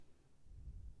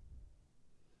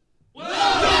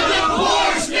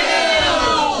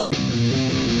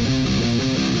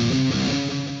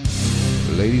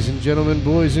and gentlemen,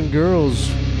 boys and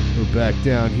girls, we're back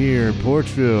down here in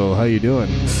Porchville. How you doing?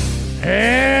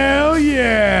 Hell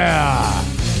yeah!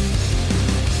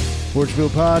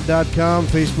 PorchvillePod.com,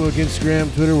 Facebook,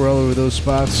 Instagram, Twitter, we're all over those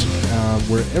spots.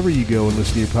 Wherever you go and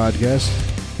listen to your podcast,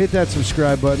 hit that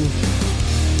subscribe button.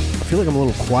 I feel like I'm a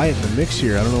little quiet in the mix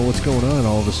here. I don't know what's going on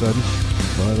all of a sudden,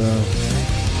 but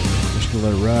we're just going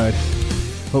to let it ride.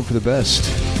 Hope for the best.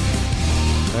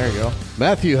 There you go.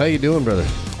 Matthew, how you doing, brother?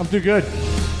 I'm doing good.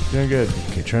 Doing good.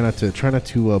 Okay, try not to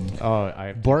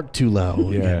bark too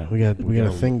loud. Yeah. we got a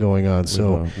thing going on.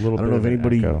 So I don't know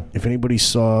if anybody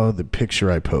saw the picture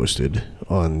I posted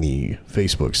on the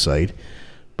Facebook site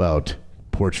about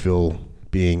Porchville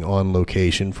being on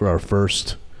location for our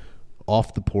first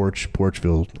off the porch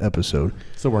Porchville episode.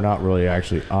 So we're not really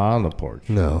actually on the porch.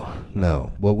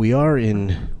 No. Well, we are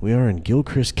in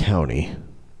Gilchrist County,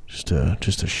 just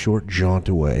a short jaunt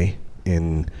away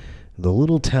in the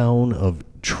little town of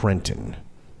Trenton.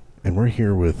 And we're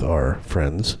here with our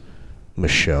friends,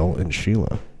 Michelle and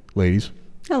Sheila. Ladies.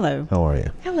 Hello. How are you?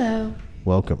 Hello.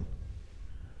 Welcome.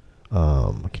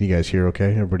 Can you guys hear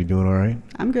okay? Everybody doing all right?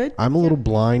 I'm good. I'm a little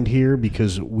blind here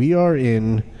because we are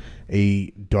in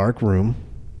a dark room.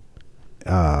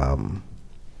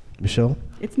 Michelle?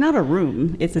 It's not a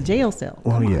room. It's a jail cell.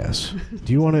 Well, yes.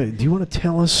 Do you want to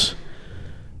tell us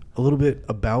a little bit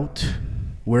about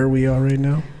where we are right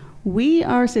now? We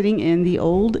are sitting in the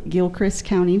old Gilchrist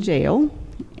County Jail,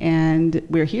 and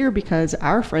we're here because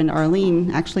our friend Arlene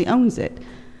actually owns it.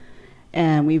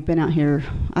 And we've been out here,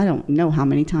 I don't know how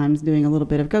many times, doing a little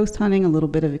bit of ghost hunting, a little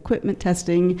bit of equipment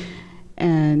testing,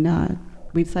 and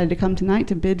we decided to come tonight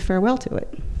to bid farewell to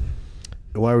it.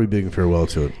 Why are we bidding farewell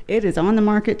to it? It is on the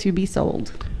market to be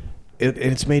sold.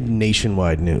 It's made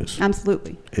nationwide news.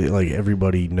 Absolutely. Like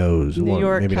everybody knows. New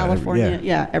York, maybe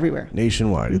California, everywhere.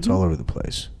 Nationwide. Mm-hmm. It's all over the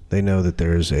place. They know that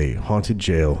there is a haunted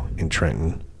jail in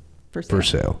Trenton for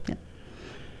sale. Yeah.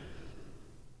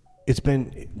 It's been...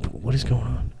 What is going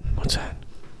on? What's that?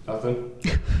 Nothing.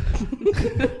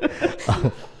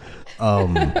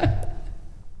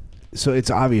 So it's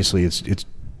obviously it's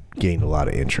gained a lot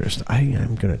of interest.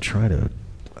 I'm gonna try to.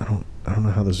 I don't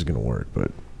know how this is gonna work,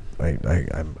 but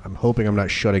I'm hoping I'm not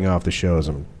shutting off the show as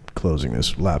I'm closing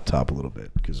this laptop a little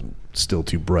bit because I'm still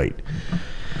too bright.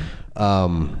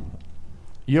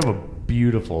 You have a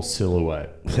beautiful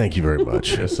silhouette. Thank you very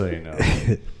much. Just so you know.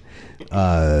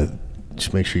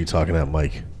 Just make sure you're talking that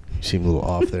mic. You seem a little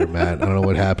off there, Matt. I don't know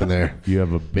what happened there. You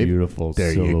have a beautiful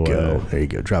silhouette. There you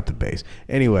go. Drop the bass.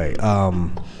 Anyway,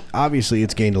 obviously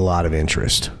it's gained a lot of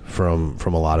interest from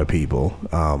a lot of people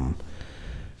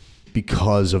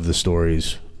because of the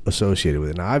stories associated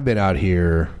with it. Now, I've been out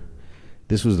here.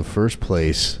 This was the first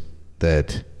place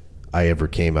that I ever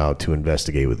came out to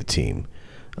investigate with a team.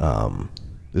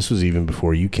 This was even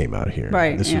before you came out here.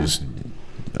 Right. This was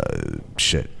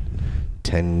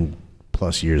 10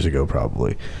 plus years ago,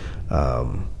 probably.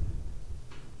 But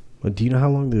do you know how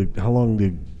long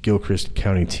the Gilchrist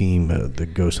County team, the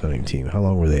ghost hunting team, how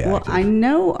long were they active? Well, I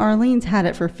know Arlene's had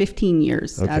it for 15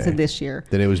 years as of this year.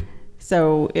 Then it was.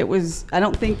 So it was. I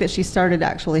don't think that she started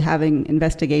actually having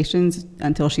investigations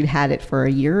until she'd had it for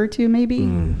a year or two, maybe.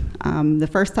 The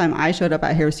first time I showed up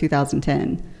out here was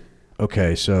 2010.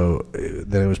 Okay, so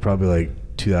then it was probably like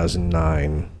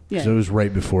 2009. Yeah. So it was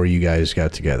right before you guys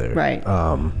got together. Right.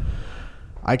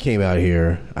 I came out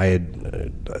here. I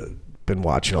had been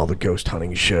watching all the ghost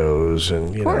hunting shows,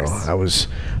 and you know, I was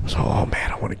oh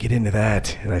man, I want to get into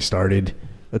that. And I started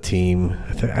a team.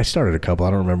 I started a couple.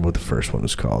 I don't remember what the first one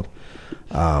was called.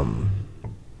 But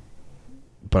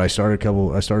I started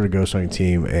a ghost hunting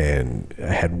team, and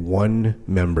I had one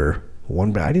member.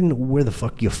 I didn't know where the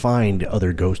fuck you find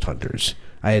other ghost hunters.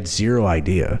 I had zero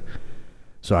idea.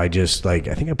 So I just I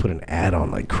think I put an ad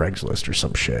on like Craigslist or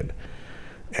some shit,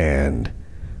 and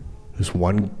this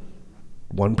one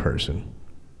person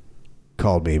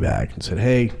called me back and said,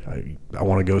 "Hey, I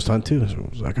want to ghost hunt too." So I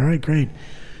was like, "All right, great."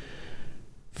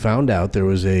 Found out there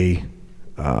was a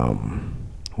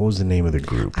what was the name of the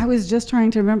group? I was just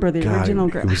trying to remember the original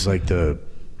group. It was like the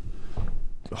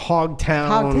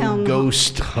Hogtown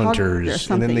Ghost Hunters,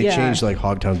 and then they changed like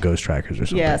Hogtown Ghost Trackers or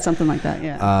something. Yeah, something like that.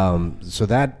 Yeah. So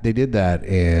that they did that,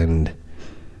 and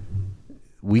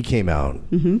we came out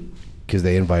because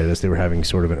they invited us. They were having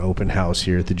sort of an open house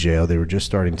here at the jail. They were just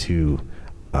starting to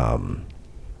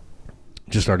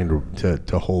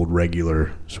hold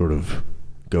regular sort of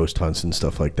ghost hunts and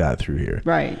stuff like that through here.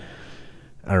 Right.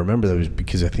 I remember that was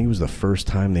because I think it was the first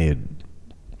time they had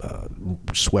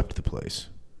swept the place.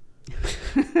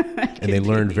 And they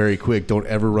learned very quick, don't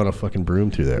ever run a fucking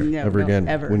broom through there ever again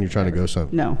when you're trying to go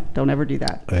something. No, don't ever do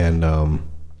that. And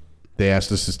they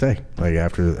asked us to stay. Like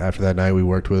after that night, we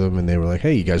worked with them, and they were like,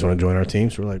 "Hey, you guys want to join our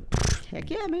team?" So we're like, Heck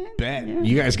yeah, man. "Bet Yeah.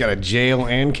 you guys got a jail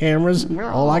and cameras.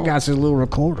 All I got is a little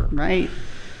recorder." Right.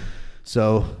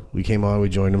 So we came on, we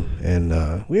joined them,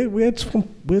 and we had some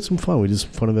fun. We did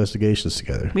some fun investigations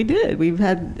together. We did.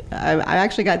 I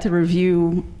actually got to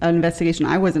review an investigation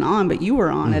I wasn't on, but you were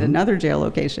on at another jail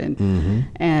location,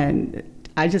 and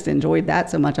I just enjoyed that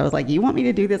so much. I was like, "You want me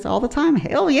to do this all the time?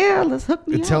 Hell yeah, let's hook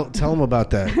me up." Tell them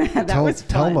about that. Was fun.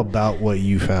 Tell them about what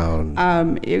you found.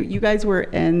 You guys were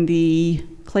in the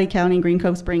Clay County Green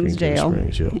Cove Springs jail,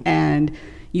 and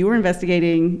you were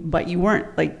investigating, but you weren't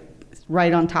like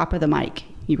right on top of the mic.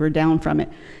 You were down from it,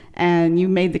 and you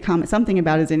made the comment something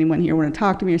about, "Does anyone here want to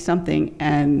talk to me?" or something,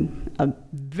 and a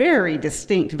very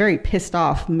distinct, very pissed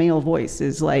off male voice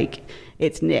is like,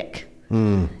 "It's Nick."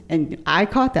 And I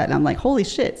caught that, and I'm like, "Holy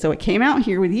shit!" So it came out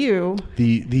here with you.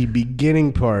 The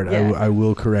beginning part, Yeah. I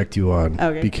will correct you on,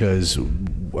 Okay. because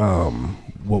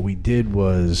what we did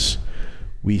was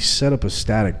we set up a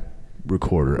static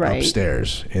recorder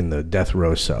upstairs in the death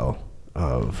row cell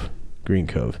of Green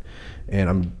Cove, and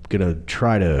I'm gonna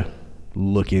try to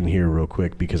look in here real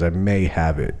quick because I may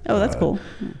have it. Oh, that's cool.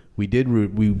 We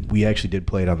actually did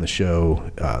play it on the show,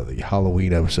 the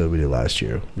Halloween episode we did last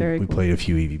year. Very we cool. played a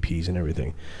few EVPs and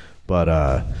everything, but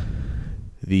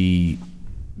the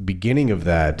beginning of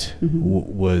that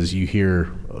was you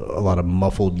hear a lot of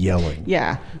muffled yelling.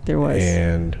 Yeah, there was.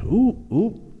 And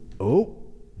oh,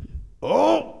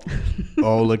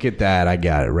 look at that! I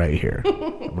got it right here.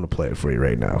 I'm gonna play it for you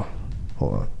right now.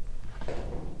 Hold on.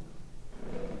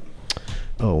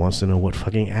 Oh, it wants to know what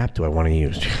fucking app do I want to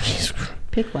use? Jesus Christ.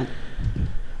 Pick one.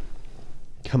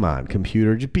 Come on,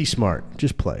 computer, just be smart.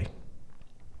 Just play.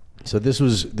 So this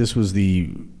was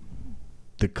the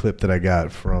clip that I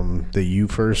got from that you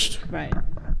first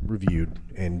reviewed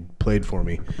and played for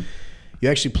me. You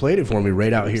actually played it for me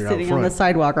right out here out front. Sitting on the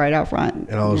sidewalk right out front.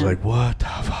 And I was like, what the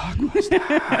fuck was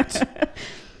that?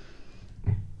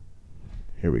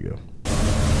 Here we go.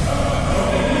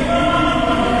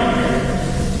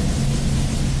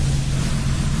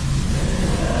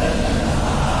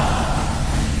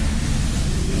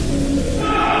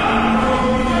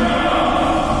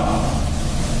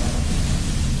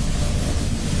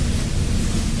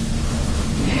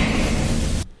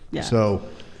 Yeah. So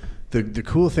the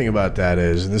cool thing about that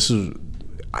is, and this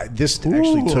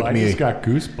actually took I me. just got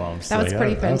goosebumps. That was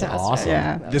pretty That was fantastic. awesome.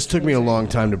 Yeah. This took me a long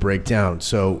time to break down.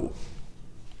 So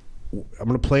I'm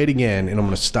going to play it again, and I'm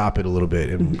going to stop it a little bit,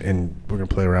 and we're going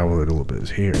to play around with it a little bit.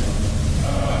 It's here.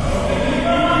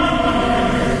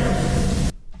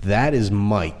 That is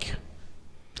Mike,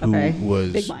 who Okay.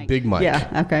 was Big Mike.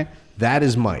 Yeah, okay. That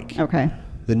is Mike. Okay.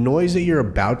 The noise that you're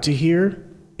about to hear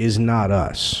is not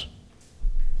us.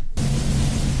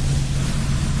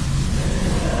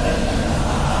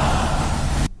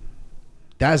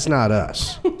 That's not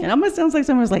us. It almost sounds like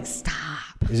someone was like, "Stop."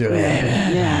 Is it?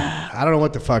 Yeah. I don't know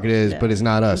what the fuck it is, but it's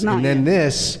not us. It's not and then you.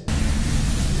 this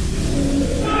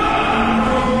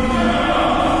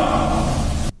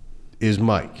is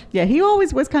Mike. Yeah, he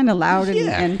always was kind of loud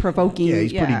and provoking. Yeah,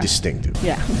 he's pretty distinctive.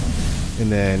 Yeah.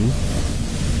 And then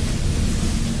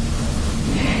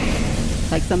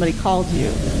Like somebody called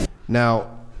you. now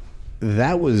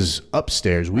that was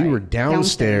upstairs. We were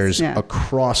downstairs yeah.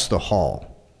 across the hall.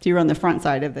 So you were on the front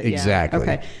side of the Exactly.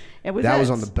 Yeah. Okay. And That was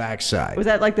on the back side. Was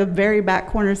that like the very back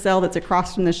corner cell that's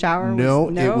across from the shower? No,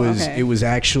 it was Okay. it was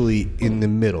actually in the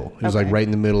middle. It was like Okay. right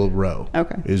in the middle row.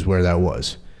 Okay. Is where that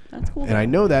was. That's cool. And I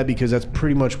know that because that's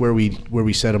pretty much where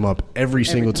we set them up every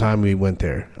single time we went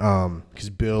there. Because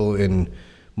Bill and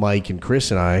Mike and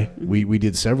Chris and I, we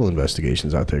did several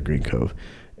investigations out there at Green Cove,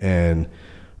 and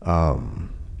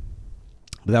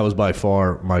that was by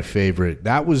far my favorite.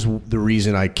 That was the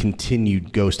reason I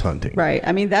continued ghost hunting. Right.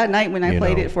 I mean, that night when I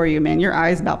played it for you, man, your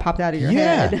eyes about popped out of your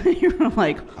head. You were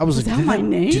like, I was like, that my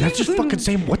name? Did I just fucking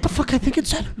say what the fuck I think it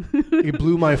said? It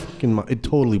blew my fucking mind. It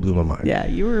totally blew my mind. Yeah,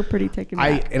 you were pretty taken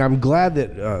back. And I'm glad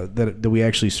that we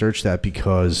actually searched that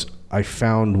because I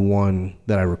found one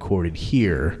that I recorded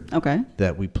here. Okay.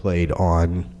 That we played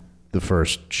on the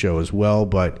first show as well,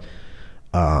 but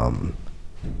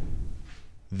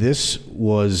this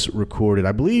was recorded.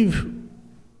 I believe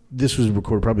this was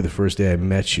recorded probably the first day I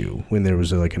met you when there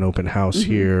was like an open house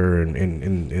here,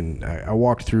 and I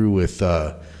walked through with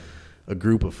a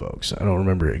group of folks. I don't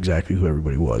remember exactly who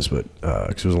everybody was, but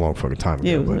because it was a long fucking time ago.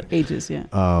 Yeah, it was but, ages, yeah.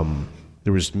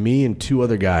 there was me and two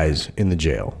other guys in the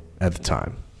jail at the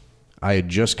time. I had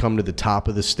just come to the top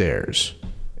of the stairs,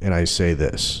 and I say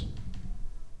this.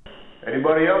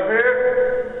 Anybody up here?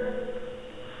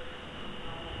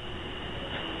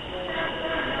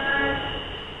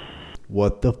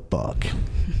 What the fuck?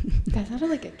 That sounded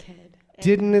like a kid.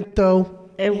 Didn't it though?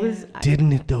 It was.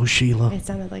 Didn't it though, Sheila? It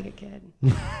sounded like a kid.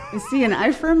 See, and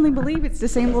I firmly believe it's the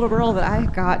same little girl that I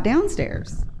got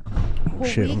downstairs. Well,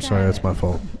 Shit, we I'm sorry, got- that's my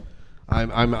fault.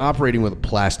 I'm operating with a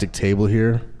plastic table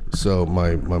here, so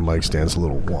my mic stand's a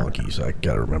little wonky, so I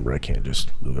gotta remember I can't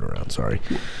just move it around. Sorry.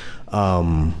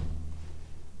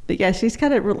 But yeah, she's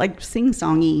kind of like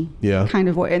sing-songy Yeah. kind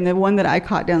of voice. And the one that I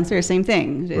caught downstairs, same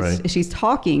thing. Right. She's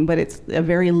talking, but it's a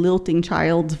very lilting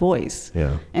child's voice.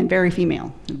 Yeah. And very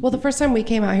female. Well, the first time we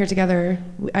came out here together,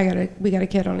 we got a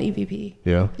kid on EVP.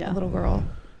 Yeah. Yeah. A little girl.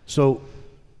 So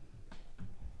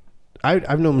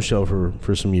I've known Michelle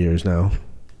for some years now.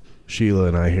 Sheila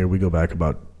and I here, we go back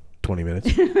about 20 minutes.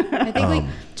 I think like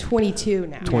 22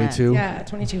 now. 22? Yeah,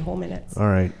 22 whole minutes. All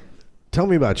right. Tell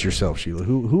me about yourself, Sheila.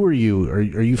 Who are you? Are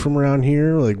you from around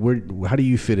here? Like, how do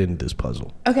you fit into this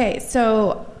puzzle? Okay,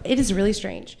 so it is really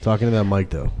strange. Talking to that mic,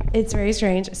 though. It's very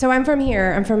strange. So I'm from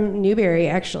here. I'm from Newberry,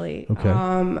 actually. Okay.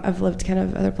 I've lived kind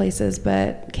of other places,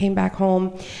 but came back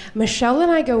home. Michelle and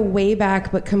I go way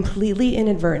back, but completely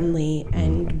inadvertently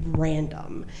and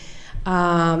random.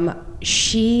 My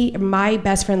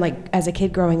best friend, like as a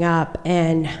kid growing up,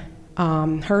 and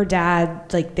her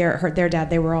dad, like their dad,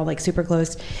 they were all like super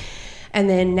close. And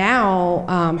then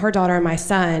now, her daughter and my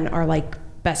son are like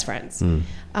best friends.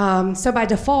 So by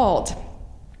default,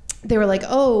 they were like,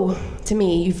 oh, to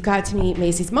me, you've got to meet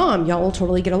Macy's mom. Y'all will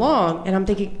totally get along. And I'm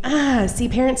thinking, see,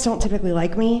 parents don't typically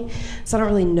like me, so I don't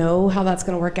really know how that's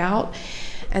going to work out.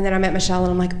 And then I met Michelle,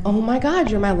 and I'm like, oh my God,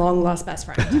 you're my long lost best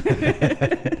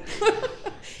friend.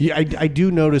 Yeah, I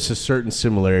do notice a certain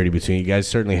similarity between you guys.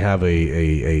 Certainly have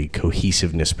a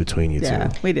cohesiveness between you Yeah,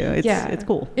 two. we do. It's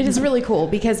cool. It is really cool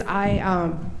because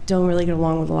I don't really get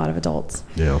along with a lot of adults.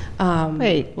 Yeah.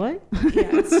 Wait, what? Yeah,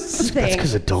 it's That's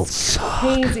because adults suck.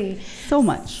 crazy. So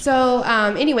much. So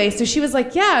anyway, so she was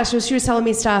like, yeah, she was telling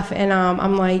me stuff, and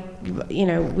I'm like,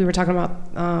 we were talking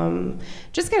about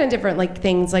just kind of different like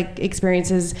things, like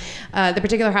experiences. The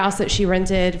particular house that she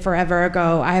rented forever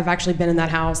ago, I have actually been in that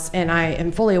house, and I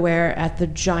am fully aware at the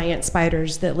giant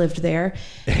spiders that lived there.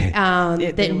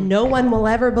 That no one will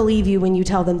ever believe you when you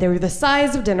tell them they were the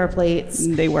size of dinner plates.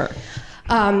 They were.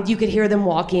 You could hear them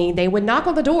walking. They would knock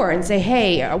on the door and say,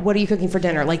 hey, what are you cooking for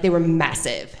dinner? Like, they were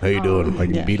massive. How you doing? Like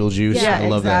yeah. Beetlejuice? Yeah, I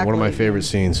love that. One of my exactly. favorite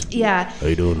scenes. Yeah. How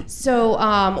you doing? So,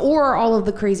 or all of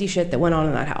the crazy shit that went on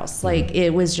in that house. Like,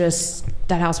 it was just,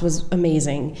 that house was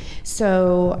amazing.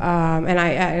 So, and I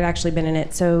had actually been in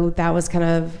it. So that was kind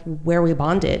of where we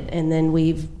bonded. And then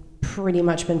we've pretty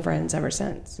much been friends ever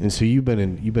since. And so you've been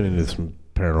into some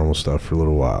paranormal stuff for a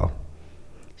little while.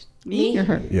 Me? Or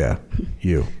her? Yeah,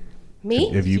 you.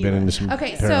 Me? Have you been into some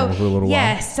Okay, paranormal so, for a little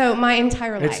yes, so my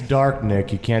entire life. It's dark,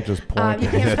 Nick. You can't just point. You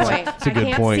can't point. That's a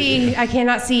good point. I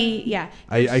cannot see, yeah.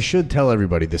 while? I should tell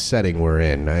everybody the setting we're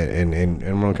in, and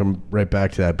I'm gonna come right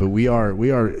back to that. But we are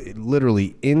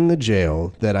literally in the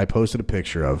jail that I posted a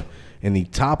picture of. In the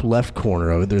top left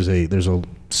corner of it, there's a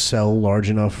cell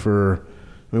large enough for,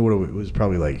 I mean, it was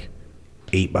probably like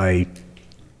 8 by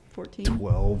 14.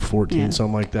 12, 14, Yeah.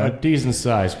 something like A that. decent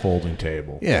sized folding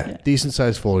table. Yeah, decent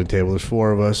sized folding table. There's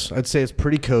 4 of us. I'd say it's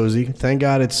pretty cozy. Thank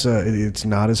God it's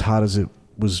not as hot as it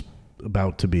was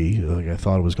about to be, like I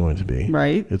thought it was going to be.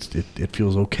 Right. It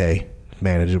feels okay,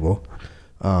 manageable.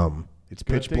 It's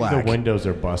pitch Good thing black. The windows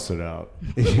are busted out.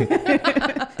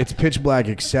 It's pitch black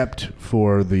except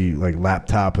for the like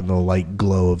laptop and the light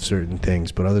glow of certain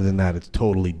things. But other than that, it's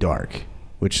totally dark,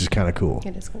 which is kind of cool.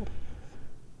 It is cool.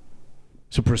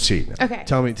 So proceed. Now. Okay.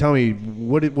 Tell me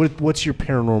what's your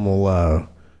paranormal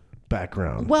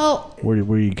background? Well,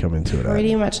 Where you come into it at?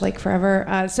 pretty much like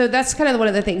forever. So that's kind of one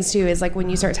of the things too, is like when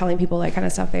you start telling people that kind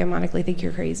of stuff, they automatically think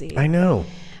you're crazy. I know.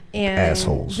 And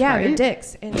Assholes. Yeah, they're Right?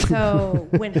 dicks. And so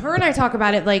when her and I talk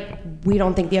about it, like, we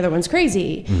don't think the other one's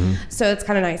crazy. So it's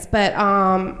kind of nice. But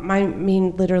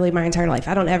literally my entire life,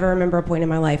 I don't ever remember a point in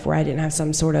my life where I didn't have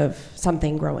some sort of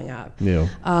something growing up. Yeah.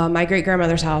 My great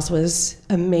grandmother's house was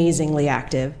amazingly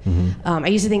active. I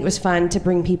used to think it was fun to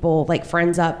bring people, like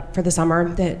friends up for the summer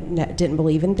that didn't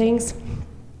believe in things.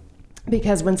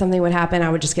 Because when something would happen,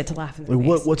 I would just get to laugh in their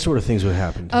face. What sort of things would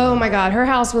happen to Oh them? my God, her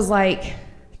house was like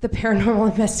the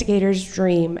paranormal investigator's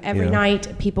dream. Every Yeah.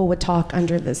 night, people would talk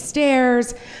under the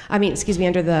stairs. Under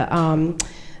the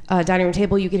dining room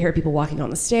table. You could hear people walking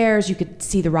on the stairs. You could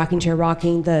see the rocking chair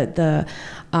rocking. The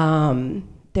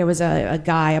there was a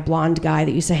guy, a blonde guy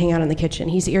that used to hang out in the kitchen.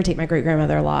 He used to irritate my great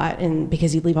grandmother a lot, and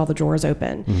because he'd leave all the drawers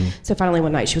open. So finally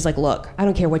one night she was like, "Look, I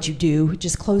don't care what you do,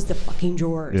 just close the fucking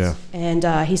drawers." Yeah. And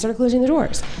he started closing the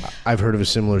drawers. I've heard of a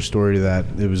similar story to that.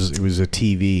 It was a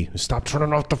TV. Stop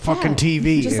turning off the fucking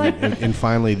TV. just And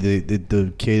finally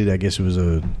the kid, I guess it was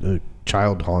a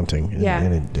child haunting. And, Yeah.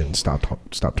 and it didn't stop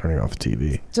turning off the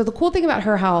TV. So the cool thing about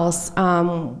her house,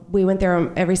 we went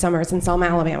there every summer. It's in Selma,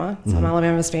 Alabama. Selma,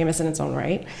 Alabama is famous in its own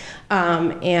right.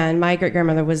 And my great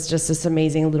grandmother was just this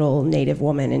amazing little native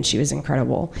woman, and she was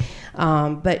incredible.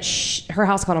 But her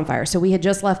house caught on fire. So we had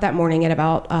just left that morning at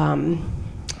about,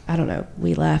 I don't know,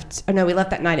 we left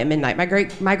that night at midnight.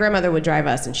 My grandmother would drive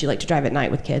us, and she liked to drive at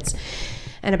night with kids.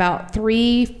 And about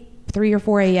 3 or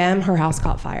 4 a.m., her house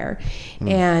caught fire.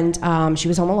 And she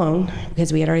was home alone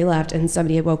because we had already left, and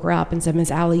somebody had woke her up and said,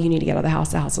 "Miss Allie, you need to get out of the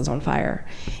house. The house is on fire."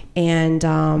 And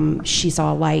she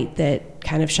saw a light that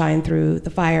kind of shined through the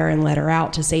fire and led her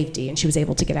out to safety, and she was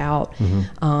able to get out.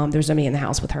 There was nobody in the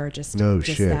house with her. Just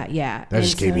shit. That, yeah. That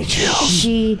just gave me chills.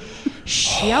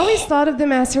 She always thought of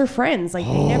them as her friends. Like,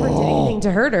 they never did anything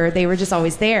to hurt her. They were just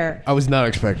always there. I was not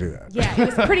expecting that. Yeah,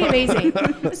 it was pretty amazing.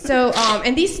 So,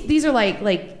 and these are like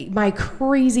my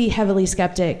crazy, heavily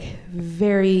skeptic,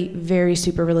 very, very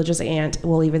super religious aunt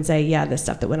will even say, yeah, the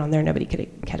stuff that went on there, nobody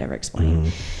could ever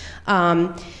explain.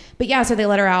 But yeah, so they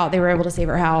let her out. They were able to save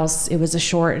her house. It was a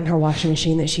short in her washing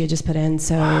machine that she had just put in.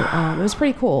 So it was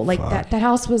pretty cool. Like that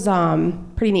house was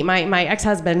pretty neat. My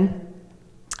ex-husband,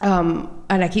 and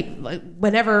I keep,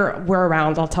 whenever we're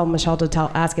around, I'll tell Michelle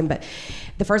to ask him, but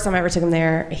the first time I ever took him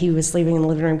there, he was sleeping in the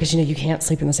living room because, you can't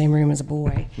sleep in the same room as a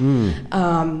boy.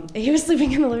 He was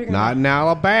sleeping in the living room. Not in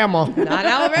Alabama. Not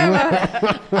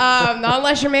Alabama. Not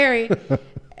unless you're married.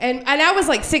 And I was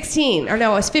like 16, or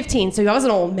no, I was 15, so I was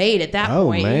an old maid at that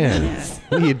point. Oh, man.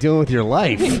 What are you doing with your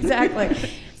life? Exactly.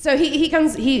 So he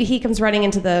comes running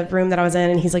into the room that I was in,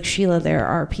 and he's like, "Sheila, there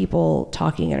are people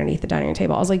talking underneath the dining room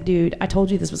table." I was like, "Dude, I told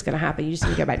you this was going to happen. You just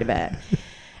need to go back to bed."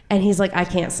 And he's like, "I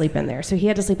can't sleep in there." So he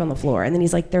had to sleep on the floor. And then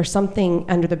he's like, "There's something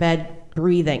under the bed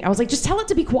breathing." I was like, "Just tell it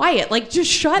to be quiet. Like,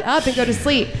 just shut up and go to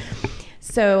sleep."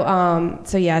 So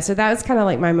that was kind of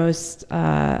like my most,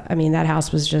 that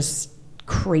house was just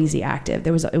crazy active.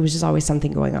 It was just always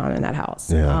something going on in that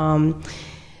house. Yeah.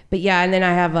 But yeah, and then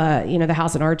I have the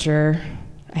house in Archer.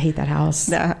 I hate that house.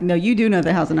 No, you do know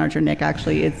the house in Archer, Nick.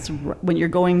 Actually, it's when you're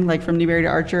going like from Newberry to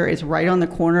Archer, it's right on the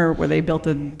corner where they built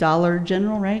the Dollar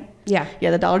General, right? Yeah. Yeah,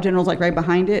 the Dollar General's like right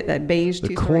behind it, that beige The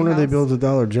two-story corner they house. built the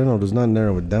Dollar General does not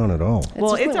narrow it down at all.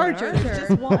 Well, just it's one in Archer. There's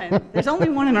just one. There's only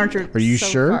one in Archer. Are you so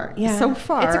sure? Far. Yeah. So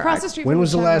far. It's across the street. When from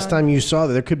was the last Chevron. time you saw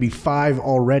that? There could be 5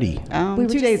 already. We were 2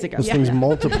 just- days ago. Those things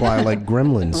multiply like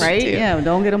gremlins. Right? Yeah,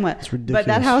 don't get them wet. It's ridiculous.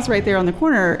 But that house right there on the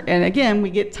corner, and again,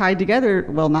 we get tied together.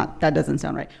 Well, that doesn't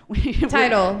sound right.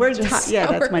 Title. We're Just yeah,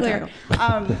 so that's we're my clear.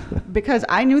 title. Because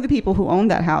I knew the people who owned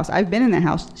that house. I've been in that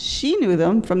house. She knew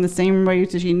them from the same way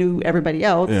as she knew everybody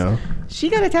else. Yeah. She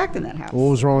got attacked in that house. What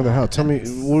was wrong with the house? Tell me,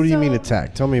 what do you mean So-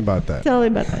 attack? Tell me about that. Tell me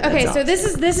about that. Okay, That's so all.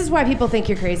 this is why people think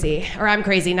you're crazy, or I'm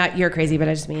crazy. Not you're crazy, but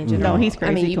I just mean in general. No, he's I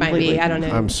mean, crazy you might completely. be. I don't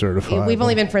know. I'm certified. We've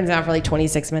only been friends now for like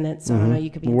 26 minutes, so I don't know. You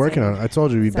could be We're working insane. on it. I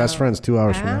told you we'd be best So, friends 2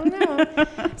 hours from I now. don't know.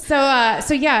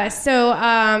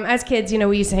 As kids,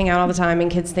 we used to hang out all the time,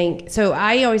 and kids think. So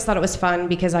I always thought it was fun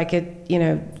because I could,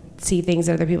 see things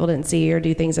that other people didn't see or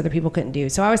do things other people couldn't do.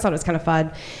 So I always thought it was kind of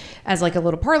fun as like a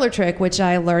little parlor trick, which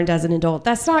I learned as an adult.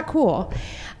 That's not cool.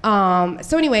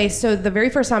 So the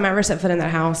very first time I ever set foot in that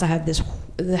house,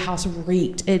 the house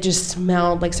reeked. It just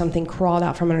smelled like something crawled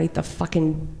out from underneath the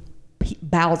fucking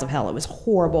bowels of hell. It was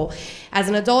horrible. As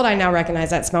an adult, I now recognize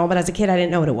that smell, but as a kid, I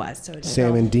didn't know what it was. So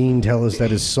Sam and Dean tell us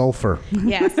that is sulfur.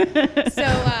 Yes.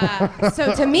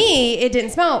 So to me, it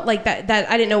didn't smell like that. That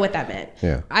I didn't know what that meant.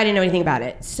 Yeah. I didn't know anything about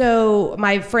it. So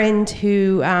my friend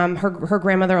who her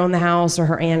grandmother owned the house, or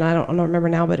her aunt, I don't remember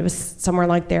now, but it was somewhere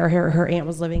like there. Her aunt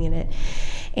was living in it.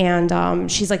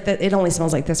 And she's like, it only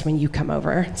smells like this when you come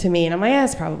over to me. And I'm like, yeah,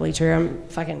 it's probably true. I'm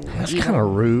fucking. That's kind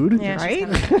of rude. Yeah, Right?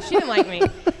 she didn't like me.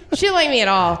 She didn't like me at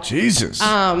all. Jesus.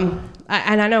 And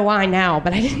I know why now,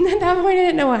 but I didn't at that point. I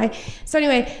didn't know why. So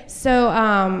anyway,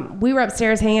 we were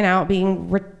upstairs hanging out,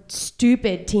 being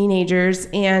stupid teenagers,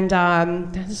 and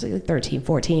this was like 13,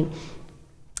 14.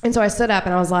 And so I stood up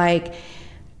and I was like,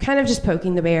 kind of just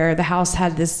poking the bear. The house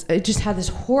had this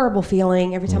horrible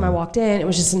feeling every time I walked in. It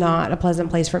was just not a pleasant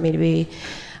place for me to be.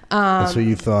 And so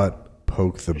you thought,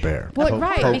 poke the bear. Well, poke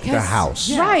right, the because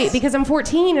house. right, because I'm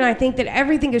 14 and I think that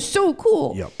everything is so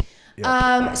cool. Yep.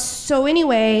 So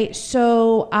anyway,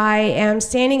 so I am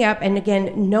standing up, and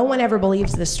again, no one ever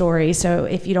believes this story. So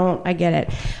if you don't, I get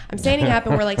it. I'm standing up,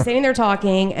 and we're like standing there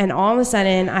talking, and all of a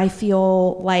sudden, I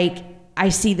feel like I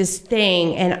see this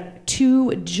thing, and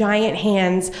 2 giant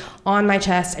hands on my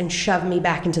chest and shove me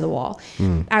back into the wall.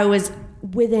 I was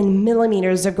within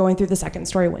millimeters of going through the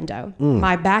 2nd-story window.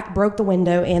 My back broke the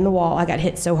window and the wall. I got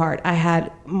hit so hard. I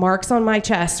had marks on my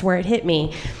chest where it hit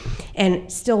me.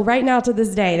 And still right now to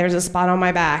this day, there's a spot on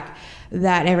my back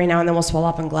that every now and then will swell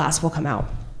up and glass will come out.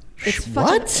 It's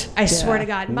What? I swear to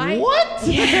God. What?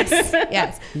 Yes.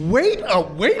 Yes. Wait.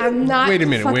 I'm not Wait a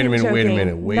minute. fucking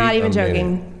Wait Not even a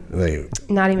joking. minute.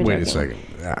 Not even Wait joking.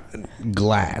 a second.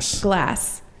 Glass.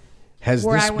 Glass. Has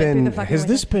Where this I went through been the fucking has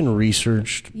this been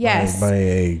researched Yes. by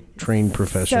a trained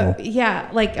professional? So yeah,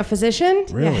 like a physician.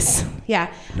 Really? Yes.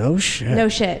 Yeah. No shit. No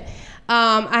shit.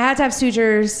 I had to have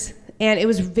sutures, and it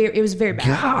was very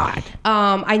bad. God.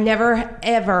 I never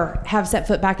ever have set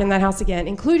foot back in that house again,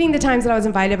 including the times that I was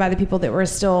invited by the people that were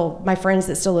still my friends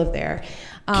that still live there.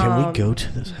 Can we go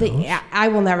to this house? I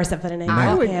will never set foot in it.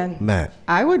 Matt,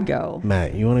 I would go.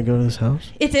 you want to go to this house?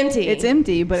 It's empty. It's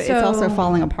empty, but it's also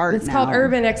falling apart. It's now. called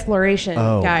urban exploration,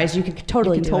 guys. You can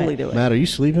totally do it. Matt, are you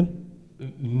sleeping?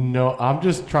 No, I'm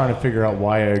just trying to figure out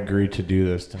why I agreed to do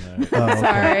this tonight.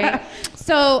 Sorry.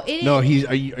 So it No, is.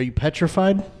 are you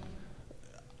petrified?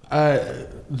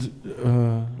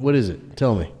 What is it?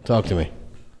 Tell me. Talk to me.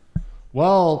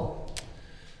 Well,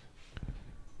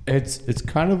 it's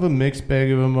kind of a mixed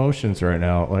bag of emotions right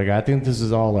now. Like, I think this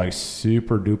is all like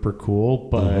super duper cool,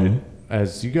 but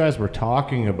as you guys were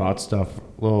talking about stuff a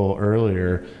little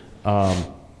earlier,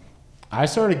 I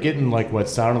started getting like what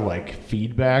sounded like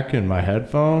feedback in my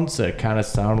headphones that kind of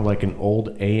sounded like an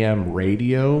old AM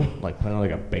radio, like playing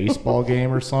like a baseball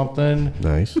game or something.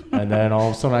 Nice. And then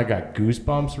all of a sudden I got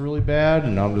goosebumps really bad,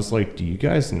 and I'm just like, do you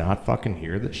guys not fucking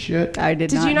hear this shit? I did.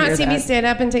 Did you not hear see me that. stand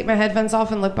up and take my headphones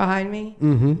off and look behind me?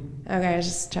 Mm-hmm. Okay, I was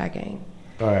just checking.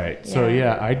 All right. So,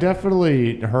 Yeah. I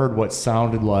definitely heard what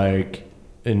sounded like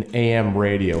an AM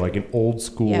radio, like an old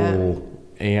school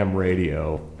AM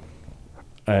radio.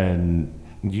 And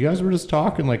you guys were just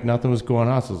talking like nothing was going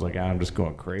on. So I was like, I'm just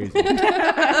going crazy.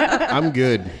 I'm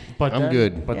good. But I'm then,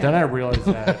 good. But then I realized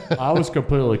that I was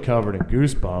completely covered in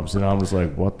goosebumps. And I was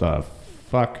like, what the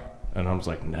fuck? And I was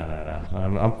like, no.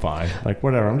 I'm fine. Like,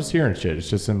 whatever. I'm just hearing shit. It's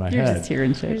just in my You're head. just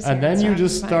hearing shit. And then you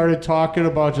just started talking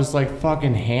about just like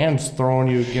fucking hands throwing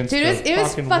you against Dude, the it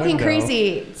was fucking window.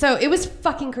 crazy. So it was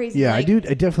fucking crazy. Yeah, like,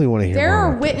 I definitely want to hear There more are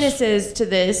about this. witnesses to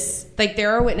this. Like,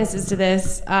 there are witnesses to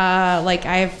this. Like,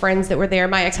 I have friends that were there.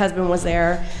 My ex-husband was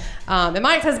there. And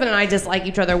my ex-husband and I dislike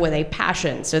each other with a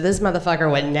passion. So this motherfucker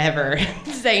would never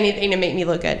say anything to make me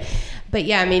look good. But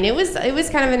yeah, I mean, it was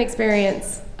kind of an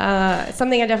experience.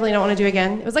 Something I definitely don't want to do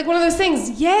again. It was like one of those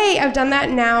things. Yay, I've done that.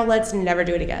 Now let's never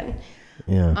do it again.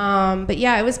 Yeah. But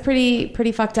yeah, it was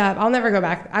pretty fucked up. I'll never go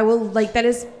back. I will, like, that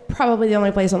is probably the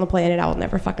only place on the planet I will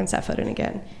never fucking set foot in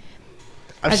again.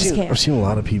 I've seen a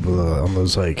lot of people on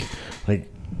those like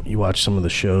you watch some of the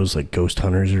shows like Ghost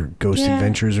Hunters or Ghost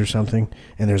Adventures or something,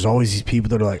 and there's always these people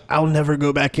that are like, I'll never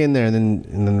go back in there, and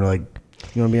then they're like,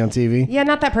 you want to be on TV? Yeah,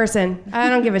 not that person. I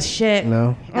don't give a shit.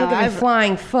 No? I don't give a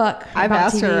flying fuck. I've about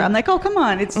asked TV. her. I'm like, oh, come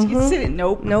on. It's sitting.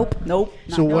 Nope.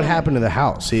 So what happened to the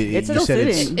house? It's still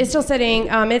sitting. It's still sitting.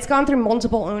 It's gone through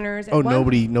multiple owners. Oh,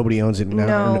 nobody owns it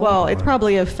now. No. Well, it's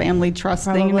probably a family trust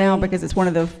thing now because it's one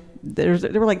of the. There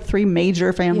were like 3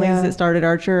 major families that started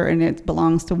Archer, and it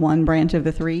belongs to one branch of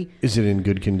the 3. Is it in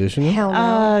good condition? Hell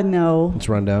no. No. It's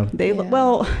run down.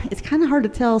 Well, it's kind of hard to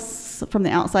tell from the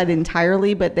outside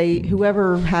entirely, but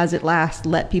whoever has it last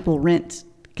let people rent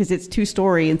because it's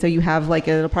 2-story, and so you have like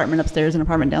an apartment upstairs and an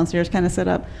apartment downstairs kind of set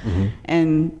up,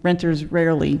 and renters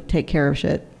rarely take care of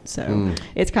shit, so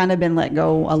it's kind of been let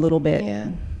go a little bit. Yeah.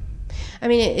 I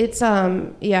mean, it's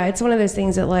one of those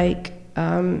things that like.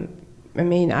 I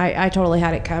mean, I totally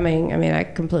had it coming. I mean, I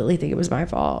completely think it was my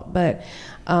fault. But,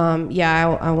 I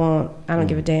won't. I don't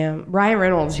give a damn. Ryan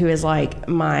Reynolds, who is like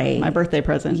my birthday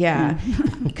present. Yeah.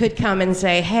 Could come and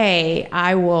say, hey,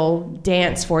 I will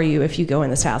dance for you if you go in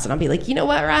this house. And I'll be like, you know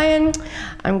what, Ryan?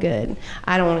 I'm good.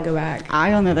 I don't want to go back.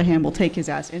 I, on the other hand, will take his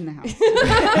ass in the house.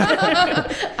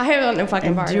 I have no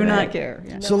fucking part do of not it. care.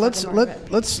 Yeah. So let's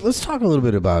talk a little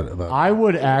bit about. I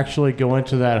would actually go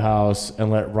into that house and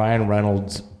let Ryan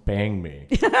Reynolds bang me.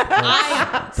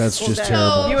 That's just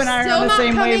terrible. You and I are still on the not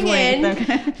same coming wavelength.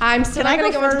 in. Okay. I'm still not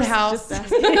going to go into the house.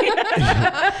 Just asking.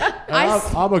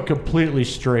 I'm a completely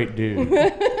straight dude.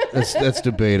 That's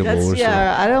debatable.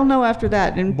 I don't know after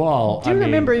that. And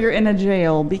remember, you're in a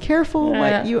jail. Be careful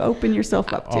what you open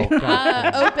yourself up to.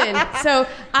 Open. So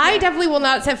I definitely will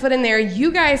not set foot in there.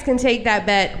 You guys can take that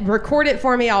bet. Record it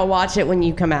for me. I'll watch it when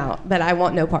you come out, but I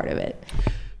want no part of it.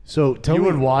 So you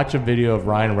would watch a video of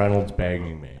Ryan Reynolds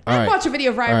banging me. I'd watch a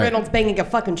video of Ryan Reynolds banging a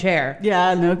fucking chair.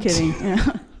 Yeah, no kidding.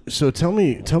 Yeah. So tell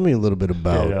me a little bit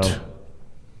about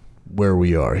where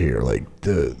we are here, like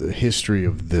the history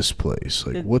of this place.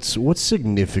 Like what's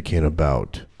significant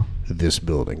about this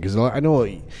building? Because I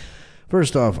know,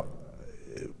 first off,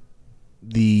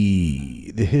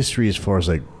 the history as far as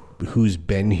like who's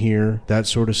been here, that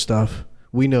sort of stuff.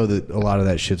 We know that a lot of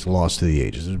that shit's lost to the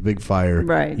ages. There's a big fire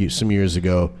some years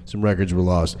ago. Some records were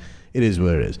lost. It is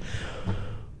what it is.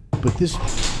 But this...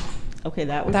 Okay,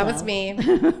 that was me.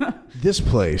 This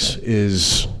place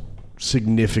is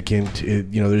significant.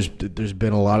 There's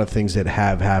been a lot of things that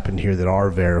have happened here that are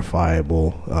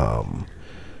verifiable.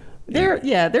 There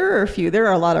are a few. There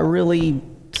are a lot of really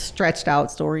stretched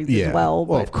out stories as well.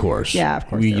 Well, of course. Yeah, of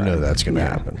course. That's going to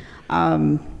happen.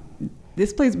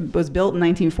 This place was built in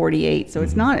 1948, so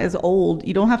it's not as old.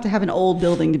 You don't have to have an old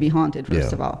building to be haunted,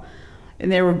 first of all. And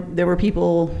there were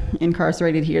people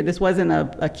incarcerated here. This wasn't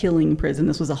a killing prison.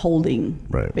 This was a holding,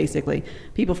 basically.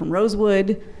 People from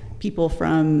Rosewood, people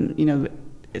from,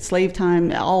 slave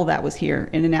time, all of that was here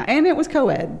in and out. And it was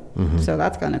co-ed, so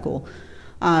that's kind of cool.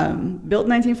 Built in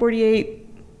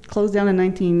 1948, closed down in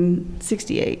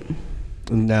 1968.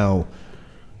 Now,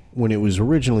 when it was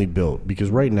originally built, because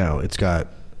right now it's got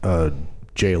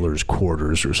jailer's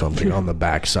quarters or something on the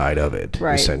back side of it,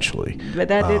 essentially. But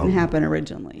that didn't happen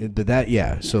originally.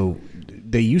 So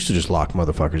they used to just lock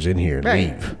motherfuckers in here and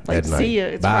leave at night. See you,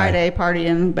 it's Friday,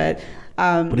 partying, but...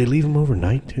 Would they leave them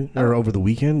overnight, too? Or over the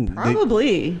weekend?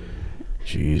 Probably.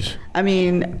 Jeez. I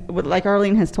mean, like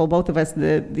Arlene has told both of us,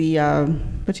 the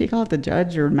what do you call it, the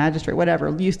judge or magistrate, whatever,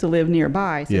 used to live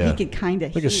nearby, so he could kind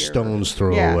of like hear. A stone's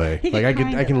throw away. Like I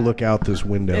can look out this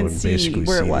window and basically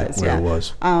where see it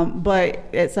was. But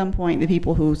at some point, the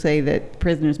people who say that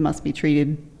prisoners must be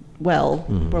treated well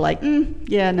were like,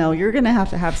 no, you're going to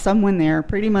have someone there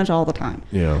pretty much all the time.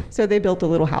 Yeah. So they built a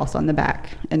little house on the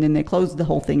back, and then they closed the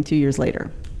whole thing 2 years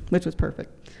later, which was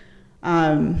perfect.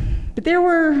 But there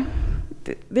were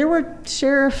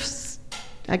sheriffs,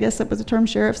 I guess that was the term,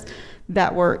 sheriffs,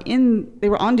 that they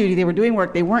were on duty, they were doing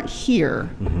work, they weren't here,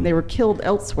 they were killed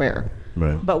elsewhere,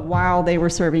 but while they were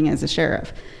serving as a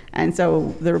sheriff. And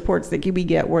so the reports that we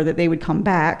get were that they would come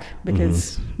back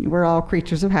because we're all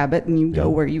creatures of habit and you go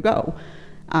where you go.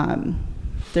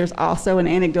 There's also an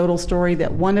anecdotal story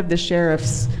that one of the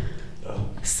sheriff's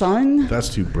son. That's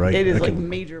too bright. It is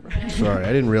major bright. Sorry,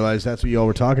 I didn't realize that's what y'all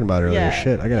were talking about earlier. Yeah.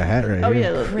 Shit, I got a hat right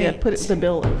here. Oh yeah, put the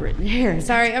bill over it. Here.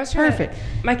 Sorry, I was trying Perfect.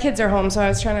 My kids are home, so I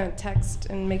was trying to text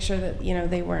and make sure that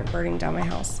they weren't burning down my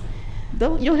house.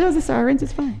 You'll have the sirens.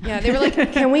 It's fine. Yeah, they were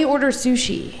like, "Can we order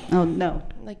sushi?" Oh no.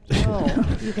 Like, no,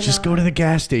 you cannot. Just go to the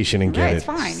gas station and get it. It's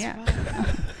fine. Yeah.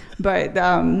 But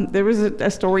there was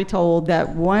a story told that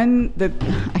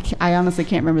I honestly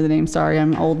can't remember the name. Sorry,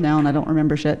 I'm old now and I don't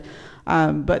remember shit.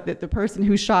 But that the person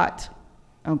who shot,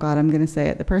 oh God, I'm going to say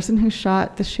it. The person who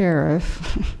shot the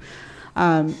sheriff,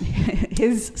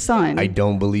 his son. I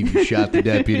don't believe you shot the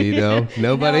deputy, though.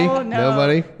 Nobody? No.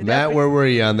 Nobody? Matt, where were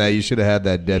you on that? You should have had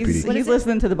that deputy. He's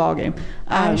listening to the ball game.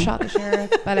 I shot the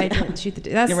sheriff, but I didn't shoot the.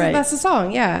 That's right. That's the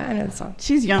song. Yeah, I know the song.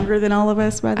 She's younger than all of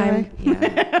us, by the way.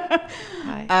 Yeah.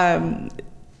 Hi.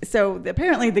 So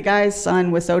apparently the guy's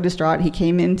son was so distraught he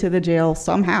came into the jail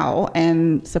somehow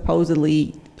and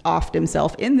supposedly offed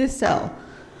himself in this cell.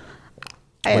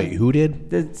 Wait, who did?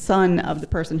 The son of the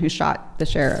person who shot the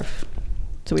sheriff.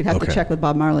 So we'd have to check with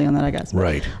Bob Marley on that, I guess.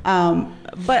 Right.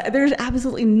 But there's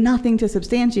absolutely nothing to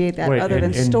substantiate that other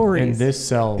than stories. In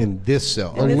this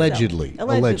cell. Allegedly.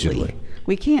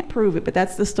 We can't prove it, but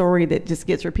that's the story that just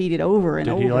gets repeated over and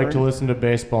over. Did he like to listen to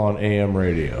baseball on AM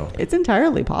radio? It's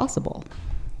entirely possible.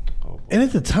 And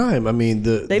at the time, I mean,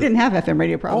 they didn't have FM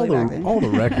radio probably back then. All the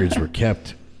records were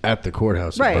kept at the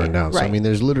courthouse and burned down. So, I mean,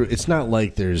 there's literally, it's not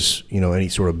like there's, any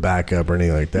sort of backup or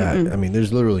anything like that. I mean,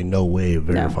 there's literally no way of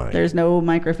verifying. No, there's no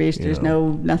microfiche. There's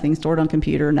nothing stored on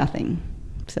computer, nothing.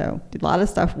 So a lot of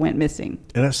stuff went missing.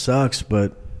 And that sucks,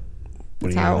 but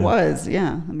that's how it was.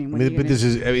 Yeah. I mean, but this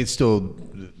is, it's still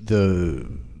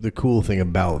the cool thing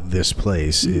about this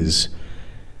place is,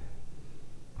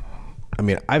 I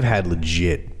mean, I've had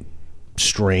legit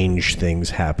strange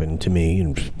things happen to me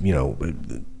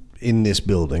and, in this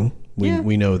building. We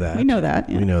know that. We know that.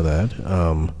 Yeah. We know that.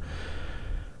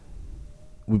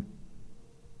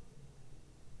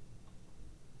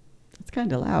 It's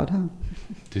kind of loud, huh?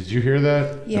 Did you hear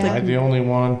that? Yeah. Am I the only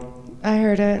one? I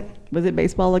heard it. Was it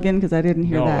baseball again? Because I didn't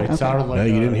hear No, that. it sounded like No,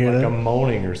 you didn't hear like that? a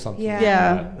moaning or something. Yeah.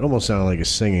 Yeah. It almost sounded like a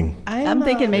singing. I'm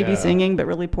thinking maybe Yeah. singing, but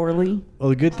really poorly. Well,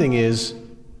 the good thing is,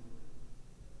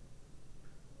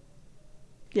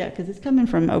 Yeah, because it's coming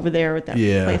from over there with that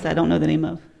Yeah. place I don't know the name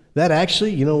of. that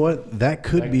actually, you know what? That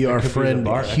could be That our could friend the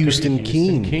bar. That could be Houston Houston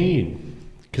Keene. Keene.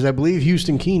 Because I believe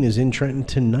Houston Keene is in Trenton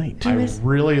tonight. I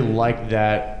really like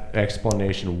that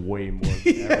explanation way more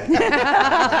than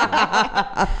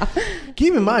ever.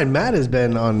 Keep in mind, Matt has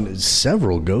been on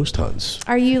several ghost hunts.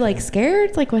 Are you like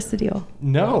scared? Like, what's the deal?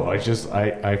 No, I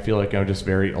feel like I'm just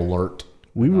very alert.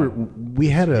 We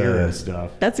had Hearing a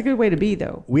stuff. That's a good way to be,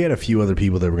 though. we had a few other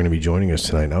people that were going to be joining us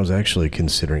tonight, and I was actually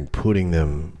considering putting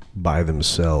them by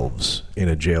themselves in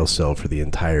a jail cell for the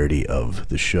entirety of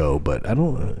the show. But I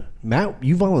don't. Matt,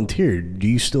 you volunteered. Do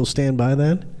you still stand by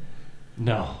that?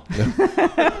 No.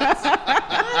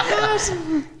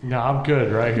 No, I'm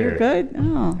good right here. You're good?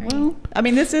 Oh, well. I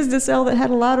mean, this is the cell that had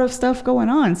a lot of stuff going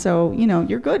on. So,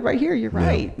 you're good right here. You're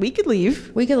right. We could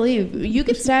leave. We could leave. You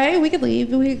could stay. We could leave.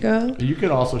 We could go. You could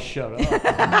also shut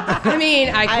up. I mean,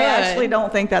 I could. I actually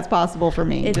don't think that's possible for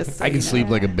me. It's- Just so I you can know. sleep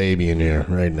like a baby in here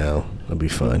right now. I'll be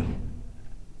fine.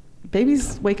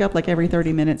 Babies wake up like every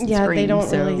 30 minutes and Yeah, scream. they don't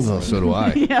so. really- Well, so do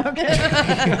I. Yeah, okay.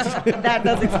 That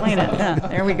does explain it. Yeah,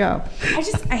 there we go.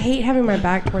 I hate having my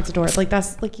back towards the door. Like,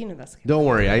 that's, like, that's. Don't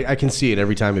worry. I can see it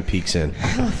every time it peeks in.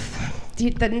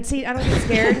 See, I don't get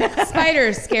scared.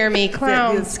 Spiders scare me.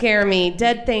 Clowns scare me.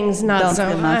 Dead things, not Don't so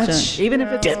feel much. Even if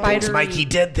it's a Dead things, spidery- Mikey.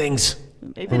 Dead things.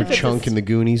 even Or if it's a Chunk in the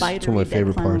Goonies. It's one of my spidery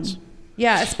favorite dead clown. parts.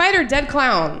 Yeah, a spider, dead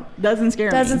clown. Doesn't scare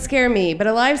Doesn't me. scare me, but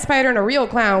a live spider and a real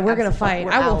clown, we're gonna fight.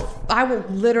 We're I will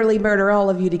literally murder all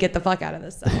of you to get the fuck out of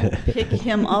this cell. Pick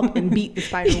him up and beat the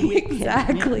spider with him.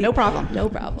 Exactly. No problem. No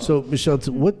problem. So, Michelle,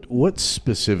 what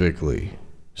specifically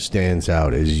stands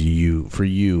out as for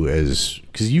you as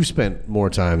because you've spent more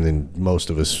time than most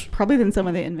of us, Probably than some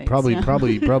of the inmates. probably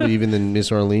yeah. even than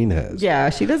Miss Arlene has. Yeah,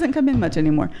 she doesn't come in much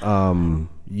anymore.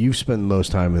 You've spent the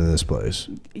most time in this place.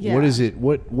 Yeah. What is it?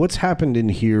 What's happened in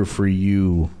here for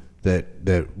you that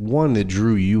one that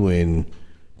drew you in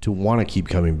to want to keep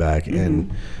coming back,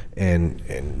 and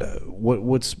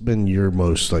what's been your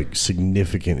most like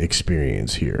significant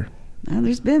experience here?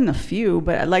 There's been a few,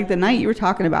 but like the night you were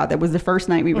talking about, that was the first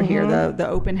night we were here, the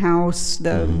open house,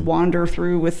 the wander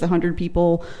through with 100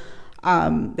 people.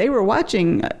 They were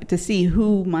watching to see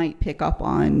who might pick up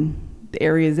on the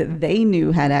areas that they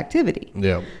knew had activity.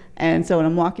 Yeah. And so when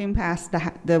I'm walking past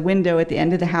the window at the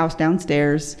end of the house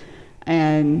downstairs,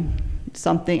 and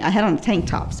I had on a tank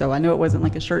top, so I know it wasn't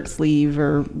like a shirt sleeve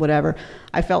or whatever.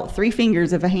 I felt 3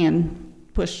 fingers of a hand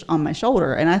push on my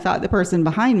shoulder, and I thought the person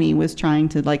behind me was trying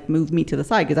to like move me to the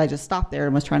side, because I just stopped there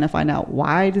and was trying to find out,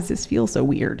 why does this feel so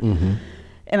weird?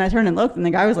 And I turned and looked, and the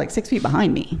guy was like 6 feet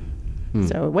behind me.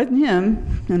 So it wasn't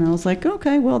him. And I was like,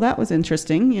 okay, well, that was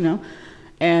interesting,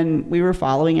 And we were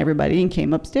following everybody and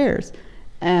came upstairs.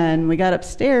 And we got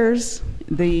upstairs,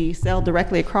 the cell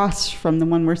directly across from the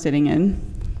one we're sitting in,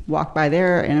 walked by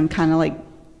there, and I'm kind of like,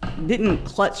 didn't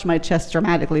clutch my chest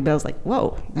dramatically, but I was like,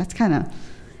 whoa, that's kind of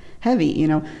heavy,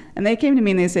 And they came to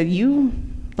me and they said, you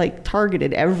like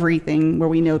targeted everything where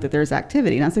we know that there's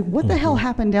activity. And I was like, what the hell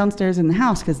happened downstairs in the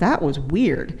house? Because that was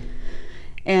weird.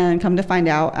 And come to find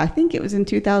out, I think it was in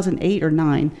 2008 or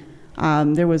 9,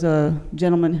 there was a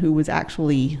gentleman who was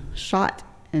actually shot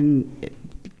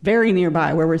very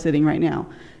nearby where we're sitting right now.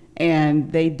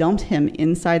 And they dumped him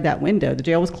inside that window. The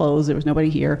jail was closed. There was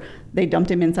nobody here. They dumped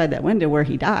him inside that window where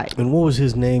he died. And what was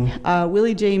his name?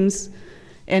 Willie James,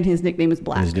 and his nickname is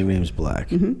Black. His nickname is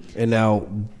Black. And now,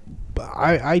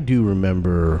 I do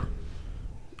remember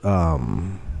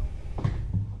some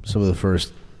of the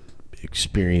first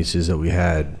experiences that we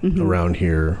had around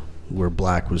here where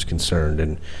Black was concerned,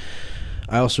 and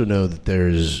I also know that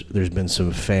there's been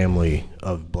some family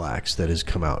of Blacks that has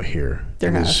come out here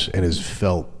and has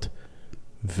felt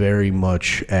very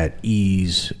much at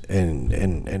ease and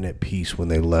at peace when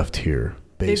they left here,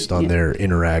 based on their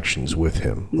interactions with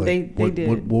him. Like, they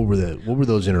did. What were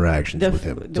those interactions with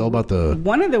him? It's all about the...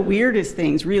 One of the weirdest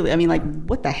things, really, I mean, like,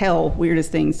 what the hell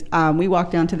weirdest things, we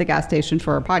walked down to the gas station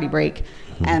for a potty break,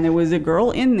 and there was a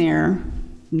girl in there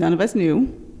none of us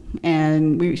knew,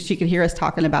 and she could hear us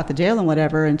talking about the jail and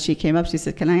whatever, and she came up, she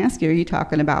said, can I ask you, are you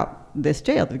talking about this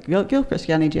jail, the Gilchrist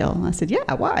County Jail? And I said,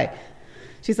 yeah, why?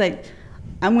 She's like,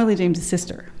 I'm Willie James'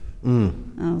 sister.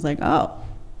 And I was like, oh,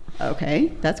 okay,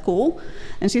 that's cool.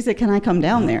 And she said, can I come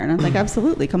down there? And I was like,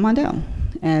 absolutely, come on down.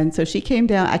 And so she came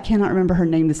down. I cannot remember her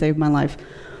name to save my life,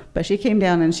 but she came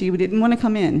down, and she didn't want to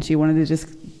come in. She wanted to just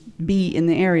be in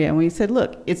the area. And we said,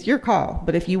 look, it's your call,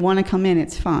 but if you want to come in,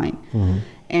 it's fine. Mm-hmm.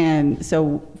 And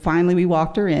so finally we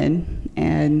walked her in,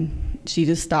 and she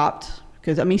just stopped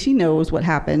because, I mean, she knows what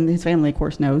happened. His family, of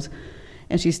course, knows.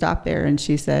 And she stopped there and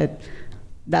she said,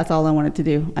 that's all I wanted to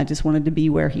do. I just wanted to be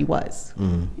where he was.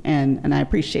 Mm-hmm. And I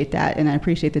appreciate that. And I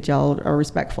appreciate that y'all are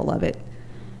respectful of it.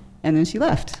 And then she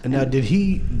left. And now, did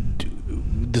he?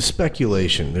 The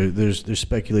speculation. There's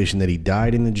speculation that he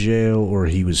died in the jail, or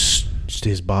his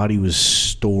body was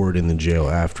stored in the jail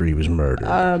after he was murdered.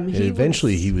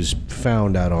 He was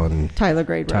found out on Tyler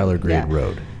Grade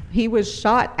Road. He was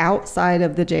shot outside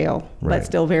of the jail, but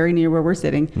still very near where we're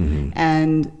sitting. Mm-hmm.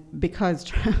 And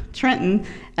because Trenton,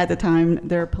 at the time,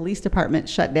 their police department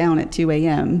shut down at 2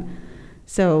 a.m.,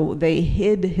 so they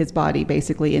hid his body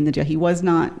basically in the jail. He was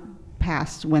not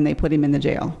passed when they put him in the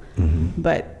jail,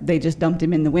 but they just dumped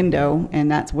him in the window,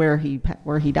 and that's where he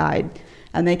died.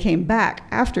 And they came back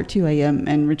after 2 a.m.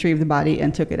 and retrieved the body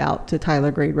and took it out to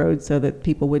Tyler Grade Road so that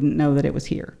people wouldn't know that it was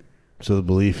here. So the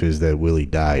belief is that Willie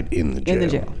died in the jail. In the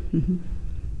jail. Mm-hmm.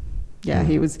 Yeah,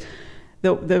 he was.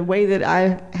 The way that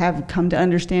I have come to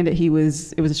understand it, it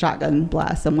was a shotgun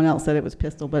blast. Someone else said it was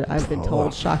pistol, but I've been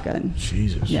told shotgun.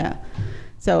 Jesus. Yeah.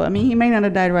 So I mean, he may not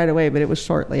have died right away, but it was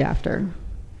shortly after.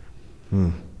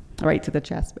 Right to the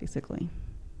chest, basically.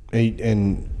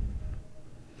 And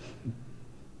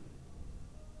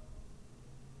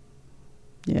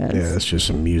yeah, that's just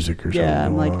some music or something. Yeah,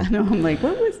 I'm like,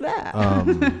 what was that?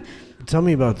 Tell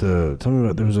me about there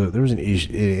was an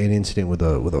incident with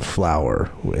a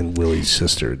flower and Willie's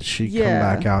sister. Did she come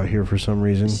back out here for some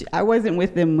reason? I wasn't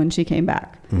with them when she came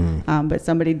back, but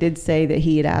somebody did say that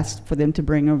he had asked for them to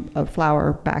bring a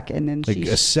flower back, and then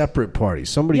a separate party.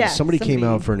 Somebody came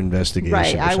out for an investigation.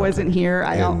 Right, I wasn't here.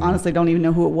 I honestly don't even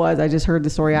know who it was. I just heard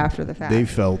the story after the fact. They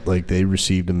felt like they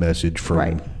received a message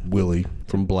from Willie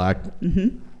from Black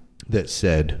that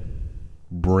said,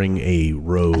 bring a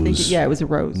rose. I think, it was a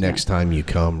rose. Next time you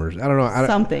come, or I don't know.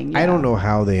 Something. I don't know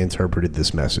how they interpreted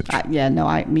this message.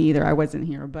 Me either. I wasn't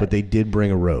here, but they did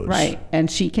bring a rose. Right,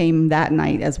 and she came that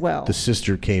night as well. The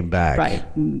sister came back.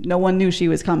 Right. No one knew she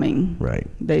was coming. Right.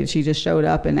 She just showed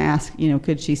up and asked,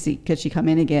 could she come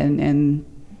in again? And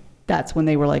that's when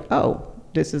they were like, oh,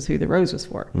 this is who the rose was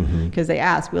for. Because they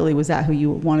asked Willie, was that who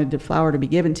you wanted the flower to be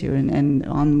given to?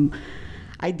 And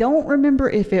I don't remember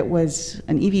if it was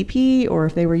an EVP or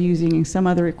if they were using some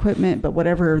other equipment, but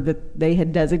whatever that they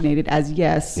had designated as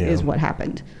is what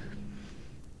happened.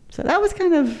 So that was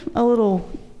kind of a little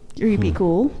creepy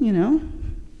cool,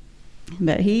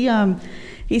 But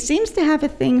he seems to have a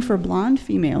thing for blonde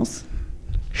females.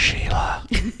 Sheila.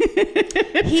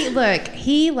 He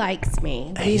likes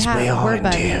me. We're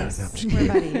buddies. We're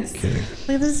buddies.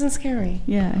 Like, this isn't scary.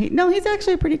 Yeah. He's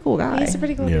actually a pretty cool guy. He's a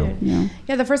pretty cool dude. Yeah.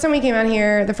 The first time we came out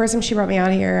here, the first time she brought me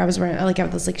out here, I was wearing I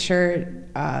have this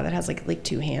shirt that has like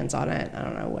two hands on it. I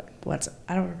don't know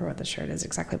I don't remember what the shirt is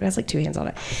exactly, but it has like two hands on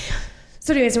it.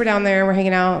 So anyways, we're down there, we're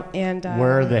hanging out, and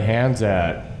where are the hands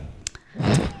at?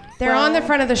 They're on the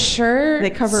front of the shirt. They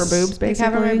cover her boobs, basically.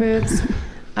 They cover my boobs.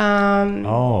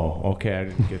 Okay, I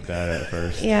didn't get that at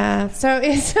first. Yeah. So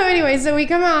anyway, so we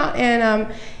come out,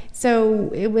 and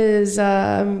so it was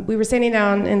we were standing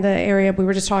down in the area. We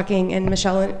were just talking, and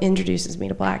Michelle introduces me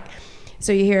to Black.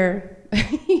 So you hear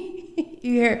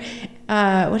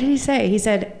what did he say? He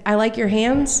said, "I like your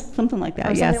hands," something like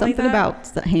that. Yeah, something about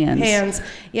the hands. Hands.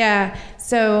 Yeah.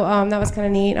 So that was kind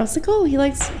of neat. I was like, "Oh, he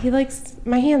likes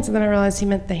my hands," and then I realized he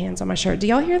meant the hands on my shirt. Do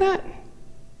y'all hear that?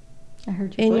 I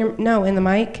heard you. In the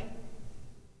mic.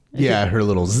 Yeah, her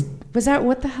little. Was that,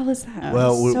 what the hell is that?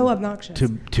 Well, so obnoxious.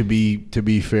 To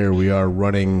be fair, we are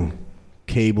running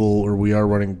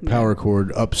power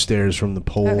cord upstairs from the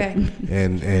pole,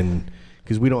 and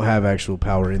because we don't have actual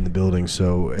power in the building,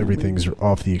 so everything's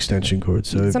off the extension cord.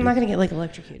 So I'm not gonna get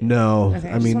electrocuted. No,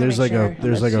 okay, I mean there's like a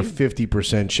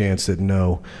 50% chance that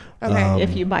no. Okay,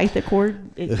 if you bite the cord,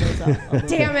 it goes up.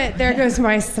 Damn it! There goes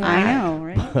my snap. I know,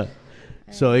 right?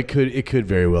 So it could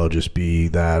very well just be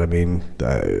that. I mean,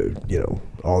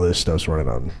 all this stuff's running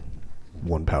on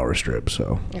one power strip.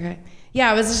 So okay,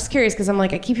 yeah, I was just curious because I'm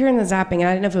like, I keep hearing the zapping, and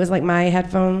I didn't know if it was like my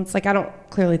headphones. Like, I don't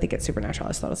clearly think it's supernatural.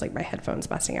 I just thought it was like my headphones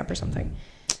busting up or something.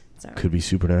 So could be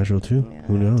supernatural too. Yeah,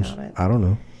 who knows? I don't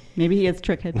know. Maybe he has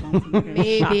trick headphones.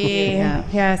 Maybe. Yeah.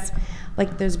 Yes,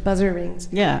 like those buzzer rings.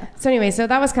 Yeah. So anyway, so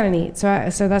that was kind of neat.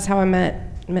 So that's how I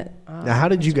met. Now, how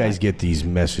did you guys get these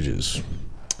messages?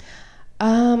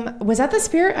 Was that the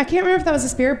spirit? I can't remember if that was a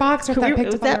spirit box or if that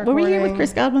picked up on the recording. Were we here with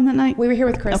Chris Godwin that night? We were here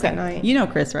with Chris that night. You know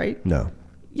Chris, right? No.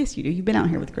 Yes, you do. You've been out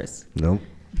here with Chris. No.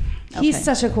 He's Okay.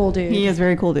 such a cool dude. He is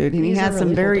very cool dude, and he He's a has some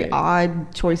really cool very dude.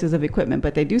 odd choices of equipment,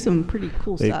 but they do some pretty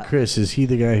cool Hey, stuff. Chris, is he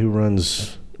the guy who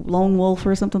runs? Lone Wolf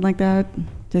or something like that.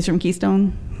 He's from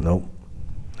Keystone. Nope.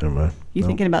 Never mind. You Nope.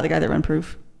 thinking about the guy that run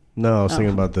Proof? No, I was thinking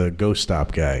Oh. about the Ghost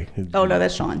Stop guy. Oh no,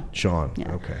 that's Sean. Sean.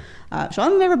 Yeah. Okay.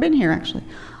 Sean's never been here actually.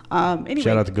 Anyway,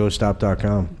 Shout out to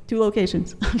ghoststop.com. 2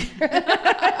 locations.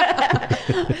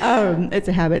 It's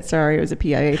a habit. Sorry, it was a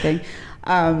PIA thing.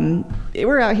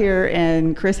 We're out here,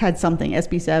 and Chris had something.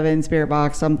 SB7 Spirit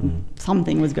Box.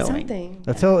 Something was going. Something.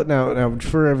 Now tell it now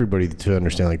for everybody to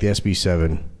understand, like the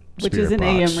SB7, Which Spirit is an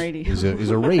Box AM radio. is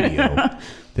a radio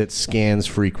that scans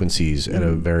frequencies at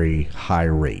a very high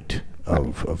rate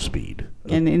of speed.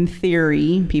 And in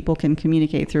theory, people can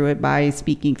communicate through it by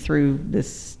speaking through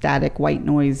this static white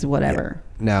noise, whatever.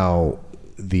 Now,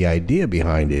 the idea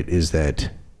behind it is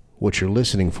that what you're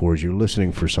listening for is you're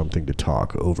listening for something to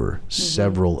talk over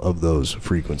several of those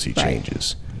frequency Right.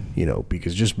 changes. You know,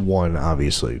 because just one,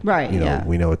 obviously, Right, you know, yeah.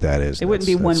 we know what that is. It wouldn't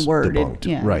be one word, debunked.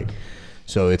 yeah. Right.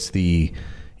 So it's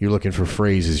you're looking for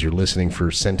phrases, you're listening for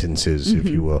sentences, if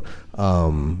you will.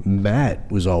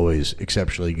 Matt was always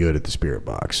exceptionally good at the Spirit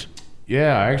Box.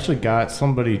 Yeah, I actually got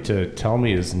somebody to tell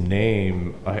me his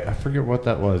name. I forget what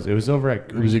that was. It was over at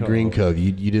Green It was a Cove. Green Cove.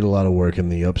 You did a lot of work in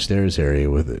the upstairs area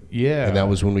with it. Yeah. And that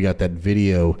was when we got that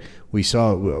video. We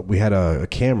had a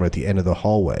camera at the end of the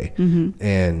hallway.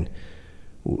 And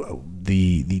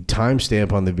the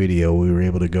timestamp on the video, we were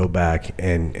able to go back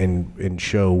and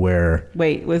show where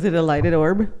Wait, was it a lighted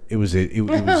orb? it was.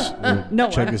 No,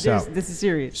 check this out. This is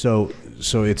serious. So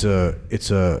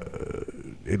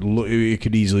it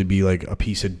could easily be like a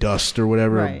piece of dust or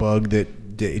whatever, a Right. bug that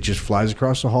it just flies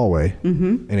across the hallway,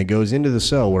 and it goes into the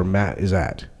cell where Matt is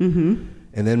at.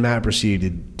 And then Matt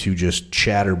proceeded to just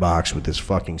chatterbox with this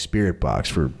fucking Spirit Box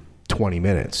for 20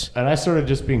 minutes. And I started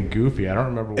just being goofy. I don't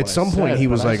remember what At some point, he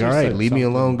was like, "All right, leave me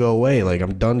alone, go away. Like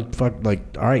I'm done. Fuck.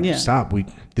 Like all right, Yeah. stop.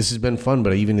 This has been fun,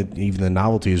 but even the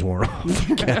novelty is worn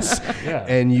off, I guess." Yeah.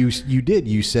 And you did.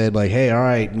 You said like, "Hey, all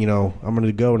right, you know, I'm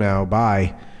gonna go now.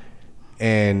 Bye."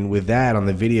 And with that on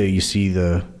the video, you see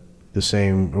the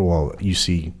same. Well, you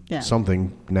see Yeah.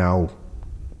 something now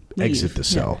Leave. exit the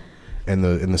cell, and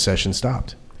the session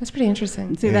stopped. That's pretty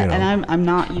interesting. See that, You know. and I'm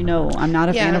not. I'm not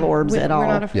a fan of orbs at all. We're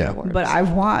not a fan Yeah. of orbs. But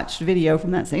I've watched video from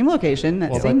that same location,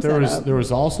 that Well, same but there setup.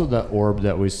 was also that orb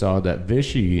that we saw that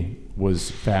Vishy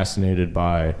was fascinated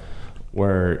by,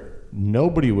 where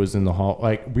nobody was in the hall.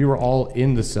 Like we were all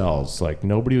in the cells. Like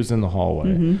nobody was in the hallway.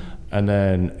 Mm-hmm. And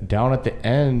then down at the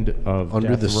end of Under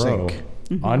Death the Row, sink.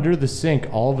 under the sink,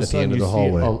 all of a At the sudden end of you the see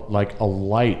hallway. a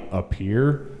light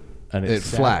appear, and it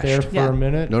sat flashed. there for Yeah. a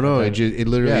minute. No, and then- it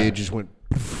literally Yeah. it just went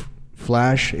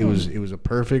flash. It was a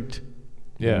perfect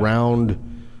Yeah. round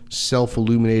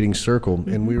self-illuminating circle,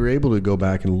 and we were able to go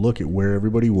back and look at where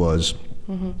everybody was,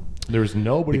 There was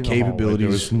nobody The in the hallway. There capabilities-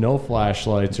 was no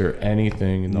flashlights or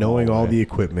anything in the knowing all hallway. the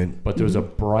equipment, But there was a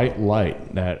bright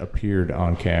light that appeared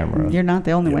on camera. You're not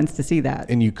the only ones to see that.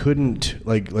 and you couldn't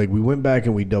like we went back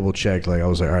and we double checked. Like I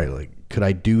was like, all right, like could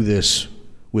I do this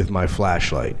with my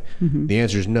flashlight? The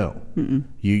answer is no.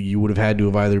 You would have had to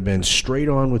have either been straight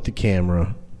on with the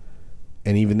camera.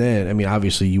 And even then, I mean,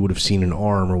 obviously you would have seen an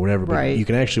arm or whatever, but Right. you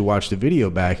can actually watch the video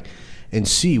back and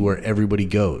see where everybody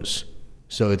goes.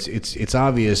 So it's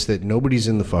obvious that nobody's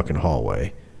in the fucking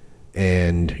hallway,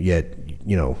 and yet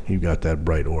you got that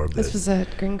bright orb. This That, was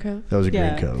at Green Cove. that was a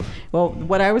Yeah. Green Cove. Well,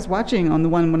 what I was watching on the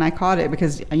one when I caught it,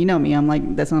 because you know me, I'm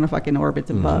like, that's not a fucking orb. It's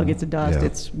a bug. It's a dust. Yeah.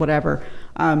 It's whatever.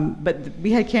 But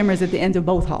we had cameras at the ends of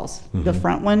both halls, the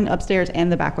front one upstairs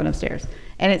and the back one upstairs.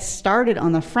 And it started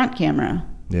on the front camera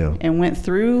Yeah. and went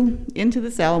through into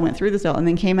the cell, went through the cell, and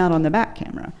then came out on the back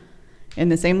camera in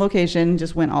the same location,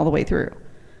 just went all the way through.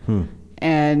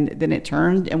 And then it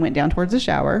turned and went down towards the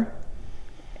shower.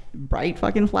 Bright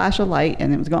fucking flash of light,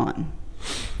 and it was gone.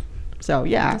 So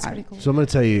yeah, That's pretty cool. So I'm gonna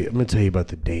tell you about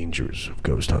the dangers of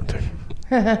ghost hunting.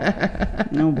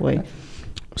 oh boy.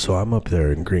 So I'm up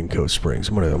there in Green Cove Springs.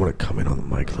 I'm gonna come in on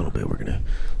the mic a little bit. We're gonna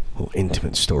a little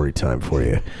intimate story time for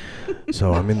you.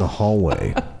 So I'm in the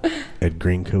hallway at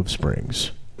Green Cove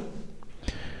Springs.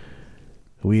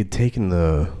 We had taken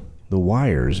the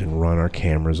wires and run our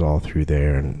cameras all through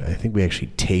there, and I think we actually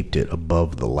taped it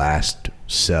above the last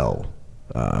cell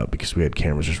because we had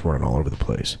cameras just running all over the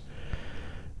place.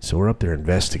 So we're up there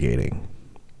investigating,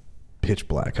 pitch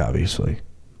black, obviously,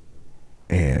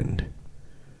 and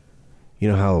you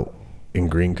know how in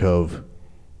Green Cove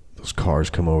those cars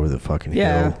come over the fucking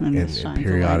Yeah, hill, and it and shines a light.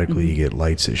 periodically you get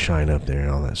lights that shine up there and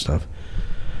all that stuff.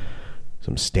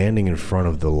 So I'm standing in front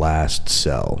of the last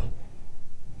cell.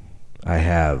 I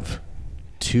have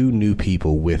two new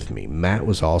people with me. Matt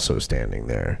was also standing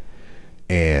there.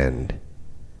 And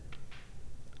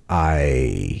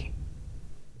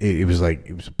it was like,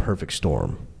 it was a perfect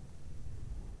storm,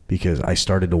 because I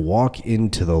started to walk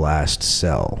into the last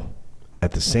cell.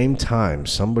 At the same time,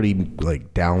 somebody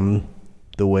like down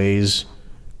the ways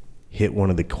hit one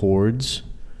of the cords,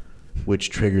 which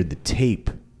triggered the tape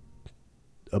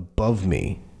above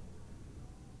me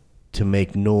to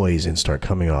make noise and start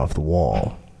coming off the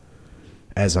wall.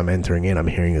 As I'm entering in, I'm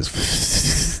hearing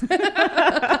this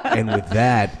and with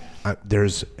that,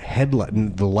 there's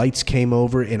headlight. The lights came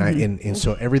over, and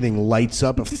so everything lights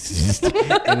up, and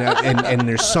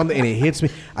there's something, and it hits me.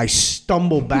 I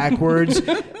stumble backwards.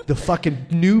 The fucking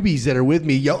newbies that are with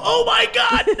me yell, "Oh my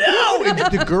God, no!" And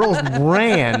the girls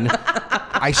ran.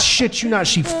 I shit you not,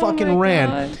 she fucking ran.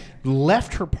 God.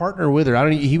 Left her partner with her.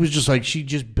 He was just like, she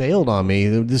just bailed on me.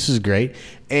 This is great.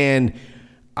 And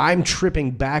I'm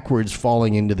tripping backwards,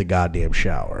 falling into the goddamn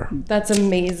shower. That's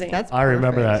amazing. I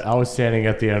remember that. I was standing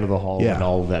at the end of the hall when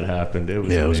all of that happened. It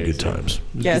was it was good times.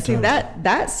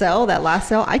 That cell, that last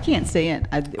cell, I can't stay in.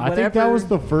 I think that was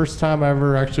the first time I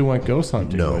ever actually went ghost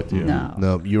hunting with you.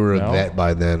 No, you were a vet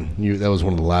by then. That was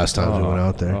one of the last times we went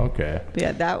out there. Okay.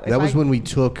 Yeah, that was when we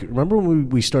took. Remember when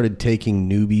we started taking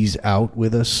newbies out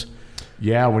with us?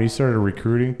 Yeah, when you started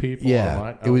recruiting people.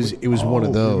 Yeah, it was one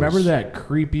of those. Remember that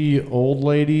creepy old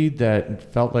lady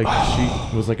that felt like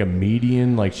she was like a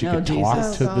medium, like she could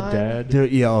talk to the dead?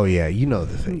 Yeah, you know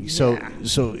the thing. So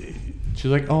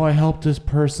she's like, "Oh, I helped this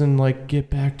person like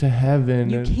get back to heaven."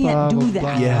 You and can't do that.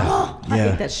 Blah. Yeah, I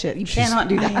hate that shit. You cannot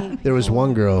do that. There was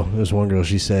one girl.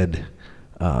 She said,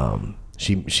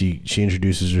 she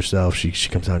introduces herself. She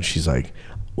comes out and she's like,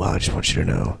 "Well, I just want you to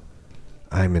know,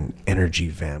 I'm an energy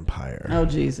vampire." Oh,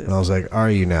 Jesus. And I was like, "Are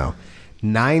you now?"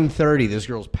 9:30, this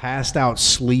girl's passed out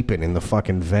sleeping in the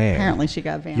fucking van. Apparently she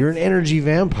got vamped. You're an energy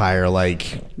vampire.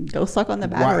 Like, go suck on the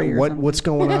battery what's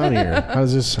going on here? How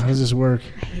does this work?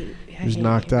 He was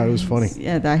knocked out. It was funny.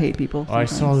 Yeah, I hate people. I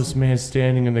saw this man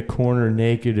standing in the corner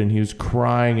naked, and he was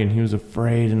crying, and he was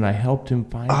afraid, and I helped him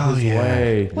find his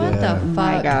way. What the fuck?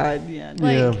 My God.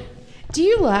 Yeah. Do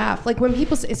you laugh? Like when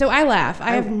people say, so I laugh.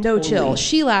 I have no chill.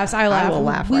 She laughs. I laugh. I will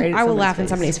laugh I will laugh in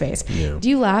somebody's face. Yeah. Do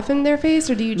you laugh in their face,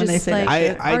 or do you just like?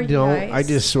 I don't. I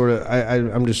just sort of.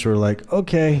 I'm just sort of like,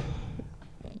 okay,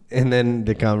 and then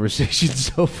the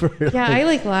conversation's over. Yeah, I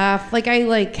like laugh. Like I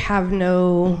like have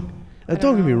no.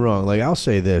 Don't get me wrong. Like I'll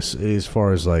say this, as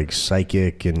far as like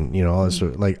psychic and all this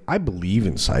sort of, like I believe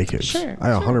in psychics. Sure. I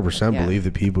 100% believe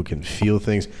that people can feel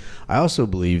things. I also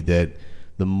believe that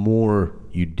the more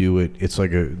you do it, it's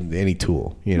like any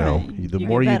tool, Right. The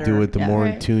more you do it, the more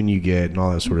in right. tune you get and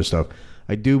all that sort of stuff.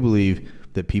 I do believe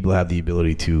that people have the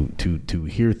ability to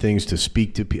hear things, to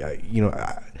speak to people.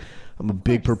 I'm a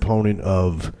big proponent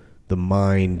of the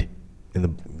mind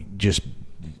and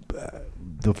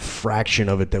the fraction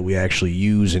of it that we actually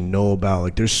use and know about.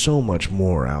 Like there's so much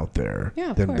more out there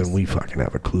than we fucking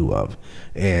have a clue of.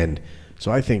 And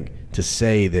so I think to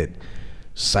say that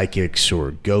psychics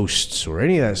or ghosts or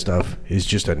any of that stuff is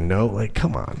just a no, like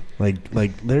come on. Like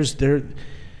there's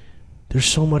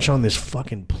so much on this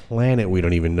fucking planet we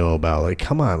don't even know about. Like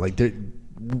come on. Like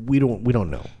we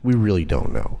don't know. We really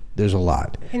don't know. There's a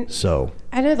lot. So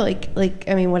I know, like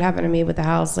I mean, what happened to me with the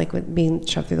house, like with being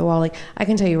shoved through the wall. Like I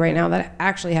can tell you right now that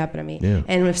actually happened to me. Yeah.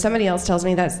 And if somebody else tells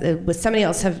me that, with somebody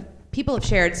else people have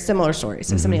shared similar stories.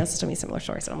 So somebody else has told me similar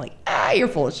stories, and I'm like, you're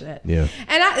full of shit. Yeah.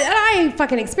 And I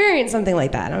fucking experienced something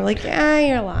like that. And I'm like,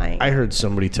 you're lying. I heard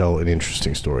somebody tell an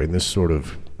interesting story, and this sort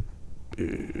of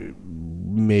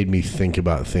made me think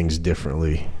about things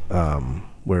differently.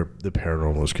 Where the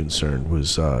paranormal was concerned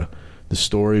was the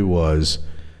story was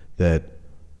that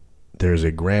there's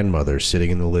a grandmother sitting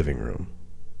in the living room,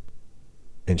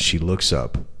 and she looks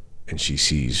up and she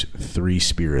sees 3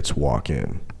 spirits walk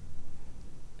in,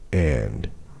 and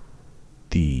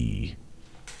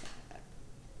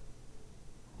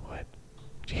what?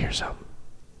 Did you hear something?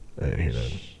 I didn't hear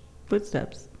that.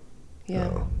 Footsteps.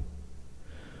 Yeah. Oh.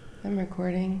 I'm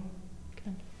recording.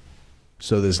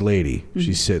 So this lady,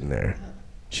 she's sitting there.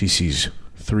 She sees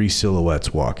 3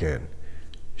 silhouettes walk in.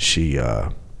 She,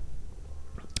 and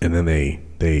then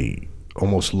they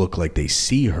almost look like they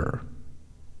see her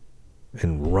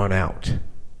and run out,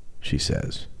 she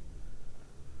says.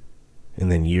 And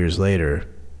then years later,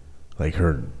 like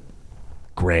her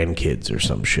grandkids or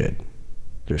some shit,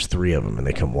 there's 3 of them, and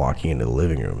they come walking into the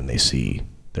living room, and they see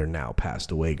their now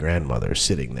passed away grandmother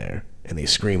sitting there, and they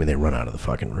scream and they run out of the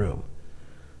fucking room.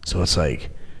 So it's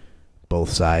like both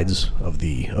sides of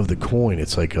the coin.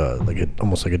 It's like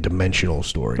almost like a dimensional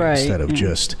story, right, instead of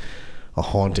just a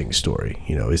haunting story.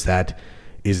 Is that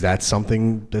is that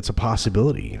something that's a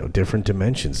possibility? You know, different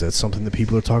dimensions. That's something that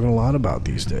people are talking a lot about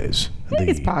these days. I think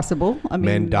it's possible. I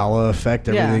mean, Mandela effect,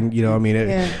 everything. You know, I mean,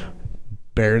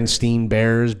 Berenstain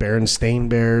Bears,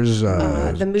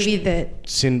 the movie that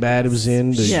Sinbad was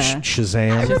in,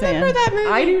 Shazam. I remember that movie.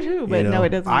 I do too, but no, it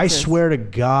doesn't. I swear to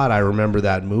God, I remember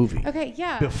that movie. Okay,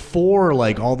 yeah. Before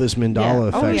like all this Mandela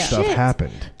effect stuff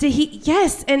happened. Did he?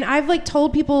 Yes, and I've like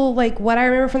told people like what I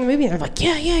remember from the movie, and they're like,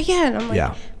 yeah, and I'm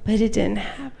like, but it didn't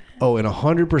happen. Oh, and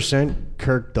 100%,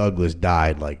 Kirk Douglas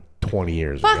died like 20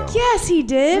 years ago. Fuck yes, he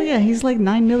did. Oh, yeah, he's like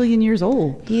 9 million years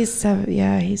old. He's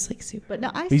he's like super. But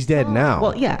no, he's dead now.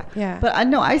 Well, yeah. But I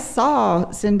know I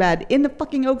saw Sinbad in the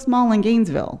fucking Oaks Mall in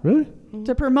Gainesville. Really?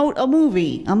 To promote a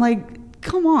movie. I'm like,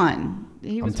 come on.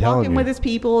 He was walking with his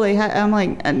people. I'm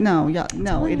like, no,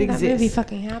 it exists. That movie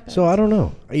fucking happened. So I don't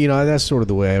know. You know, that's sort of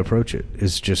the way I approach it.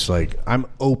 It's just like I'm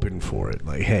open for it.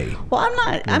 Like, hey. Well,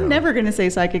 I'm never going to say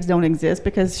psychics don't exist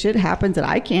because shit happens that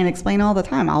I can't explain all the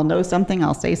time. I'll know something,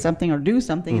 I'll say something or do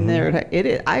something, and there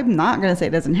I'm not going to say it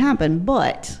doesn't happen,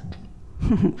 but.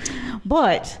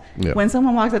 When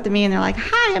someone walks up to me and they're like,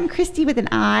 "Hi, I'm Christy with an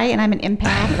I, and I'm an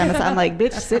empath," and I'm like,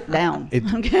 "Bitch, sit down."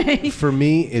 Okay. For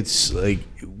me, it's like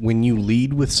when you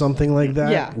lead with something like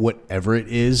that, whatever it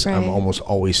is, I'm almost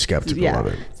always skeptical of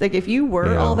it. It's like if you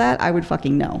were all that, I would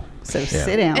fucking know. So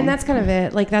sit down. And that's kind of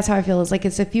it. Like that's how I feel. Is like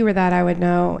it's if you were that, I would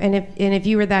know, and if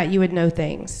you were that, you would know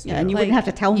things. Yeah, and you wouldn't have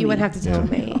to tell me. You wouldn't have to tell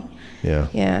me.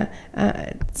 Yeah.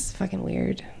 It's fucking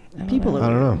weird. I don't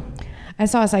know. I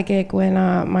saw a psychic when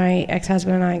my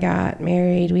ex-husband and I got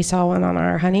married. We saw one on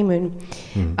our honeymoon,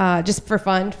 just for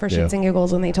fun, for shits and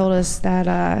giggles. And they told us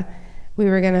that we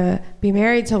were gonna be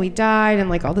married till we died, and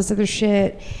like all this other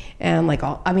shit, and like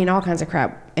all kinds of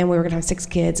crap. And we were gonna have 6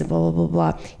 kids, and blah blah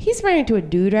blah blah. He's married to a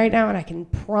dude right now, and I can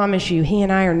promise you, he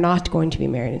and I are not going to be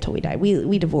married until we die.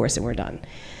 We divorce and we're done.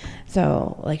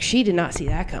 So like, she did not see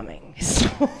that coming.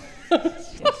 So.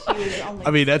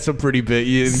 I mean, that's a pretty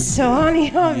big. So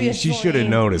obviously, she should have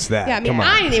noticed that. Yeah, I mean,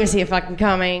 I didn't even see it fucking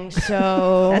coming.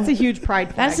 So that's a huge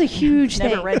pride flag. That's a huge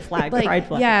thing. Never red flag, like, pride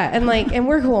flag. Yeah, and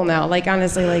we're cool now. Like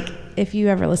honestly, like if you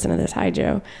ever listen to this, hi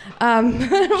Joe.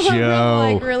 Joe,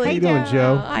 like, really, how you doing,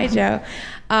 Joe? Hi Joe.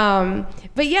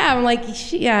 But yeah, I'm like,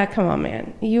 come on,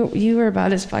 man. You were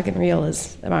about as fucking real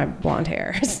as my blonde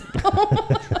hair. So.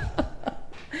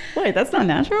 Wait, that's not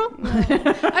natural? No. I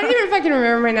don't even fucking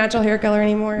remember my natural hair color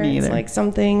anymore. Me either. It's like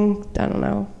something, I don't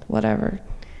know, whatever.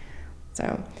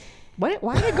 So. Why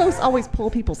do ghosts always pull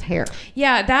people's hair?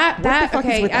 Yeah,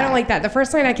 okay, I don't like that. The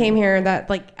first night I came here,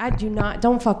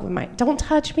 don't fuck with don't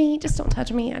touch me. Just don't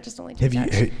touch me. I just don't like to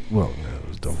touch. Well, no, it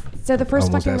was dumb. So the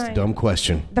first fucking night. That's a dumb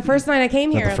question. The first night I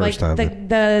came here, like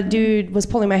the dude was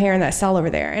pulling my hair in that cell over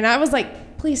there. And I was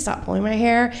like, please stop pulling my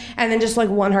hair. And then just like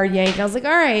one hard yank. I was like,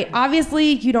 all right,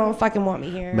 obviously you don't fucking want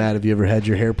me here. Matt, have you ever had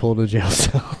your hair pulled in a jail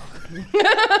cell?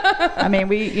 I mean,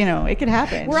 it could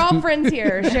happen. We're all friends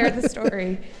here. Share the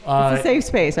story. It's a safe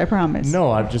space, I promise.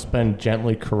 No, I've just been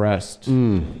gently caressed.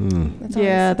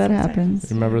 Yeah, that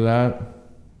happens. You remember that?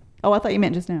 Oh, I thought you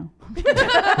meant just now.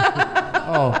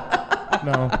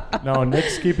 No,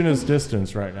 Nick's keeping his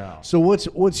distance right now. So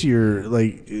what's your,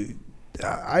 like,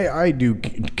 I do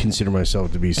consider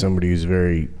myself to be somebody who's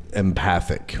very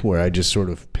empathic, where I just sort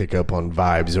of pick up on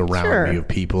vibes around me of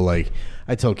people. Like,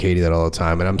 I tell Katie that all the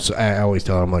time, and I always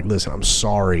tell her, I'm like, listen, I'm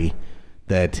sorry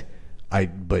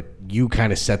but you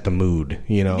kind of set the mood,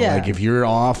 you know. Like if you're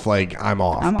off, like I'm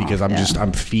off because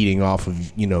I'm feeding off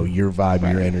of, you know, your vibe,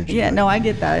 your energy. Yeah, no, I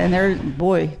get that, and it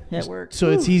works.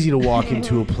 So it's easy to walk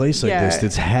into a place like this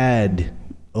that's had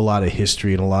a lot of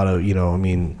history and a lot of, you know, I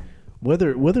mean,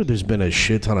 whether there's been a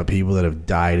shit ton of people that have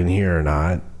died in here or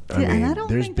not. I mean,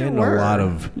 there's been a lot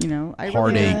of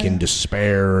heartache and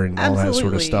despair and all that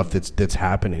sort of stuff that's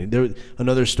happening.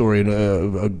 Another story,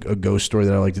 a ghost story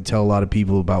that I like to tell a lot of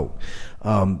people about,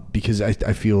 because I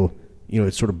feel, you know,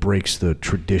 it sort of breaks the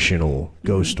traditional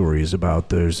ghost stories about.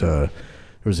 There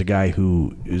was a guy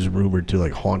who is rumored to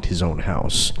like haunt his own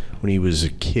house. When he was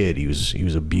a kid, he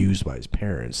was abused by his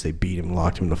parents. They beat him,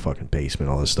 locked him in the fucking basement,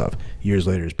 all this stuff. Years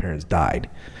later, his parents died.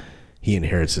 He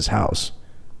inherits his house.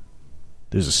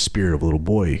 There's a spirit of a little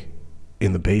boy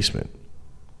in the basement,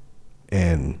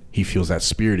 and he feels that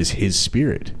spirit is his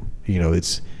spirit. You know,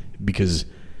 it's because,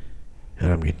 and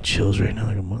I'm getting chills right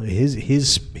now. Like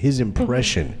his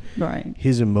impression, right,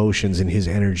 his emotions and his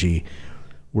energy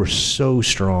were so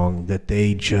strong that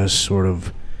they just sort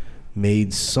of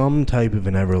made some type of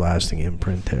an everlasting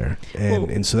imprint there.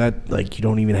 And so that, like, you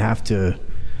don't even have to.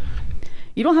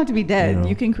 You don't have to be dead. You know?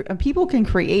 You can. People can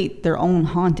create their own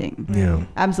haunting. Yeah,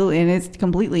 absolutely, and it's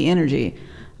completely energy.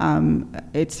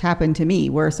 It's happened to me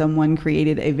where someone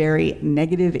created a very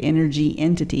negative energy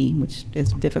entity, which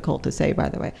is difficult to say, by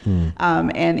the way.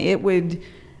 And it would,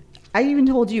 I even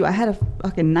told you, I had a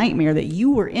fucking nightmare that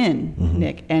you were in,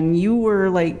 Nick, and you were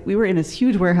like, we were in this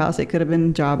huge warehouse. It could have been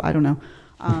a job, I don't know.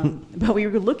 But we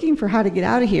were looking for how to get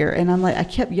out of here. And I'm like, I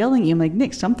kept yelling at you. I'm like,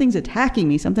 Nick, something's attacking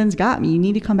me. Something's got me. You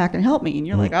need to come back and help me. And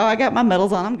you're like, oh, I got my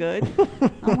medals on. I'm good.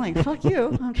 I'm like, fuck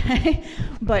you. Okay.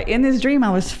 But in this dream,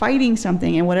 I was fighting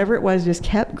something, and whatever it was just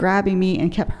kept grabbing me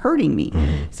and kept hurting me.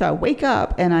 So I wake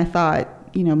up and I thought,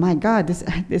 you know, my God,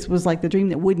 this was like the dream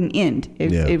that wouldn't end.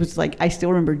 It was like, I still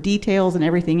remember details and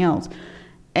everything else.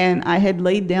 And I had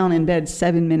laid down in bed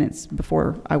 7 minutes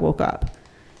before I woke up.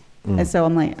 And so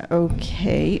I'm like,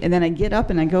 okay. And then I get up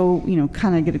and I go, you know,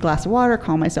 kind of get a glass of water,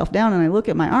 calm myself down. And I look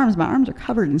at my arms. My arms are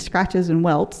covered in scratches and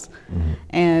welts.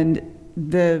 And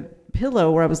the pillow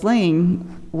where I was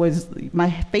laying was, my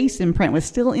face imprint was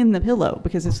still in the pillow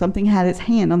because if something had its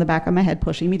hand on the back of my head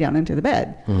pushing me down into the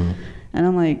bed. And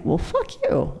I'm like, well, fuck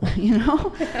you, you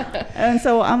know? And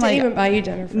so I'm like, didn't even buy you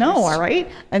dinner first. No, all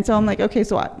right. And so I'm like, okay,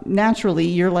 so naturally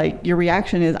you're like, your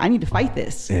reaction is, I need to fight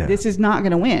this. Yeah. This is not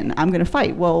going to win. I'm going to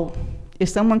fight. Well, if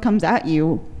someone comes at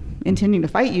you intending to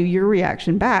fight you, your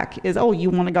reaction back is, oh, you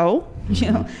want to go?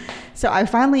 You know? So I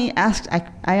finally asked, I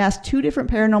asked 2 different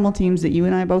paranormal teams that you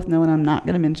and I both know, and I'm not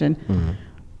going to mention.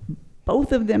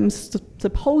 Both of them,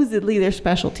 supposedly their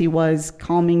specialty was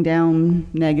calming down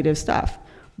negative stuff.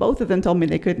 Both of them told me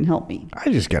they couldn't help me. I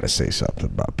just got to say something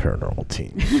about paranormal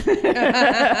teams.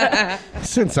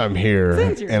 Since I'm here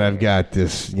and I've got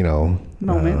this, you know,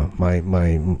 moment. I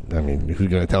mean, who's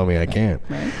going to tell me I can't?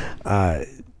 Right.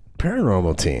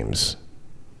 Paranormal teams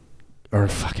are a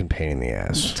fucking pain in the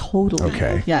ass. Totally.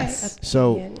 Okay. Yes.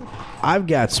 So I've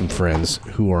got some friends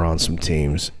who are on some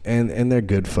teams, and they're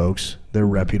good folks. They're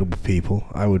reputable people.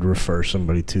 I would refer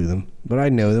somebody to them. But I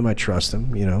know them. I trust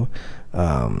them, you know.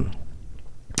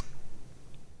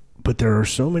 But there are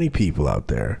so many people out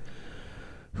there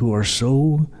who are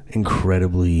so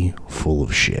incredibly full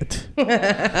of shit.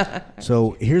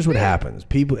 So here's what happens.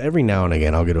 People, every now and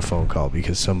again, I'll get a phone call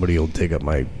because somebody will dig up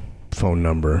my phone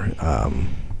number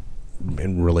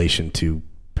in relation to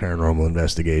paranormal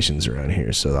investigations around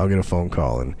here. So I'll get a phone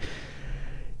call and,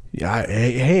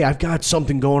 hey, I've got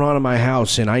something going on in my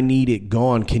house and I need it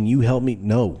gone. Can you help me?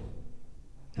 No,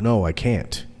 I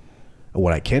can't.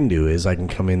 What I can do is I can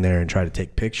come in there and try to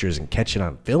take pictures and catch it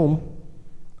on film,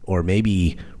 or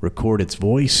maybe record its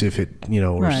voice if it, you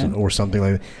know, or something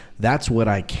like that. That's what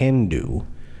I can do.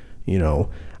 You know,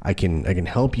 I can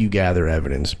help you gather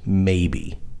evidence,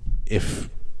 maybe, if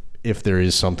there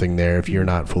is something there, if you're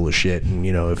not full of shit, and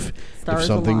you know, if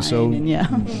something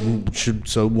should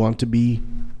so want to be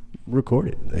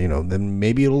recorded, you know, then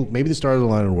maybe the stars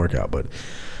align and work out. But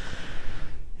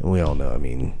we all know, I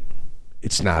mean,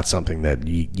 it's not something that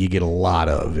you get a lot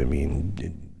of. I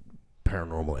mean,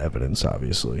 paranormal evidence,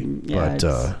 obviously. Yeah,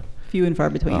 but few and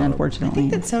far between, unfortunately. I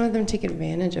think that some of them take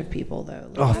advantage of people, though.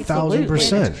 Like,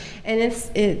 1,000%.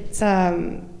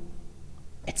 And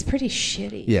it's pretty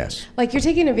shitty. Yes. Like, you're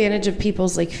taking advantage of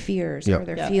people's, like, fears or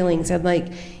their feelings. And, like,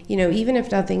 you know, even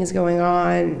if nothing is going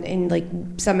on and, like,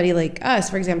 somebody like us,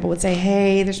 for example, would say,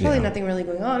 hey, there's probably nothing really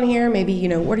going on here. Maybe, you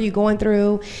know, what are you going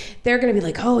through? They're going to be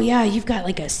like, oh, yeah, you've got,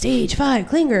 like, a stage 5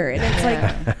 clinger. And it's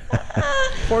like...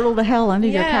 Portal to hell under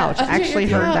your couch. Actually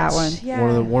heard that one.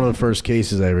 Yeah. One of the first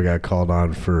cases I ever got called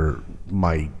on for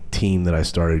my team that I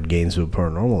started, Gainesville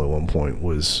Paranormal, at one point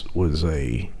was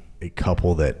a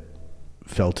couple that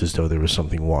felt as though there was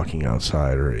something walking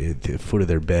outside or at the foot of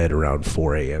their bed around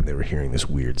 4 a.m. They were hearing this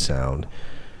weird sound.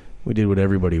 We did what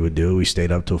everybody would do. We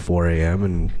stayed up till 4 a.m.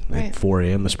 and at 4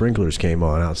 a.m. the sprinklers came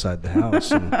on outside the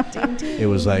house. And it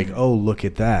was like, oh, look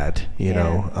at that, you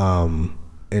know.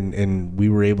 And we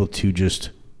were able to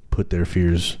just put their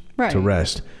fears to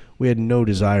rest. We had no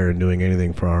desire in doing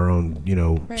anything for our own, you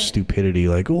know, stupidity.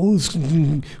 Like, oh,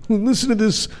 listen to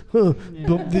this.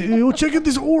 Check out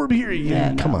this orb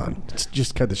here. Come on.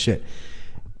 Just cut the shit.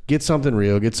 Get something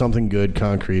real. Get something good,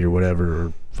 concrete or whatever,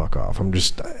 or fuck off.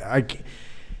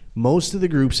 Most of the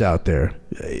groups out there,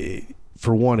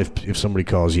 for one, if somebody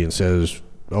calls you and says,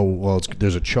 oh, well,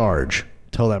 there's a charge,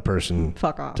 tell that person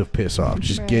fuck off. To piss off.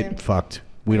 Just get fucked.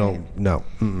 We don't, no,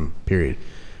 period.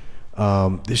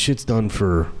 This shit's done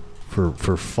for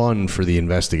fun for the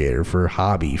investigator, for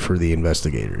hobby for the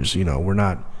investigators. You know, we're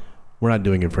not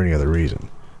doing it for any other reason.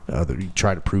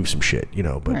 Try to prove some shit, you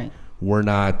know, but we're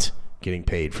not getting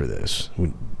paid for this.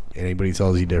 Anybody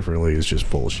tells you differently is just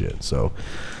bullshit. So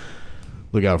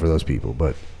look out for those people.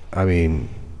 But I mean,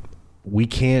 we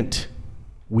can't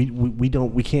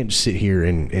we can't just sit here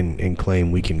and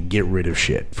claim we can get rid of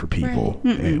shit for people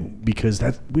because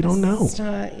we don't know. It's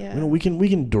not, yeah. We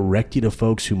can direct you to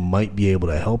folks who might be able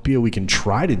to help you. We can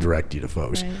try to direct you to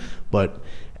folks, but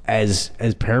as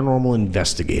paranormal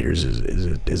investigators,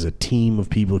 as a team of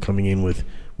people coming in with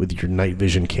your night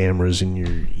vision cameras and your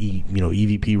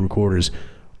EVP recorders,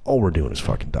 all we're doing is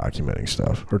fucking documenting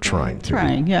stuff or trying to.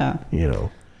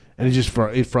 And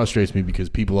it frustrates me because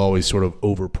people always sort of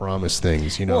overpromise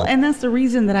things, Well, and that's the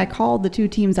reason that I called the two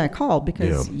teams I called,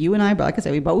 because you and I, like I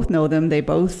said, we both know them. They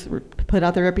both put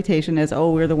out their reputation as,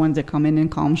 we're the ones that come in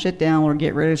and calm shit down or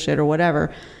get rid of shit or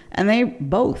whatever. And they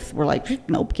both were like,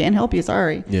 nope, can't help you,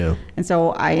 sorry. Yeah. And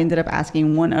so I ended up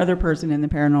asking one other person in the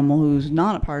paranormal who's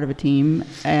not a part of a team,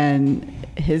 and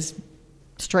his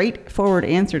straightforward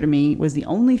answer to me was the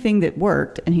only thing that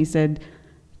worked. And he said,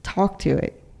 talk to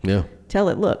it. Yeah. Tell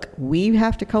it, look, we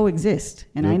have to coexist,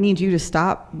 and I need you to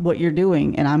stop what you're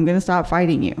doing, and I'm going to stop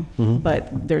fighting you.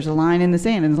 But there's a line in the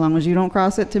sand, and as long as you don't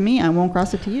cross it to me, I won't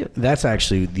cross it to you. That's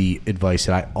actually the advice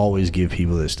that I always give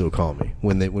people that still call me.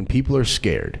 When people are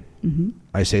scared,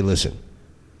 I say, listen,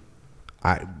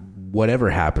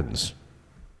 whatever happens,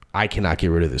 I cannot get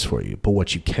rid of this for you. But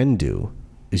what you can do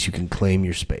is you can claim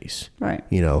your space. Right.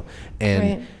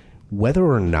 And whether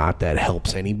or not that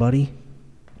helps anybody,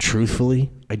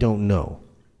 truthfully, I don't know.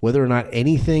 Whether or not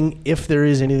if there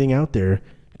is anything out there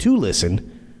to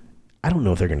listen, I don't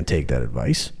know if they're going to take that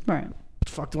advice. Right. But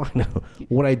fuck do I know?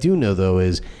 What I do know, though,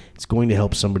 is it's going to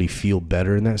help somebody feel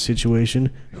better in that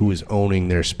situation who is owning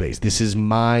their space. This is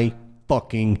my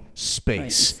fucking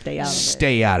space. Right.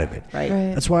 Stay out of it. Right.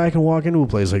 That's why I can walk into a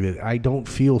place like that. I don't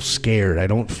feel scared. I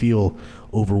don't feel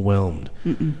overwhelmed.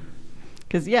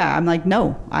 Because, I'm like,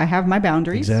 no, I have my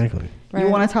boundaries. Exactly. You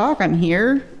want to talk? I'm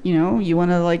here. You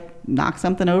want to knock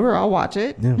something over? I'll watch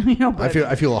it. Yeah. But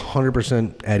I feel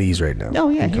 100% at ease right now. Oh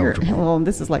yeah, here. Comfortable. Well,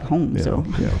 this is like home. So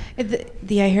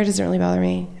The I hear doesn't really bother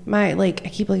me. I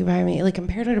keep looking behind me. I'm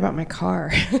paranoid about my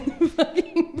car.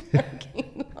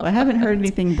 I haven't heard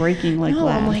anything breaking like that.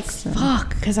 I'm like, fuck,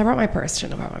 because I brought my purse.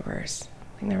 Shouldn't have brought my purse.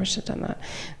 I never should have done that.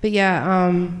 But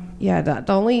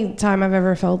the only time I've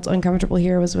ever felt uncomfortable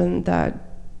here was when that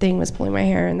thing was pulling my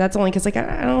hair, and that's only because I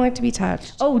don't like to be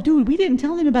touched. Oh, dude, we didn't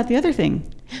tell him about the other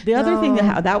thing. The other thing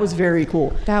that was very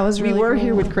cool. That was really We were cool.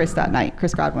 here with Chris that night,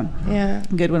 Chris Godwin. Yeah.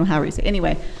 Goodwin, however you say.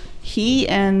 Anyway, he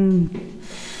and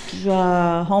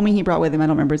the homie he brought with him, I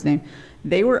don't remember his name,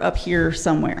 they were up here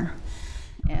somewhere.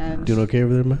 And doing okay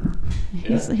over there, man?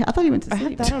 I thought he went to I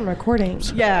sleep. had that on recording.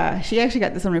 Yeah, she actually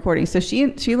got this on recording. So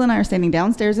Sheila and I are standing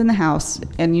downstairs in the house,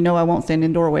 and I won't stand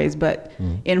in doorways, but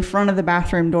in front of the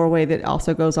bathroom doorway that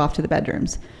also goes off to the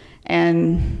bedrooms.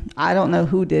 And I don't know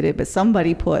who did it, but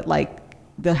somebody put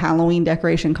the Halloween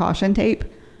decoration caution tape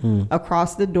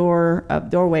across the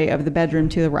doorway of the bedroom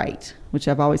to the right, which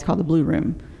I've always called the blue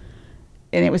room.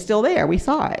 And it was still there. We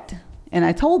saw it. And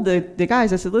I told the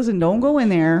guys, I said, listen, don't go in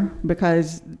there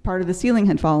because part of the ceiling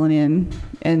had fallen in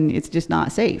and it's just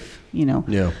not safe,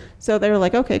 Yeah. So they were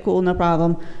like, okay, cool, no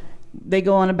problem. They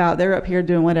go on about, they're up here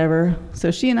doing whatever. So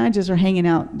she and I just are hanging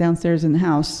out downstairs in the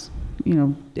house,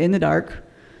 in the dark.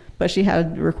 But she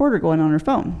had a recorder going on her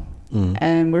phone.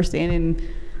 And we're standing,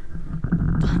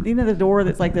 the door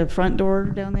that's like the front door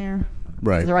down there?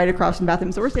 Right. It's right across from the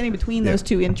bathroom. So we're standing between those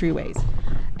two entryways.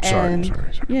 Sorry.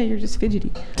 Yeah, you're just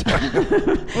fidgety.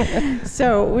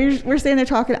 So we're standing there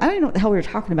talking. I don't even know what the hell we were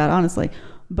talking about, honestly.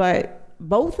 But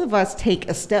both of us take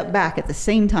a step back at the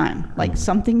same time. Like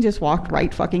something just walked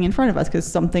right fucking in front of us because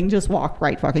something just walked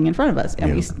right fucking in front of us.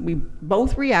 And we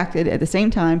both reacted at the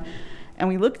same time. And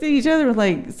we looked at each other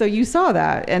like, so you saw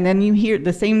that. And then you hear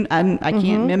the same, I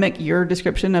can't mimic your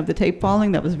description of the tape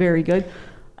falling. That was very good.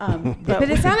 But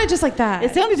it sounded just like that.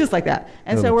 It sounded just like that.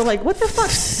 And so we're like, what the fuck?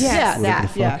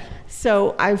 Yeah.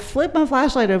 So I flipped my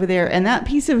flashlight over there, and that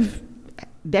piece of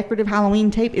decorative Halloween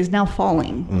tape is now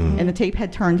falling. And the tape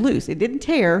had turned loose. It didn't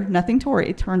tear. Nothing tore it.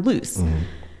 It turned loose.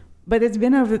 But it's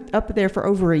been up there for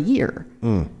over a year.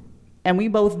 And we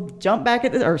both jump back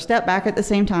or step back at the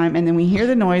same time, and then we hear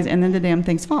the noise, and then the damn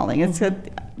thing's falling.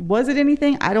 Was it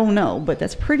anything? I don't know. But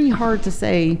that's pretty hard to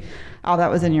say. Oh,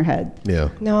 that was in your head. Yeah.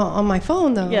 No, on my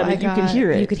phone though. Yeah, but you could hear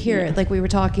it. You could hear it. Like we were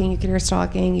talking, you could hear us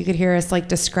talking, you could hear us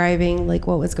describing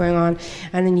what was going on.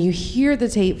 And then you hear the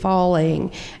tape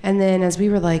falling. And then as we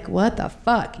were like, what the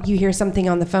fuck? You hear something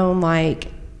on the phone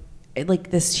like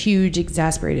this huge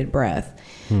exasperated breath.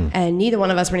 And neither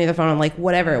one of us were near the phone. I'm like,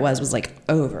 whatever it was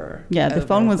over. Yeah, the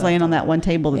phone was laying on that one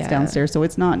table that's downstairs, so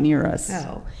it's not near us.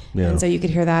 Oh. Yeah. And so you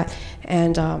could hear that.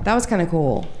 And that was kind of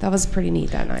cool. That was pretty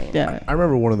neat that night. Yeah. I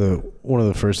remember one of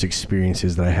the first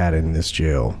experiences that I had in this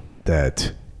jail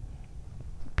that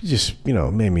just,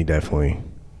 made me definitely,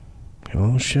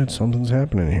 oh shit, something's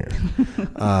happening here.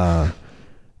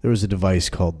 There was a device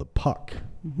called the Puck.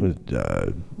 It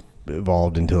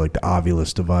evolved into like the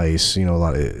Ovilus device. A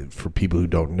lot of, for people who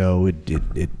don't know,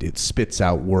 it spits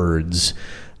out words.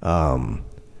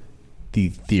 The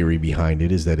theory behind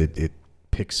it is that it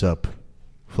picks up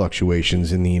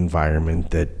fluctuations in the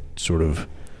environment that sort of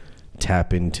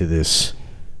tap into this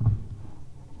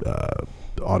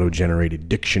auto-generated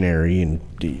dictionary, and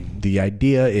the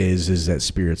idea is that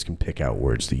spirits can pick out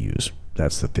words to use.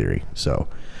 That's the theory. So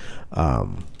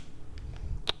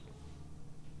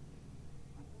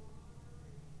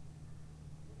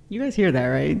you guys hear that,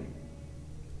 right?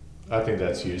 I think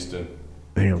that's Houston.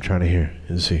 hey, I'm trying to hear.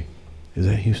 Is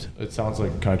that Houston? It sounds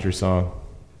like a country song.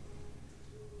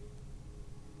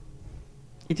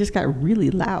 It just got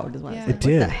really loud. Is what Yeah. I was like, It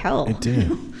did. What the hell? It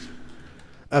did.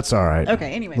 That's all right.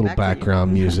 Okay, anyway, little back to you.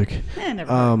 background music.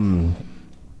 Never mind.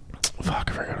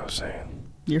 Fuck, I forgot what I was saying.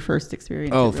 Your first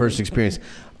experience. Oh, really. first experience.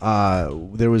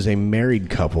 There was a married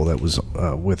couple that was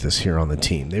with us here on the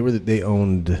team. They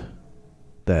owned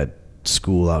that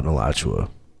school out in Alachua.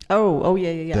 Oh,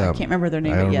 yeah. I can't remember their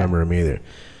name. I don't but yeah. remember them either.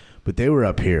 But they were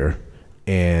up here,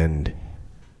 and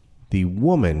the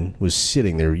woman was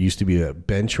sitting there. Used to be a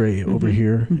bench right over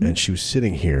here, and she was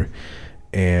sitting here.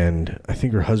 And I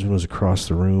think her husband was across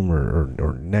the room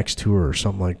or next to her or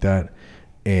something like that.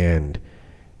 And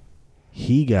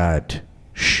he got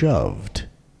shoved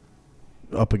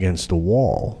up against a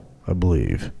wall, I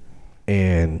believe.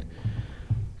 And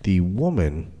the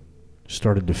woman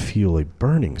started to feel a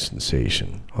burning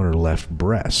sensation on her left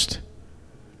breast.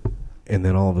 And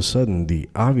then all of a sudden, the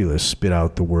Ovilus spit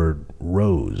out the word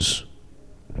rose.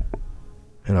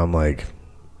 And I'm like,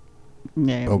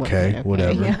 Yeah, okay,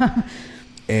 whatever. Yeah.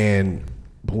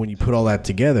 But when you put all that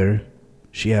together,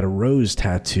 she had a rose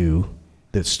tattoo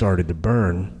that started to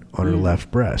burn on her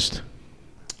left breast.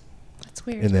 That's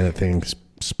weird. And then the thing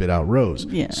spit out rose.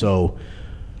 Yeah. So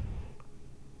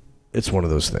it's one of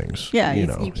those things. Yeah, You you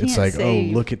know, can't it's like, say-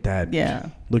 oh, look at that. Yeah.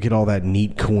 Look at all that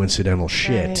neat coincidental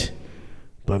shit. Right.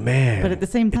 But man. But at the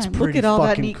same it's time, look pretty at all that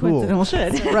fucking neat cool. coincidental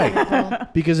shit.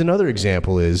 Right. Because another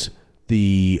example is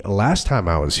the last time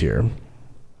I was here,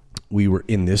 we were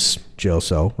in this jail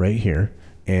cell right here,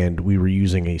 and we were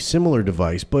using a similar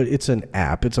device, but it's an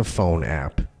app. It's a phone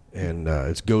app, and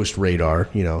it's Ghost Radar.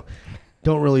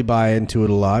 Don't really buy into it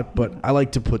a lot, but I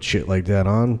like to put shit like that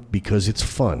on because it's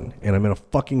fun, and I'm in a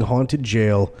fucking haunted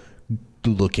jail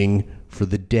looking for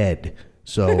the dead.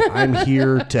 So I'm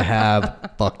here to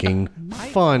have fucking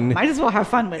fun. Might as well have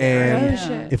fun with it. And Right? Oh,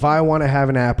 shit. if I want to have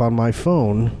an app on my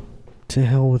phone, to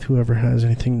hell with whoever has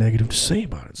anything negative to say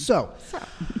about it. So,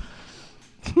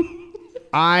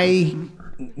 I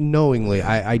knowingly,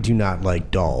 I do not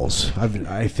like dolls.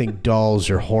 I think dolls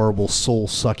are horrible,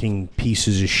 soul-sucking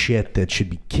pieces of shit that should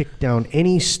be kicked down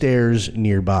any stairs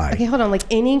nearby. Okay, hold on. Like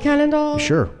any kind of doll?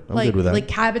 Sure, I'm good with that. Like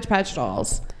Cabbage Patch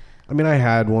dolls. I mean, I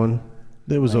had one.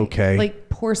 It was okay. Like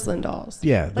porcelain dolls.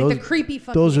 Yeah. Like the creepy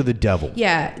fucking. Those are the devil.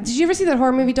 Yeah. Did you ever see that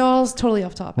horror movie Dolls? Totally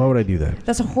off topic. Why would I do that?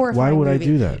 That's a horrifying Why would I movie.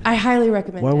 do that? I highly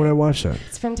recommend Why it. would I watch that?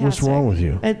 It's fantastic. What's wrong with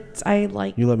you? I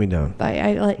like. You let me down.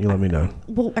 I like. You let me down.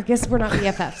 Well, I guess we're not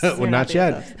BFFs. Well, not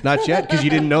yet. Not yet, because you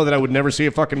didn't know that I would never see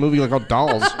a fucking movie like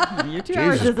Dolls. Your 2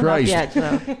 hours Jesus isn't up Christ. yet,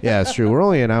 so. Yeah, it's true. We're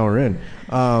only an hour in.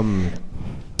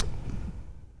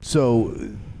 So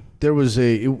there was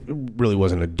it really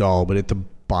wasn't a doll, but at the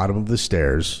bottom of the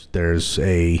stairs, there's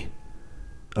a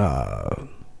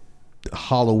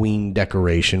Halloween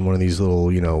decoration, one of these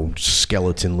little,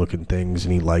 skeleton looking things,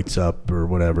 and he lights up or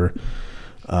whatever.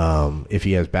 If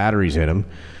he has batteries in him.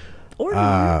 Or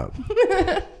not.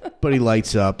 But he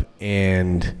lights up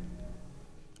and...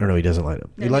 Or no, he doesn't light up.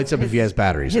 He lights up if he has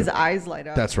batteries. His eyes light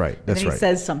up. That's right. And That's then right. He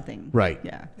says something. Right.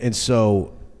 Yeah. And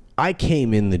so I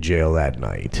came in the jail that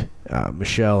night.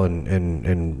 Michelle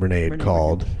and Renee had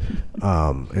called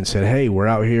and said, hey, we're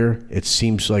out here. It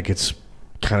seems like it's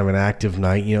kind of an active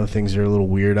night. Things are a little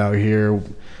weird out here.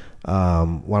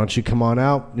 Why don't you come on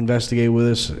out, investigate with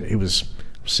us? It was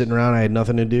sitting around. I had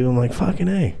nothing to do. I'm like, fucking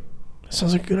A. That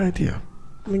sounds like a good idea.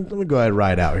 Let me go ahead and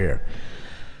ride out here.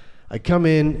 I come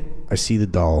in. I see the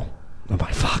doll. I'm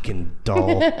like, fucking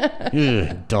doll.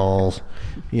 Ugh, dolls.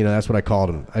 That's what I called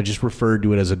him. I just referred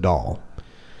to it as a doll.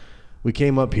 We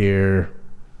came up here.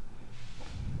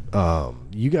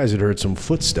 You guys had heard some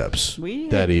footsteps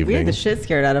that evening. We had the shit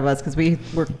scared out of us because we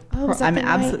were. Oh, was that I mean, the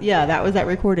night? absolutely. Yeah, that was that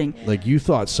recording. Like you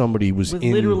thought somebody was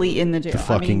in Literally in the jail. the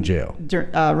fucking jail.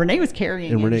 Renee was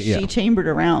carrying And it. Renee- yeah. She chambered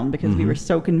around because we were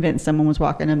so convinced someone was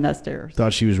walking them that stairs.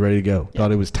 Thought she was ready to go.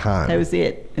 Thought it was time. That was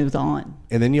it. It was on.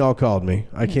 And then y'all called me.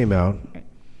 I came out.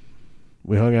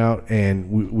 We hung out, and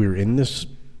we were in this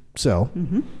cell,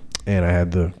 and I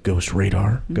had the Ghost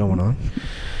Radar going on,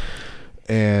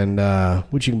 and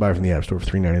which you can buy from the App Store for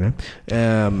 $3.99.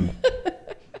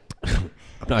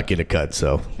 I'm not getting a cut,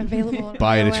 so Available.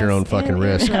 buy it at your own iOS fucking and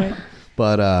risk. Android.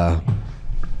 But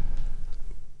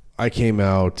I came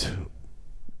out.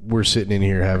 We're sitting in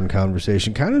here having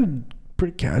conversation, kind of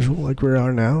pretty casual, like we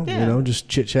are now. Yeah. You know, just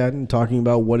chit chatting, talking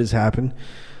about what has happened.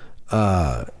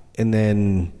 And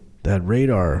then that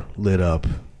radar lit up.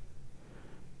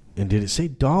 And did it say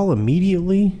doll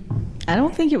immediately? I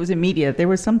don't think it was immediate. There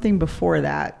was something before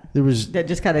that There was that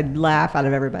just kind of laugh out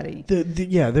of everybody.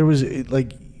 there was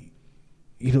like,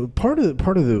 you know, part of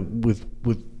the with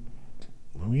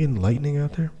are we getting lightning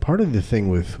out there? Part of the thing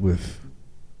with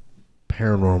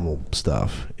paranormal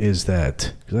stuff is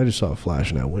that, because I just saw a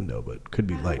flash in that window, but could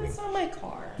be lightning It's on my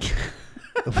car.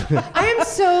 I am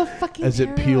so fucking as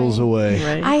it peels paranoid.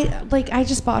 away. Right? I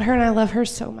just bought her and I love her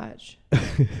so much.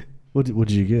 What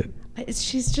did you get?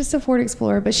 She's just a Ford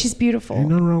Explorer, but she's beautiful. Ain't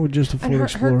nothing wrong with just a And Ford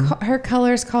Explorer. her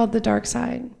color is called the dark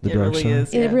side. The It dark really side.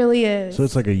 is. It Yeah. really is. So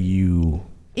it's like a you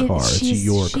car. It's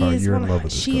your car. You're in love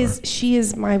with this car. She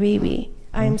is my baby.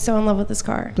 I am so in love with this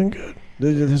car. Then good.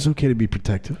 It's okay to be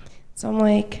protective. So I'm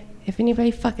like, if anybody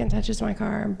fucking touches my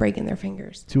car, I'm breaking their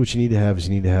fingers. See, what you need to have is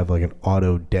like an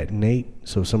auto detonate.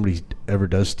 So if somebody ever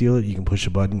does steal it, you can push a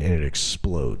button and it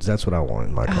explodes. That's what I want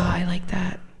in my Oh, car. I like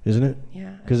that. Isn't it?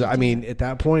 Yeah. Because I mean, at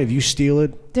that point, if you steal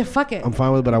it, Fuck it. I'm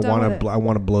fine with it. But I Done want with to, it. I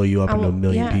want to blow you up I into a want-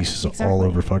 million yeah, pieces all exactly.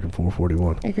 over fucking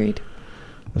 441. Agreed.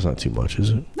 That's not too much, is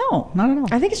it? No, not at all.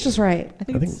 I think it's just right. I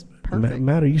think it's perfect.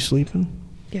 Matt, are you sleeping?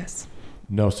 Yes.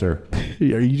 No, sir.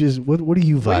 Are you just what are you What are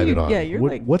you- vibing on? yeah, you're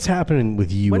like- what's happening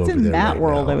with you What's over in there that right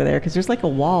world now? over there? Because there's like a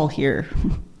wall here.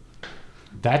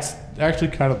 That's actually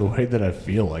kind of the way that I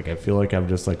feel like. I feel like I'm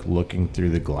just like looking through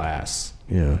the glass.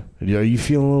 Yeah. Are you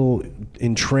feeling a little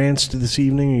entranced this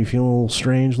evening? Are you feeling a little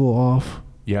strange, a little off?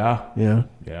 Yeah. Yeah.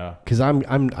 Yeah. Because I'm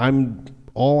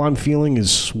all I'm feeling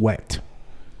is sweat.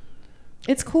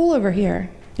 It's cool over here.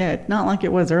 Yeah, it's not like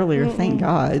it was earlier. Thank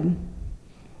God.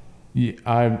 Yeah,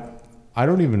 I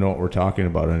don't even know what we're talking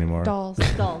about anymore. Dolls.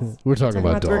 Dolls. We're talking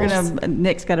about We're dolls. We're gonna.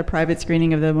 Nick's got a private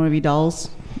screening of the movie Dolls,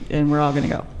 and we're all gonna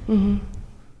go.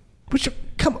 Which,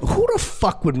 come, who the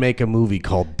fuck would make a movie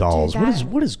called Dolls? Dude,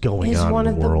 What is going It's on one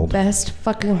in of the world? the best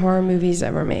fucking horror movies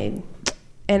ever made.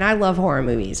 And I love horror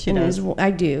movies. She And it does. is-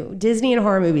 I do. Disney and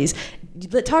horror movies.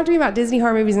 Talk to me about Disney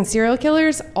horror movies and serial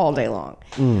killers all day long.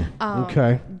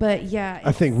 Okay. But yeah,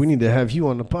 I think we need to have you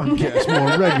on the podcast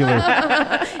more regular.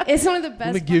 it's one of the best.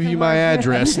 I'm gonna give you fucking my horror-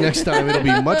 address next time. It'll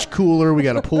be much cooler. We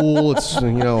got a pool. It's a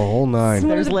whole nine.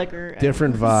 There's liquor.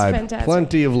 Different vibe. fantastic.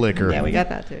 Plenty of liquor. Yeah, we got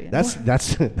that too. Yeah. That's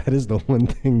that is the one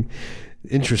thing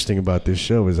interesting about this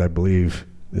show is I believe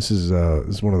this is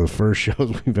one of the first shows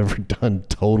we've ever done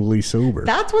totally sober.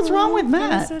 That's what's wrong with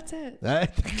Matt. That's it. I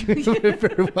think it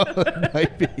very well it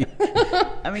might be.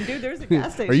 I mean, dude, there's a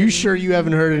gas station. Are you sure you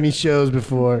haven't heard any shows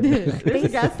before? There's a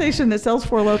gas station that sells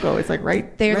Four Loko. It's like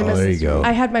right There, right Oh, there you go.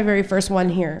 I had my very first one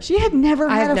here. She had never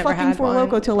I had have a never fucking had Four one.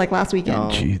 Loko till like last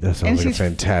weekend. Gee, that And sounds like a she's-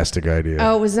 fantastic idea.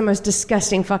 Oh, it was the most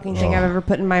disgusting fucking thing I've ever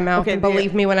put in my mouth. Okay, and they-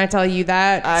 believe me when I tell you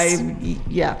that.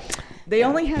 Yeah. They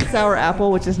only had sour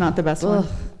apple, which is not the best one. Ugh.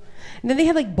 And then they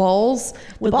had like balls.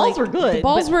 With balls like, were good, The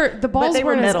balls but- the but balls they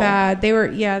were weren't as metal. bad. They were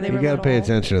they you were. got to pay little.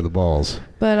 attention to the balls.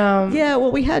 But Yeah,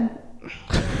 well, we had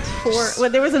well,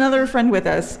 there was another friend with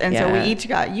us, and so Yeah. we each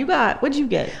got. What'd you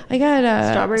get? I got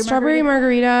a strawberry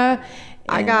margarita.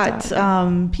 I and,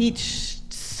 got peach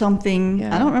something.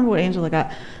 Yeah. I don't remember what Angela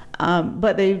got.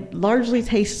 But they largely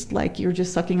taste like you're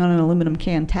just sucking on an aluminum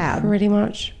can tab. pretty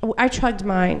much. I chugged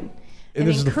mine. And And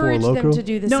this is the Four encouraged them Loko? to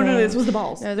do the No, same. no, this was the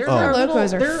balls. No, they're They're Four little-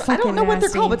 Lokos are they're- I fucking don't know what they're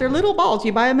nasty. called, but they're little balls.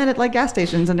 You buy them at like gas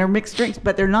stations, and they're mixed drinks,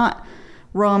 but they're not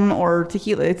rum or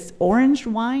tequila. It's orange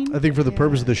wine. I think for the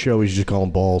purpose of the show, we should just call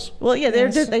them balls. Well, yeah, they are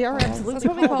Balls. absolutely That's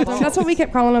what we called called them. balls. That's what we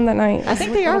kept calling them that night. I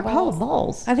think they are called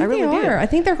balls. I think really they do. are. I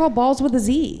think they're called balls with a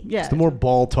Z. Yeah. The more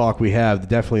ball talk we have,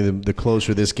 definitely the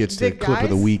closer this gets to the clip of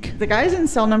the week. The guys in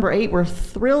cell number 8 were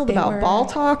thrilled They about were. ball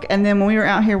talk, and then when we were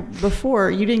out here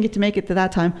before, you didn't get to make it to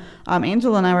that time.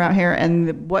 Angela and I were out here,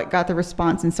 and what got the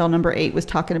response in cell number 8 was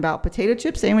talking about potato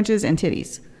chip sandwiches and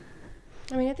titties.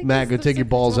 I mean, I think Matt, go that's take your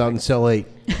balls out in cell 8.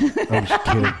 I'm just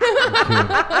kidding.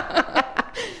 I'm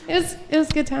kidding. It was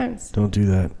good times. Don't do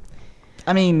that.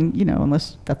 I mean,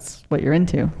 unless that's what you're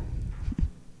into.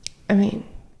 I mean,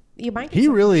 you might. He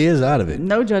really is out of it.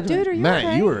 No judgment. Dude, are you Matt,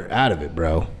 okay? you were out of it,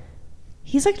 bro.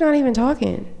 He's like not even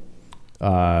talking.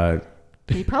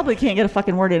 He probably can't get a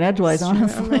fucking word in edgewise,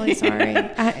 honestly. I'm really sorry.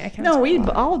 I No, we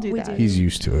all do We that. do. He's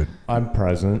used to it. I'm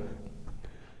present.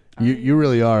 You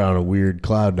really are on a weird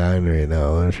cloud nine right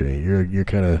now, aren't you? You're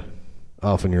kind of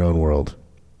off in your own world.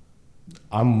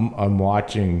 I'm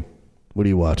watching. What are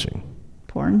you watching?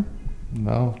 Porn?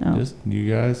 No, just you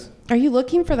guys. Are you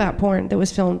looking for that porn that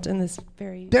was filmed in this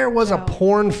very? There was a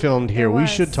porn filmed here. There We was.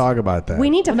 should talk about that. We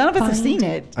need to. Well, none of us have find seen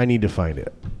it. I need to find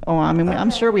it. Oh, I mean,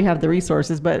 I'm sure we have the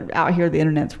resources, but out here the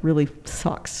internet really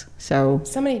sucks. So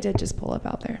Somebody did just pull up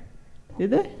out there. did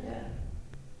they?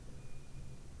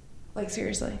 Like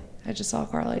seriously, I just saw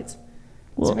car lights.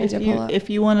 Well, Somebody did pull up. if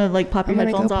you want to like pop your I'm gonna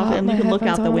headphones go off pop and my you can look out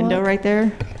headphones the on and window look. right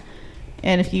there.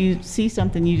 And if you see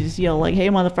something, you just yell like, "Hey,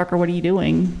 motherfucker, what are you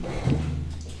doing?"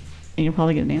 And you'll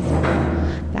probably get an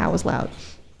answer. That was loud.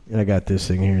 And I got this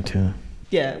thing here too.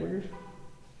 Yeah,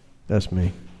 That's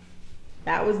me.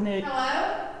 that was Nick.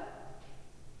 Hello.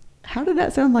 How did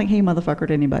that sound like "Hey, motherfucker"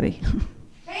 to anybody?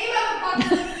 Hey,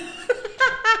 motherfucker!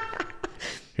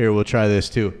 Here, we'll try this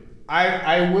too.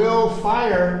 I will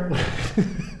fire.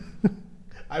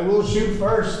 I will shoot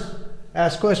first.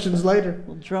 Ask questions later.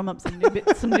 We'll drum up some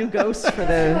new ghosts for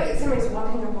the. Like somebody's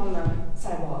walking up on the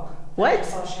sidewalk. What? I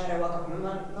saw a shadow walk up. I'm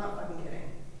not fucking kidding.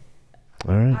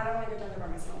 All right. I don't want to go down there by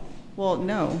myself. Well,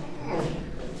 no.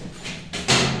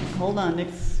 Hold on,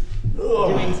 Nick's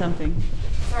doing something.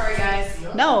 Sorry, guys.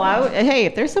 No, hey,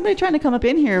 if there's somebody trying to come up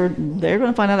in here, they're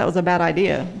going to find out that was a bad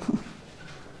idea.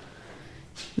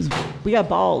 We got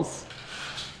balls.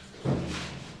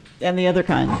 And the other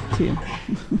kind, too.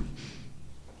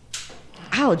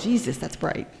 Ow, Jesus, that's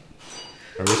bright.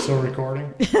 Are we still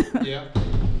recording? Yeah.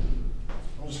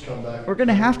 I'll just come back. We're going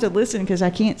to have to listen because I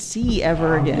can't see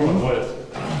ever again. What is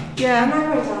it? I'm Yeah. not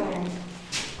going down there.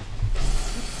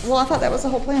 Well, I thought that was the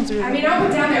whole plan. So I mean, I'll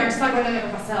go down there. I'm just not going down there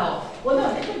by myself. well,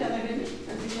 no, they came down there, didn't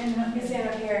they? You stand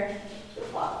up here.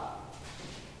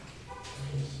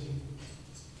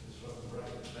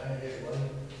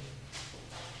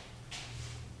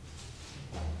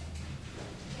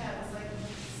 Yeah, it was like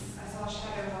I saw a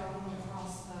shadow walking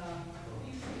across the.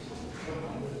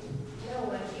 No,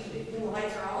 like when the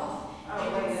lights are off. Oh,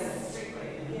 like a street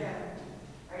light. Yeah.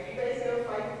 Are you guys going to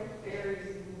fight fairies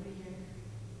in the weekend?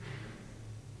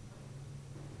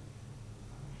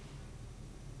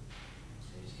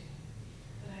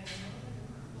 But I saw like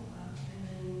a purple up, and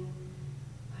then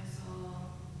I saw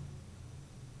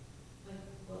like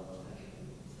what looked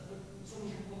like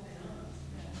someone walking up.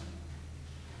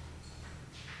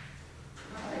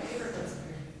 My favorite was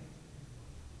weird.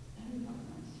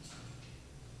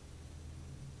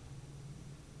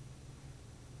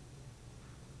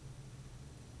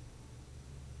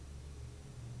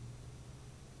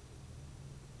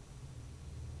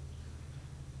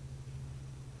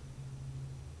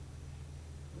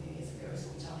 Maybe it's a ghost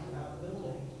and talking about the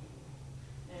building.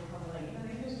 And probably like, I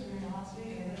think there's a room last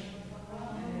week and there's one fuck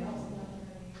around and it also nothing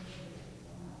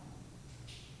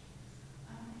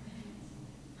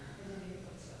really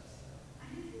footsteps, so.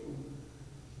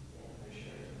 Yeah, for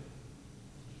sure.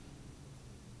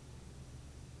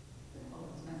 Oh,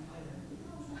 it's not fighter.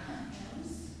 Yes.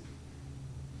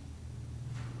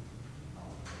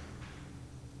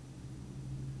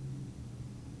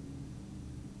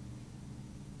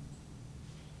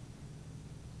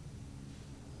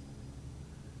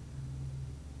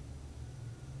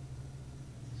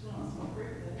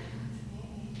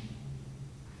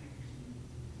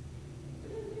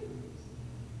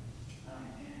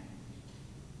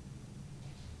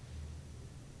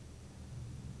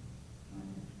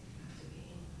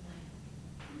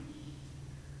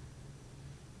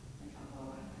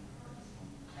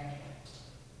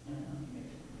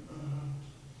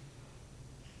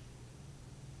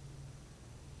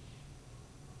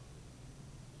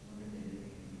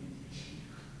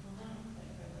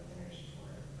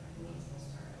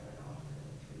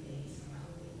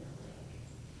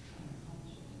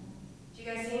 Do you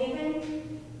guys see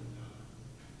anything?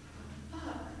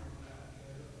 Fuck.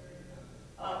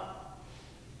 Oh,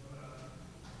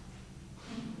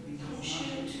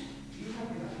 shoot.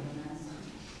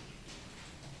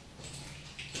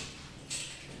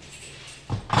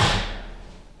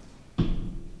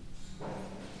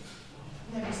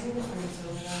 Never seen this room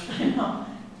so lit up. I know.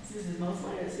 This is most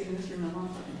likely I've seen this room a long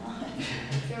fucking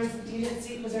time. You didn't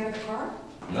see, was there another car?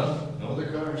 No, no other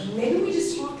cars. Maybe we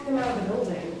just talked them out of the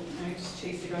building. I just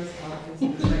chased the ghost out because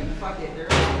it was like, fuck it. They're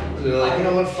They're like, you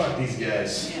know what? Fuck these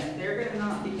guys. yeah, they're going to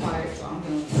not be quiet, so I'm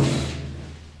going to.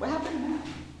 What happened to Matt?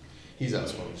 He's out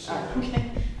smoking. Oh,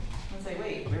 okay. I was like,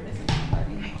 wait, we're missing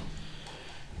somebody.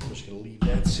 I'm just gonna leave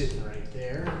that sitting right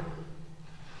there. So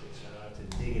I don't have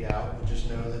to dig it out, but just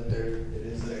know that it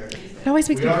is there. It always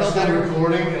makes We me are feel still better.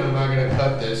 recording, and I'm not gonna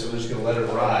cut this. I'm just gonna let it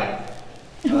ride.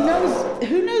 Who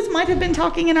knows? Might have been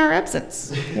talking in our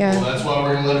absence. Yeah. Well, that's why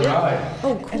we're gonna let it ride.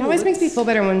 Oh, cool. It always makes me feel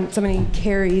better when somebody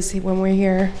carries when we're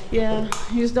here. Yeah,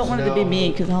 you just don't want it to be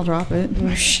me because I'll drop it.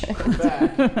 Oh, shit.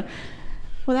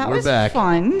 Well, that We're was back.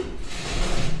 fun.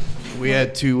 We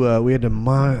had to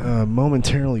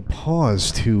momentarily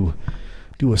pause to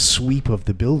do a sweep of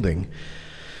the building.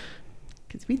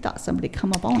 Because we thought somebody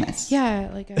come up on us. Yeah,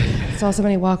 like I saw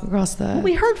somebody walk across the.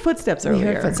 We heard footsteps We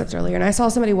earlier. heard footsteps earlier, and I saw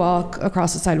somebody walk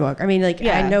across the sidewalk. I mean, like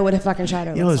Yeah. I know what a fucking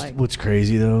shadow You know looks like. what's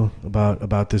crazy though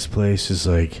about this place is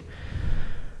like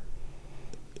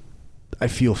I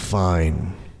feel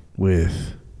fine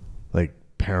with like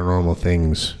paranormal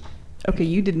things. Okay,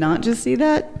 you did not just see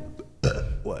that?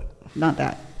 What? Not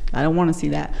that. I don't want to see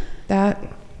that. That.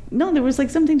 No, there was like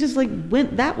something just like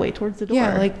went that way towards the door.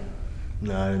 Yeah, like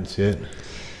No, I didn't see it.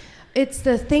 it's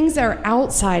the things that are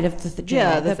outside of the jail.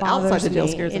 Yeah, that the outside bothers the jail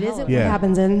me. scares the It hell isn't out of what me. Yeah.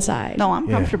 happens inside. No, I'm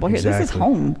Yeah, comfortable here. This is exactly.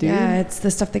 home, dude. Yeah, it's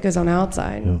the stuff that goes on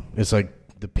outside. You know, it's like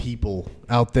the people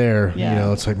out there. Yeah. You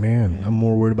know, it's like, man, I'm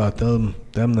more worried about them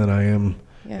than I am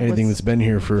Yeah. anything What's- that's been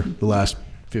here for the last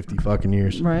 50 fucking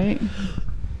years. Right?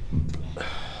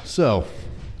 So,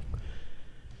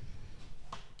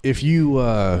 if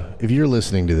you're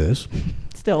listening to this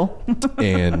Still.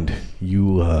 and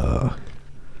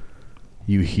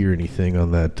you hear anything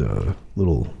on that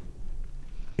little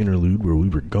interlude where we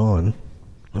were gone,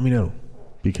 let me know,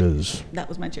 because That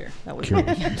was my chair. That was my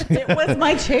It was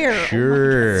my chair.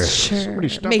 sure, Sure. somebody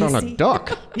stepped on a Macy.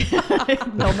 duck.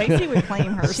 No, Macy would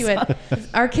claim her. She went.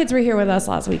 Our kids were here with us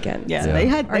last weekend. Yeah, Yeah. they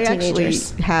Our actually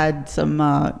teenagers. had some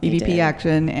EVP did.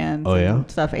 action and Oh, some yeah?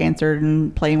 stuff answered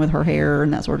and playing with her hair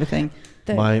and that sort of thing.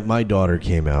 The- My daughter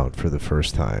came out for the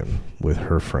first time with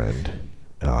her friend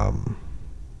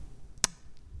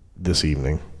this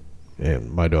evening,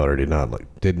 and my daughter did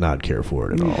not care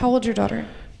for it at all. How old's your daughter?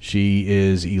 She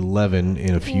is 11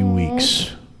 in a few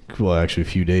weeks. Well, actually, a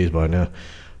few days by now.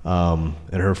 And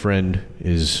her friend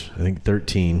is, I think,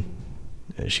 13.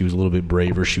 And she was a little bit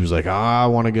braver. She was like, I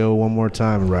want to go one more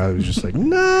time. And Riley was just like,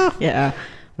 nah. Yeah.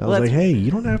 I was like, hey,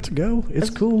 you don't have to go. It's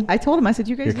cool. I told him, I said,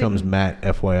 you guys Here comes didn't- Matt,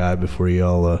 FYI, before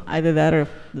y'all. Either that or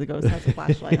the ghost has a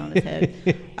flashlight on his head.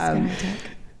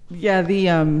 Yeah,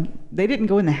 they didn't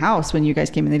go in the house when you guys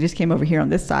came in. They just came over here on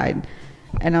this side.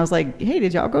 And I was like, hey,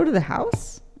 did y'all go to the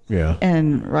house? Yeah.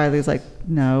 And Riley's like,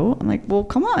 no. I'm like, well,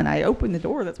 come on. I opened the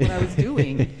door. That's what I was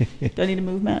doing. Do I need to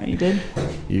move, Matt? Are you good?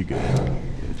 You good.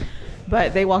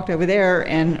 But they walked over there,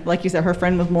 and like you said, her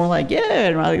friend was more like, yeah.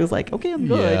 And Riley was like, okay, I'm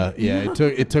good. Yeah.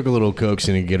 It took a little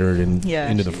coaxing to get her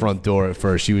into the front door at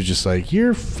first. She was just like,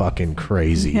 you're fucking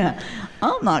crazy. Yeah.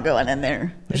 I'm not going in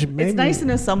there. Which It's maybe- nice to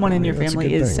know someone in your that's a family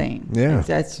good is thing. sane.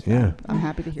 Yeah. Yeah. I'm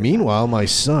happy to hear Meanwhile, my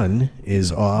son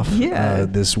is off Yeah.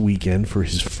 this weekend for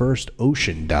his first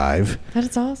ocean dive, That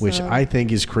is awesome. which I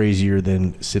think is crazier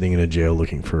than sitting in a jail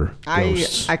looking for that.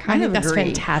 ghosts. I I kind think of that's agree.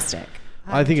 fantastic.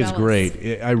 I think it's jealous.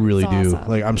 great. I really It's do. awesome.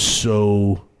 Like, I'm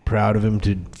so proud of him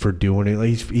for doing it. Like,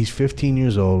 he's 15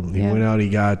 years old. He Yeah. went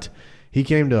out. He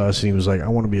came to us and he was like, I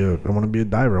want to be a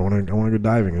diver. I want to go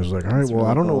diving. I was like, all right, well,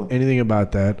 I don't know anything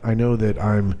about that. I know that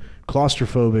I'm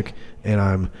claustrophobic and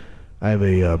I have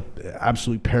a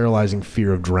absolutely paralyzing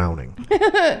fear of drowning.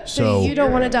 So you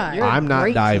don't want to die. I'm not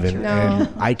great diving, teacher. and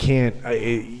I can't.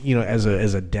 As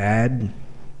a dad,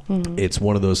 it's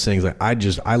one of those things. Like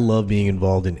I love being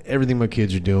involved in everything my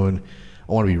kids are doing.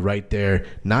 I want to be right there,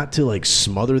 not to like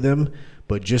smother them,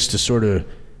 but just to sort of,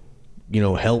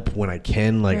 help when I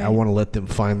can. Like I Right. want to let them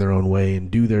find their own way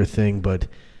and do their thing, but.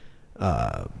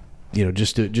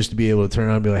 Just to be able to turn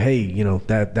around and be like, hey,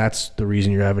 that's the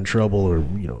reason you're having trouble, or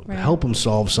Right. help them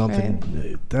solve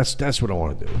something. That's what I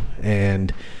want to do.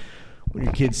 And when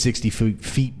your kid's 60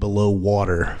 feet below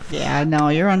water, Yeah, no,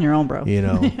 you're on your own, bro.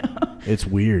 it's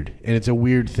weird, and it's a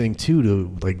weird thing too.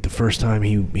 To like the first time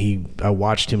I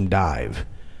watched him dive.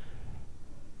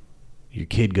 Your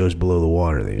kid goes below the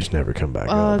water, they just never come back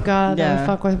Oh up. God, that Yeah. would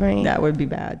fuck with me. That would be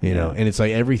bad. And it's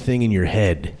like everything in your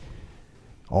head,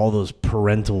 all those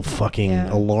parental fucking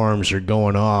Yeah. alarms are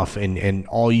going off, and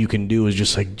all you can do is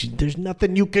just like, there's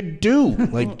nothing you could do.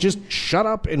 Like, just shut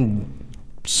up and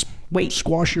Wait.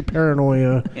 squash your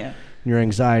paranoia, Yeah. your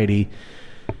anxiety,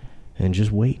 and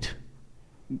just wait.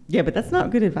 Yeah, but that's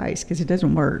not good advice because it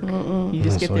doesn't work. You just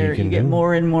That's get all you there, you can get do.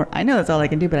 more and more. I know that's all I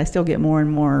can do, but I still get more and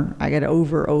more. I got to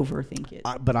overthink it.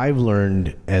 But I've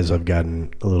learned as I've gotten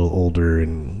a little older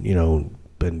and,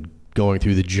 been going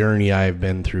through the journey I've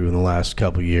been through in the last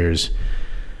couple years,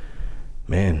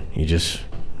 man, you just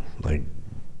like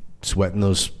sweating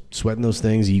those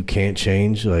things you can't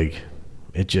change. Like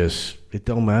it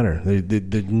don't matter.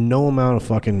 There's no amount of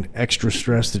fucking extra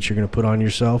stress that you're going to put on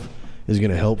yourself is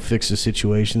going to help fix a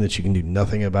situation that you can do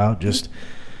nothing about, just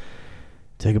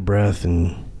take a breath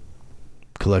and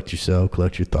collect yourself,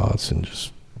 collect your thoughts, and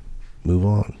just move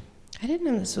on. I didn't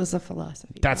know this was a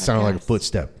philosophy. That sounded like a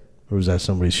footstep. Or was that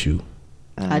somebody's shoe?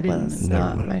 I didn't. It's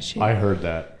not my shoe. I heard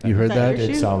that. You heard that? your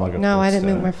It shoe? sounded like a No, I didn't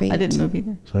footstep. move my feet. I didn't move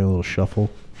either. It's like a little shuffle.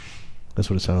 That's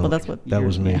what it sounded Well, like. that's what That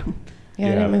was me. yeah. Yeah,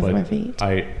 I didn't move but my feet.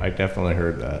 I definitely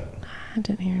heard that. I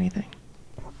didn't hear anything.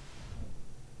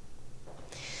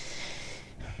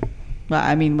 Well,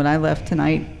 I mean, when I left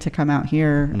tonight to come out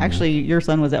here, actually, your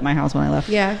son was at my house when I left.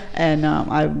 Yeah. And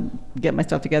I get my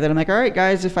stuff together. And I'm like, all right,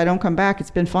 guys, if I don't come back, it's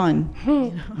been fun.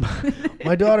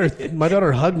 My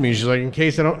daughter hugged me. She's like, in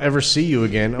case I don't ever see you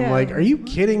again. I'm Yeah. like, are you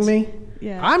kidding me?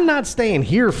 Yeah. I'm not staying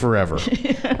here forever.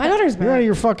 My daughter's You're out of back.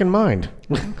 your fucking mind.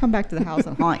 I'll come back to the house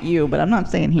and haunt you, but I'm not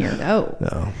staying here. No.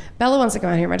 No. Bella wants to come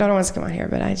out here. My daughter wants to come out here,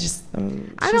 but I just,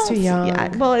 she's too young.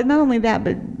 Yeah, well, not only that,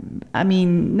 but I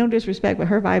mean, no disrespect, but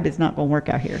her vibe is not going to work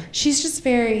out here. She's just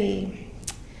very,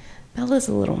 Bella's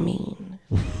a little mean.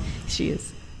 She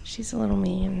is. She's a little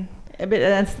mean. But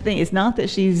that's the thing. It's not that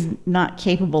she's not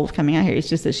capable of coming out here. It's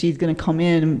just that she's going to come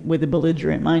in with a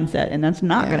belligerent mindset, and that's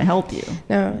not going to help you.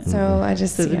 No, so I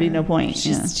just, So there'd be no point,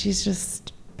 yeah. She's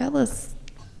just, Bella's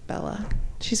Bella.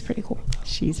 She's pretty cool.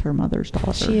 She's her mother's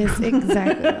daughter. She is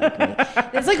exactly like me.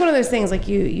 It's like one of those things, like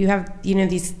you have,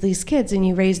 these kids and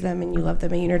you raise them and you love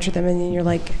them and you nurture them and then you're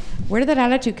like, where did that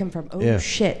attitude come from? Oh, Yeah.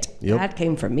 shit. Yep. That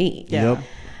came from me. Yeah. Yep.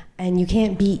 And you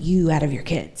can't beat you out of your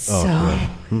kids. Oh, so yeah.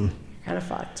 you're kind of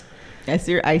fucked.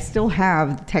 I still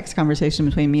have the text conversation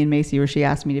between me and Macy where she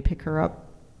asked me to pick her up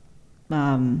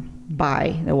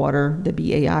by the water, the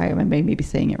BAI. I may be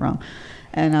saying it wrong.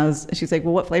 And she's like,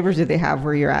 well, what flavors do they have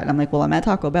where you're at? And I'm like, well, I'm at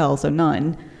Taco Bell, so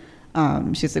none.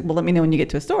 She's like, well, let me know when you get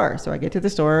to a store. So I get to the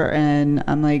store and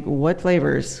I'm like, what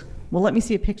flavors? Well, let me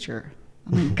see a picture.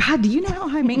 I'm like, God, do you know how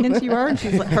high maintenance you are? And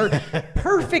she's like, her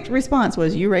perfect response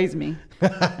was, you raised me.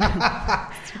 I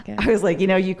was like,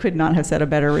 you could not have said a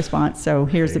better response. So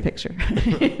here's the picture.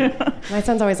 My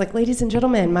son's always like, ladies and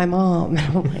gentlemen, my mom.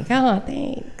 And I'm like, oh,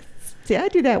 thanks. See, I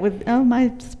do that with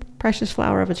my precious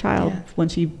flower of a child when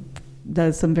she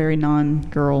does some very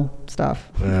non-girl stuff.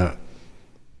 Yeah.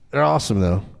 They're awesome,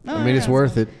 though. I mean, it's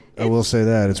worth it. I will say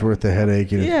that. It's worth the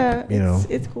headache. And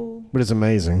it's cool. But it's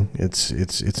amazing.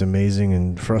 It's amazing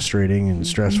and frustrating and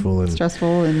stressful. And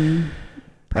Stressful and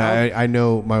proud. I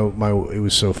know my it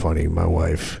was so funny. My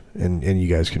wife, and you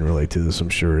guys can relate to this, I'm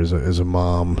sure, as a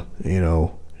mom,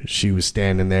 she was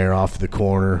standing there off the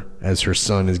corner as her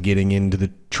son is getting into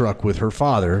the truck with her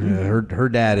father. Her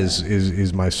dad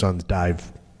is my son's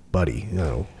dive buddy,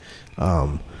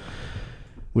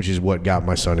 which is what got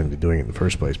my son into doing it in the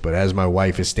first place. But as my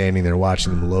wife is standing there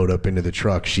watching them load up into the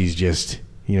truck, she's just,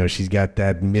 she's got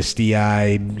that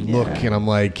misty-eyed look, and I'm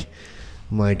like,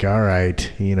 all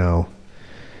right, you're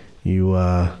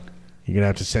gonna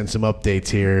have to send some updates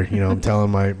here. I'm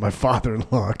telling my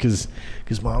father-in-law because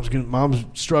mom's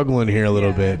struggling here a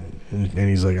little bit, and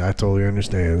he's like, I totally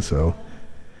understand. So.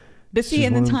 But see,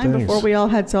 in the time before we all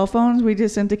had cell phones, we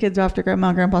just sent the kids off to grandma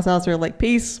and grandpa's house. We were like,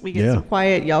 peace, we get some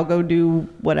quiet, y'all go do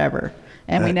whatever.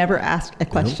 And we never asked a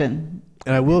question.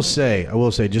 And I will say,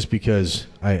 just because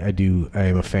I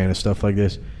am a fan of stuff like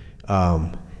this.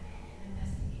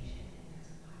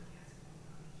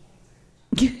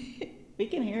 We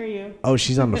can hear you. Oh,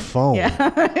 she's on the phone.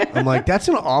 I'm like, that's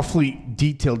an awfully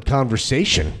detailed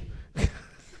conversation.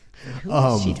 Who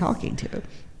is she talking to?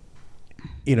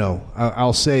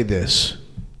 I'll say this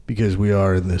because we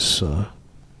are in this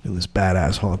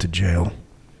badass haunted jail.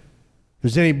 If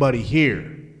there's anybody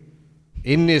here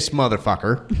in this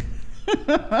motherfucker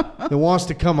that wants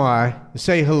to come by and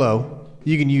say hello,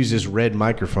 you can use this red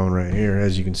microphone right here.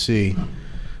 As you can see,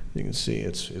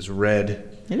 it's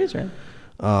red. It is red.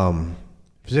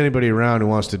 If there's anybody around who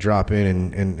wants to drop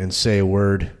in and say a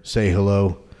word, say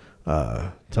hello,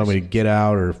 tell me to get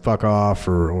out or fuck off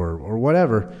or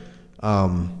whatever.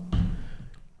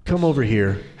 Come over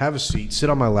here, have a seat, sit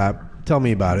on my lap, tell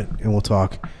me about it, and we'll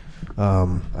talk.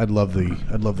 I'd love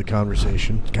the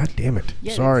conversation. God damn it!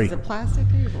 Yeah, Sorry. It's a plastic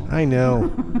table. I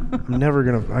know. I'm never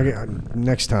gonna.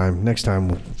 Next time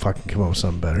we'll fucking come up with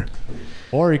something better.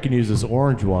 Or you can use this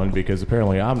orange one because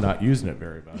apparently I'm not using it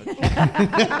very much.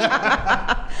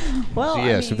 Well, So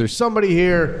yes, if there's somebody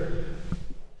here,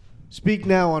 speak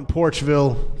now on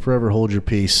Porchville. Forever hold your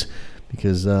peace,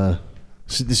 because this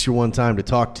is your one time to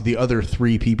talk to the other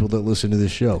 3 people that listen to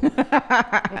this show.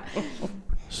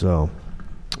 So,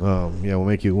 we'll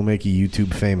make you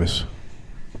YouTube famous.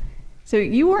 So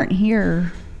you weren't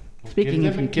here. Speaking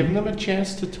of Giving them a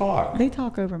chance to talk. They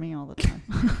talk over me all the time.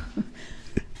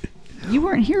 You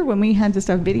weren't here when we had this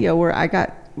stuff video where I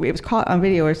got it was caught on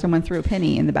video where someone threw a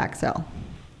penny in the back cell.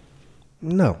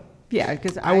 No. Yeah,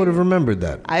 because I would have remembered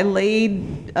that. I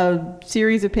laid a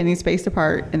series of pennies spaced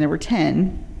apart, and there were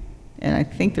 10, and I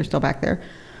think they're still back there.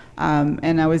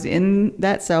 And I was in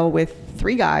that cell with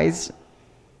 3 guys.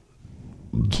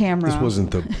 Camera. This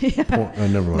wasn't the point.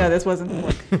 Never mind. No, this wasn't the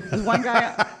point. There was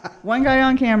one guy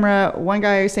on camera, one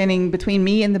guy standing between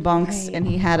me and the bunks, and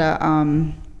he had a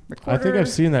recorder. I think I've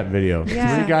seen that video.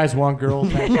 Yeah. 3 guys, 1 girl,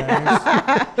 10 pennies.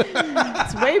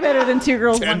 It's way better than 2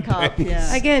 girls, 1 cup.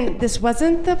 Yeah. Again, this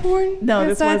wasn't the porn? No,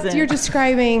 this wasn't. You're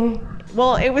describing...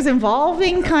 Well, it was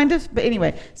involving kind of, but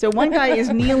anyway. So one guy is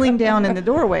kneeling down in the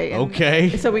doorway.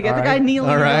 Okay. So we got the guy kneeling.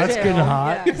 All right. in the That's getting jail.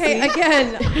 hot. Yeah. Okay,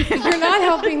 again, you're not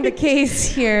helping the case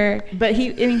here. But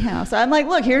anyhow, so I'm like,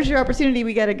 look, here's your opportunity.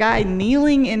 We got a guy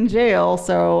kneeling in jail.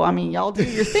 So, I mean, y'all do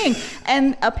your thing.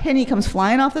 And a penny comes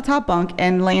flying off the top bunk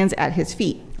and lands at his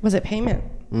feet. Was it payment?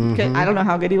 Okay, I don't know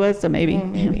how good he was, so maybe.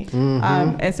 Maybe.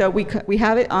 And so we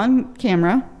have it on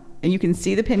camera, and you can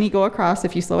see the penny go across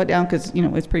if you slow it down because,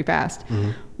 it's pretty fast.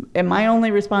 And my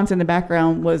only response in the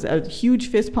background was a huge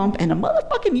fist pump and a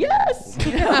motherfucking yes.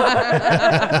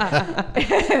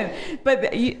 But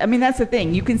I mean, that's the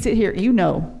thing. You can sit here,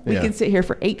 we can sit here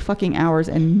for 8 fucking hours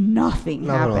and nothing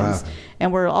happens.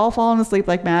 And we're all falling asleep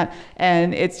like Matt.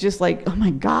 And it's just like, oh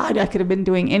my God, I could have been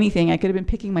doing anything. I could have been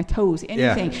picking my toes,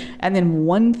 anything. Yeah. And then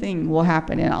one thing will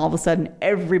happen. And all of a sudden,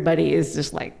 everybody is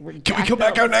just like, can we come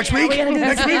back out next week?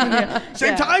 Next week?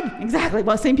 Same time? Exactly.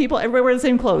 Well, same people, everybody wear the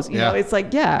same clothes. You know, it's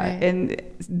like, Right. And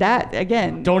that,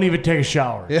 again. Don't even take a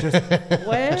shower. Just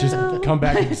come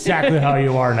back exactly how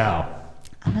you are now.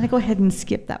 I'm going to go ahead and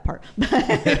skip that part.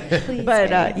 Please,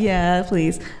 yeah,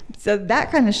 please. So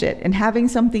that kind of shit and having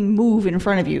something move in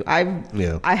front of you.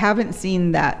 I haven't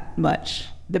seen that much.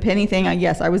 The penny thing,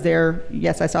 yes, I was there.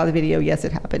 Yes, I saw the video. Yes,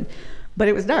 it happened. But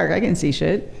it was dark. I couldn't see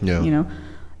shit. Yeah.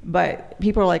 But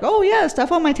people are like, oh yeah,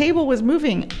 stuff on my table was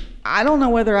moving. I don't know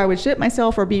whether I would shit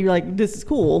myself or be like, this is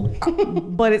cool.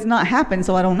 But it's not happened,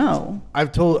 so I don't know.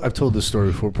 I've told this story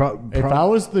before. If I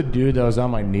was the dude that was on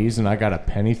my knees and I got a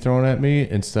penny thrown at me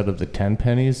instead of the 10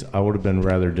 pennies, I would have been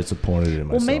rather disappointed in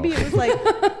myself. Well, maybe it was like,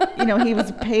 he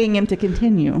was paying him to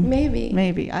continue.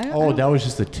 Maybe. I don't know. That was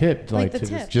just a tip. Like the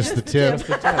tip. Just the tip.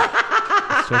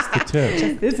 Just the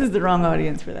tip. This is the wrong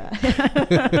audience for that.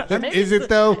 Is it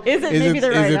though? Is it maybe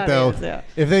the right audience? Yeah.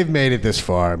 If they've made it this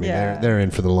far, I mean, they're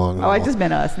in for the long haul. Oh, I just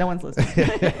meant us. No one's listening.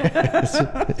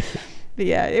 But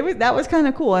yeah, that was kind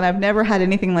of cool, and I've never had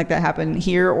anything like that happen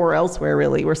here or elsewhere,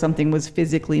 really, where something was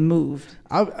physically moved.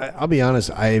 I'll be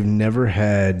honest. I haven't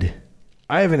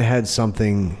had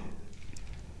something.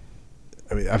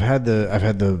 I mean, I've had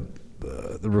the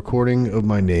recording of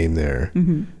my name there.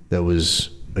 That was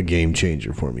a game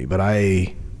changer for me, but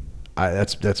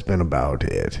that's been about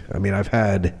it. I mean, I've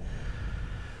had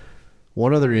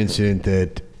one other incident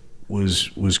that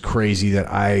was crazy that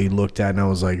I looked at and I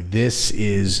was like, this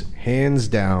is hands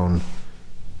down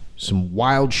some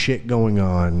wild shit going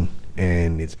on,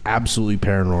 and it's absolutely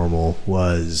paranormal.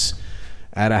 Was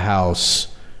at a house.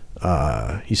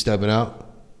 You stepping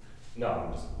out? No,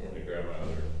 I'm just going to grab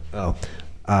my other.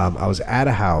 I was at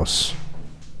a house.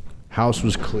 House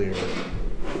was clear.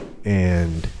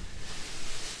 And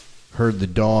heard the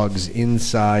dogs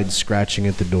inside scratching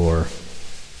at the door,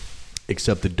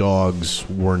 except the dogs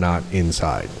were not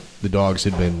inside. The dogs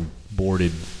had been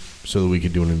boarded so that we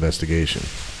could do an investigation.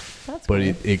 That's but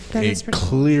cool. it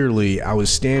clearly, I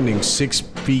was standing 6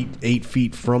 feet, 8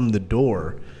 feet from the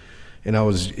door, and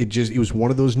it was one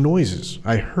of those noises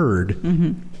I heard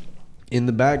in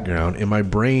the background, and my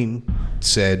brain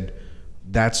said,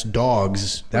 that's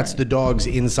dogs. That's the dogs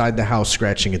inside the house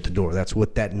scratching at the door. That's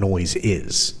what that noise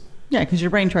is. Yeah, because your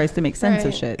brain tries to make sense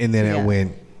of shit. And then I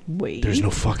went, wait, there's no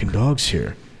fucking dogs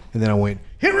here. And then I went,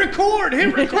 hit record.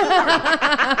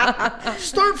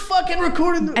 Start fucking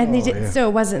recording. And they did. So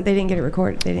it wasn't. They didn't get it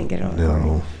recorded. They didn't get it on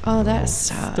recording. No. Oh, that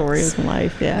sucks. Story of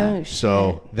life. Yeah. Oh, shit.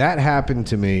 So that happened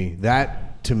to me.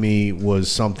 That to me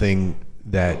was something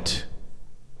that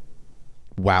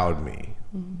wowed me.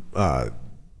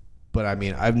 But I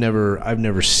mean, I've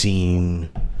never seen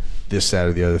this, that,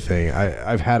 or the other thing.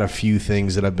 I've had a few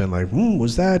things that I've been like,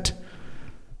 was that?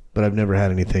 But I've never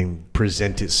had anything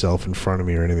present itself in front of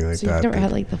me or anything like So that. you've never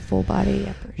had like the full body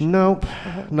apparition? Nope,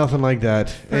 nothing like that.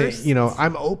 First?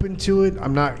 I'm open to it.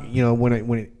 I'm not,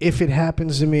 if it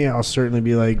happens to me, I'll certainly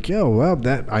be like,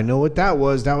 that I know what that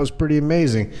was. That was pretty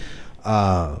amazing.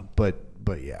 But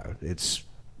yeah, it's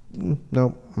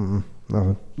nope.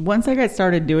 Nothing. Once I got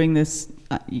started doing this,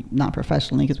 not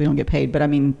professionally because we don't get paid, but I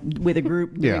mean with a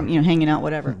group, doing, hanging out,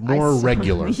 whatever. More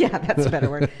regular. Yeah, that's a better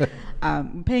word.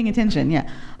 Paying attention, yeah.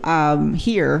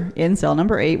 Here in cell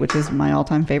number 8, which is my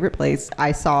all-time favorite place,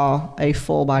 I saw a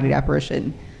full-bodied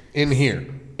apparition. In here?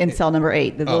 In cell number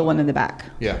 8, the little one in the back.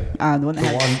 Yeah. The one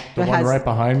that The one right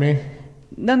behind me?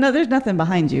 No, there's nothing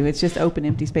behind you. It's just open,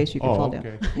 empty space you can fall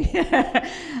down.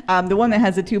 Cool. The one that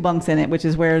has the 2 bunks in it, which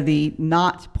is where the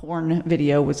not porn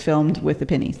video was filmed with the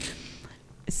pennies.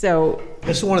 So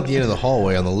that's the one at the end of the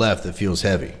hallway on the left that feels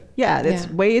heavy. Yeah, it's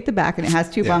way at the back, and it has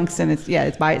 2 bunks, and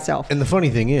it's by itself. And the funny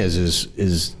thing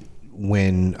is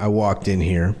when I walked in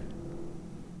here,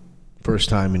 first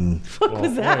time in... What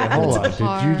was that? Wait, hold on.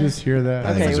 Did you just hear that?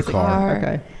 I think it was a car.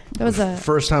 Okay. That was a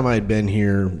first time I had been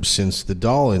here since the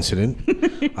doll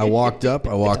incident. I walked up,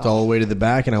 I walked all the way to the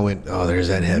back, and I went, oh, there's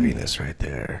that heaviness right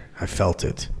there. I felt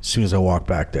it as soon as I walked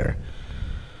back there.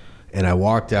 And I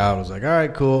walked out, I was like, all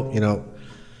right, cool.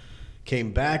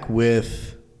 Came back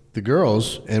with the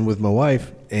girls and with my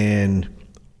wife, and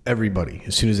everybody,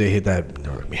 as soon as they hit that, they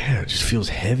were like, man, it just feels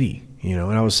heavy. And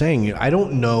I was saying, I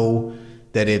don't know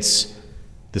that it's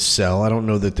the cell. I don't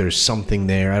know that there's something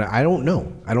there. I don't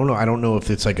know. I don't know if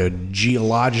it's like a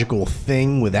geological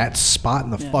thing with that spot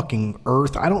in the fucking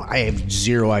earth. I have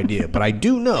zero idea. But I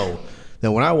do know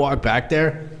that when I walk back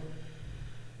there,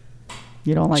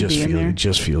 you don't like being there? It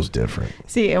just feels different.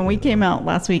 See, and we came out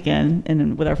last weekend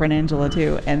and with our friend Angela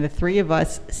too, and the 3 of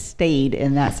us stayed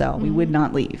in that cell. We would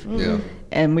not leave. Yeah.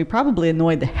 And we probably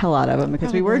annoyed the hell out of them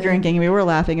because we were drinking and we were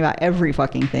laughing about every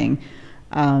fucking thing.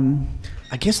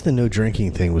 I guess the no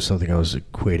drinking thing was something I was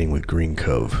equating with Green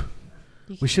Cove.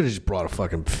 We should have just brought a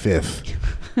fucking 5th.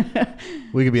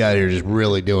 We could be out here just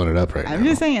really doing it up right now. I'm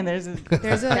just saying, there's a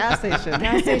gas station.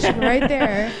 Gas station right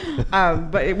there.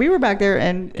 But we were back there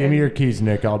and... Give me your keys,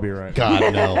 Nick. I'll be right.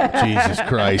 God, no. Jesus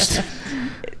Christ.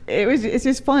 It's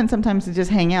just fun sometimes to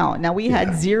just hang out. Now, we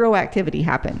had zero activity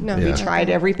happen. No. We tried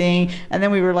everything, and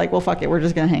then we were like, well, fuck it. We're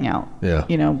just going to hang out. Yeah.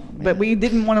 But we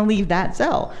didn't want to leave that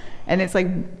cell. And it's like,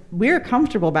 we're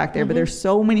comfortable back there, but there's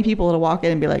so many people that'll walk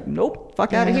in and be like, nope,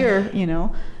 fuck out of here,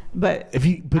 But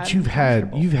you've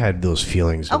had those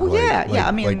feelings. Of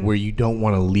I mean, like where you don't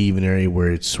want to leave an area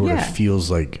where it sort of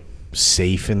feels like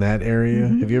safe in that area.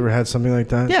 Have you ever had something like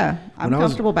that? Yeah, I'm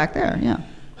comfortable back there. Yeah.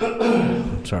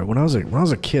 Sorry, when I was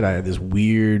a kid, I had this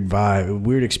weird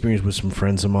experience with some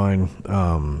friends of mine.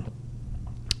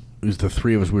 It was the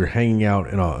 3 of us. We were hanging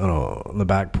out on the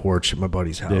back porch at my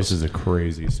buddy's house. This is a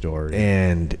crazy story.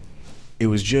 And it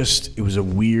was a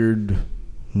weird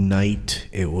night.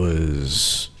 It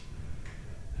was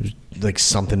like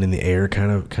something in the air,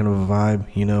 kind of a vibe.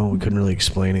 We couldn't really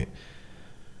explain it.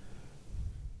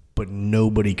 But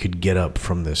nobody could get up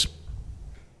from this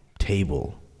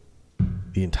table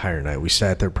the entire night. We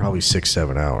sat there probably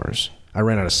 6-7 hours. I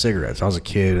ran out of cigarettes. I was a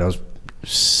kid. I was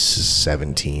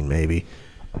 17 maybe.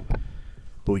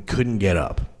 But we couldn't get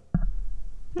up.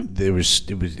 It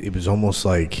was almost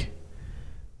like,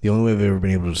 the only way I've ever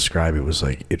been able to describe it was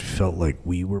like, it felt like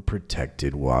we were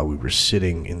protected while we were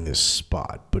sitting in this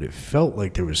spot, but it felt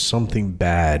like there was something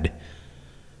bad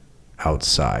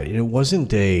outside. And it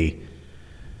wasn't I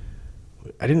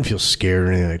didn't feel scared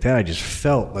or anything like that. I just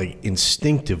felt like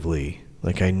instinctively,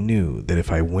 like I knew that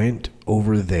if I went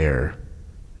over there,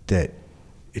 that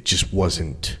it just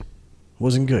wasn't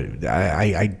good.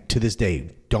 I to this day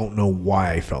don't know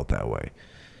why I felt that way.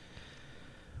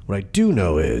 What I do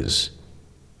know is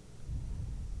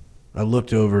I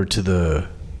looked over to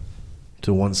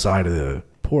one side of the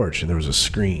porch and there was a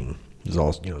screen. It was all,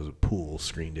 it was a pool,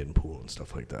 screened-in pool and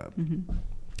stuff like that. Mm-hmm.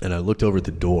 And I looked over at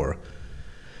the door,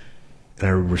 and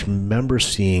I remember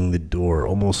seeing the door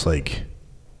almost like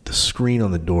the screen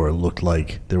on the door looked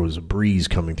like there was a breeze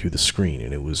coming through the screen,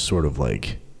 and it was sort of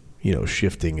like,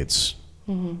 shifting its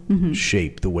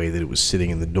shape the way that it was sitting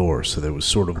in the door. So there was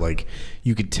sort of like,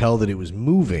 you could tell that it was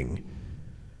moving,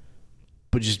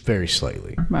 but just very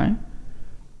slightly. Right.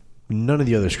 None of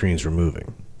the other screens were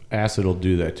moving. Acid will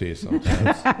do that to you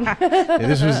sometimes.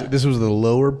 And this was the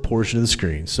lower portion of the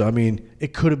screen. So, I mean,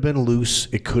 it could have been loose.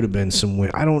 It could have been some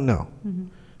wind. I don't know. Mm-hmm.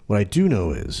 What I do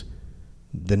know is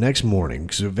the next morning,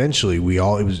 because eventually it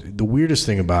was the weirdest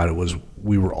thing about it was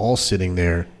we were all sitting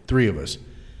there, 3 of us.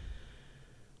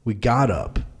 We got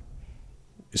up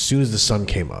as soon as the sun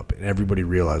came up, and everybody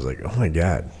realized, like, oh my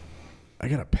God, I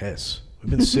gotta piss.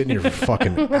 We've been sitting here for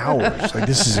fucking hours. Like,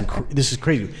 this is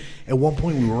crazy. At one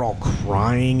point, we were all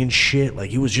crying and shit.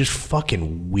 Like, it was just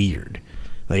fucking weird.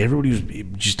 Like, everybody was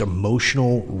just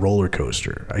emotional roller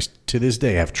coaster. I, to this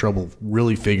day, have trouble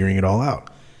really figuring it all out.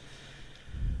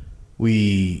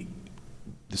 We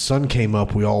the sun came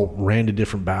up. We all ran to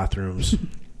different bathrooms.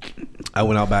 I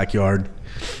went out backyard.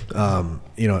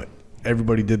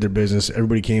 Everybody did their business.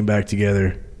 Everybody came back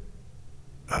together.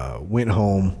 Went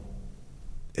home.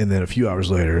 And then a few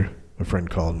hours later, my friend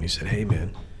called and he said, "Hey,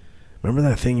 man, remember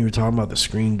that thing you were talking about, the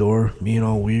screen door being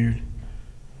all weird?"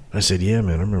 I said, "Yeah,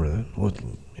 man, I remember that." What?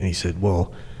 And he said,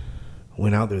 "Well, I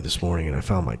went out there this morning and I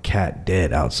found my cat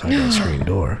dead outside that screen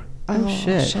door." Oh,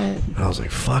 shit. And I was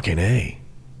like, "Fucking A.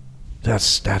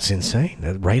 That's insane.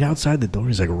 That right outside the door."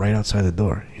 He's like, "Right outside the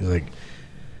door." He's like,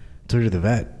 "Took her to the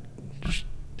vet. She's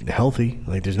healthy.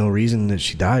 Like, there's no reason that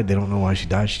she died. They don't know why she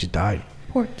died. She just died."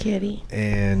 Poor kitty.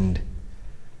 And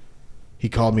he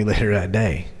called me later that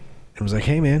day and was like,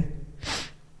 "Hey, man,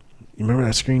 you remember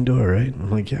that screen door, right?"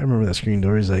 I'm like, "Yeah, I remember that screen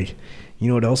door." He's like, "You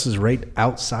know what else is right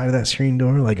outside of that screen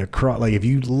door? Like if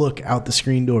you look out the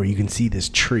screen door, you can see this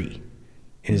tree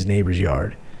in his neighbor's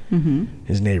yard." Mm-hmm.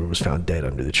 His neighbor was found dead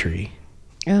under the tree.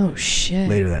 Oh, shit.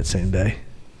 Later that same day.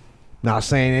 Not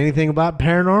saying anything about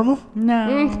paranormal.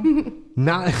 No.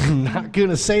 Not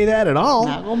gonna say that at all.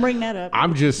 Not gonna bring that up.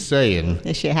 I'm just saying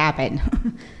This shit happened.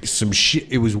 some shit.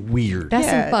 It was weird. That's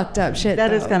Yeah, some fucked up shit.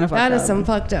 that is though. kinda fucked That is up. some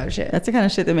fucked up shit. That's the kind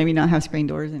of shit that made me not have screen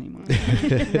doors anymore.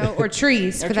 No, or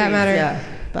trees, Or for that trees, matter. Yeah,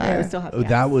 but I Yeah. would still have.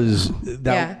 That was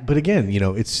that. Yeah. But again,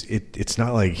 it's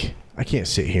not like I can't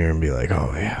sit here and be like,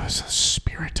 "Oh yeah, it's a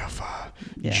spirit of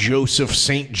Joseph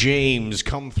St. James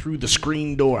come through the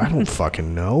screen door." I don't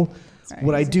fucking know. Right.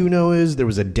 What I do know is there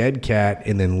was a dead cat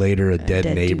and then later a dead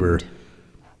neighbor. dude.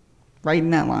 Right in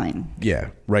that line. Yeah,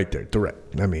 right there,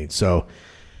 direct. I mean, so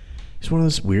it's one of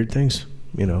those weird things,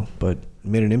 but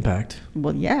made an impact.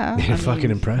 Well, yeah. Made a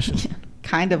fucking impression.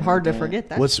 Kind of hard to forget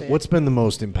that. What's been the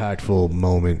most impactful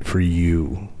moment for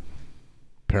you,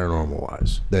 paranormal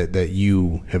wise, that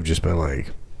you have just been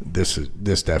like, this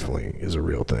definitely is a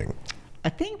real thing? I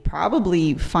think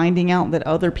probably finding out that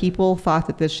other people thought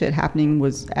that this shit happening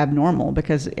was abnormal,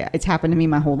 because it's happened to me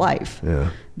my whole life.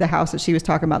 Yeah. The house that she was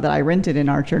talking about that I rented in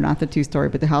Archer, not the 2-story,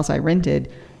 but the house I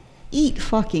rented, eat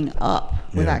fucking up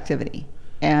with activity.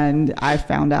 And I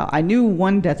found out, I knew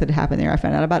one death had happened there. I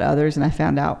found out about others, and I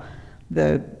found out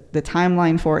the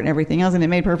timeline for it and everything else, and it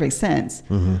made perfect sense.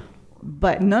 Mm-hmm.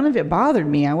 But none of it bothered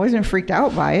me. I wasn't freaked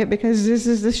out by it, because this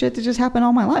is the shit that just happened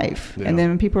all my life. Yeah. And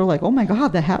then people are like, "Oh my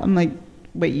God, that happened." I'm like,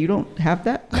 wait, you don't have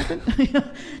that happen?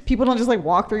 People don't just like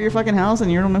walk through your fucking house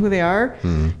and you don't know who they are?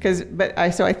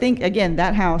 So I think, again,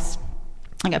 that house,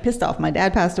 I got pissed off. My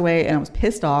dad passed away and I was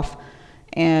pissed off,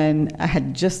 and I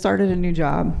had just started a new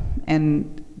job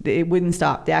and it wouldn't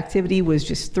stop. The activity was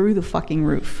just through the fucking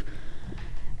roof.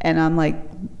 And I'm like,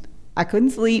 I couldn't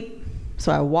sleep.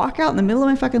 So I walk out in the middle of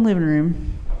my fucking living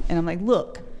room and I'm like,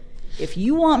 "Look, if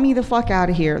you want me the fuck out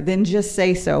of here, then just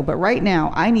say so. But right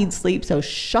now, I need sleep, so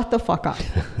shut the fuck up."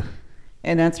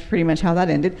 And that's pretty much how that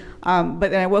ended. But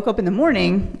then I woke up in the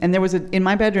morning, and in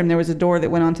my bedroom, there was a door that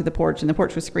went onto the porch, and the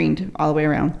porch was screened all the way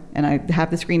around. And I have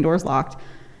the screen doors locked.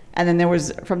 And then there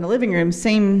was, from the living room,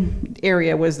 same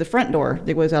area was the front door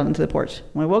that goes out into the porch.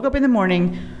 When I woke up in the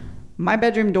morning, my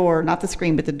bedroom door, not the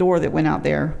screen, but the door that went out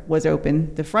there was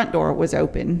open. The front door was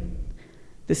open.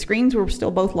 The screens were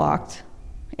still both locked.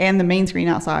 And the main screen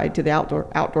outside to the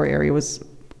outdoor area was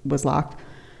locked.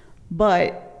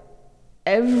 But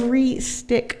every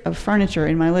stick of furniture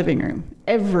in my living room,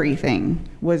 everything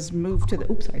was moved to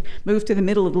the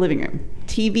middle of the living room.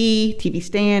 TV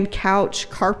stand, couch,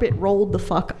 carpet rolled the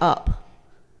fuck up.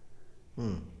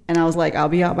 And I was like, I'll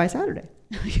be out by Saturday.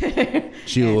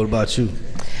 Sheila, what about you?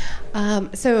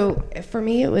 So for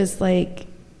me, it was like,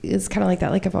 it's kind of like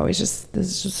that. Like, I've always this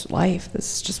is just life.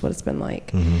 This is just what it's been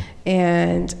like. Mm-hmm.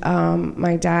 And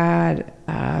my dad,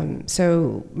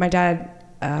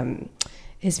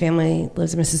 his family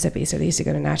lives in Mississippi, so they used to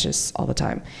go to Natchez all the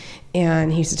time.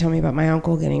 And he used to tell me about my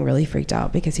uncle getting really freaked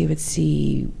out because he would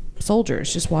see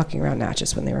soldiers just walking around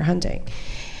Natchez when they were hunting.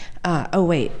 Oh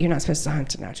wait, you're not supposed to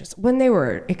hunt in Natchez. When they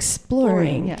were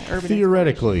exploring, urban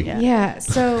theoretically, yeah.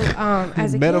 So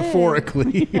as a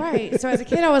metaphorically, kid, right? So as a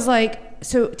kid, I was like,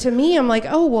 so to me, I'm like,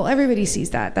 oh well, everybody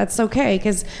sees that. That's okay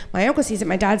because my uncle sees it,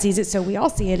 my dad sees it, so we all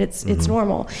see it. It's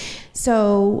normal.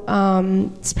 So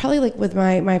it's probably like with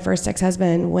my first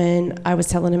ex-husband when I was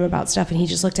telling him about stuff, and he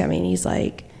just looked at me and he's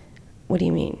like, "What do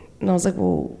you mean?" And I was like,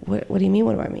 "Well, what do you mean?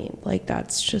 What do I mean? Like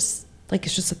that's just like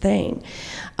it's just a thing."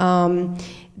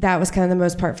 That was kind of the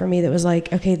most part for me that was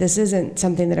like, okay, this isn't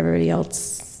something that everybody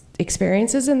else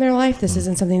experiences in their life. This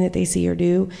isn't something that they see or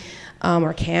do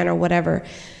or can or whatever.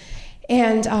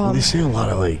 And they say a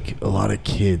lot of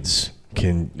kids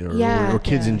can or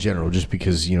kids in general, just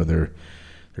because they're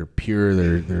they're pure,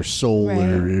 their soul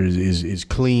is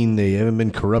clean. They haven't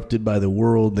been corrupted by the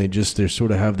world. They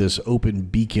sort of have this open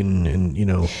beacon, and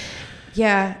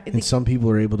Yeah. And some people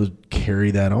are able to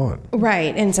carry that on.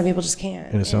 Right. And some people just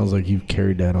can't. And it sounds like you've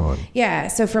carried that on. Yeah.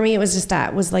 So for me, it was just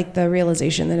that was like the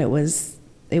realization that it was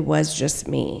just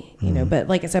me, but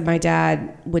like I said, my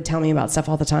dad would tell me about stuff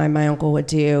all the time. My uncle would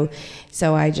too.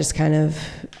 So I just kind of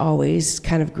always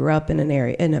grew up in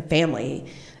a family,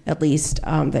 at least,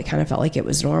 that kind of felt like it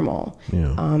was normal.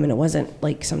 Yeah. And it wasn't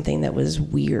like something that was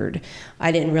weird.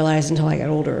 I didn't realize until I got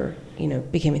older,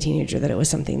 became a teenager, that it was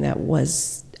something that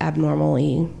was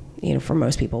abnormally, for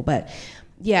most people. But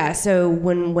yeah, so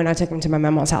when I took him to my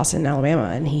mama's house in Alabama,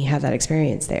 and he had that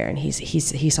experience there, and he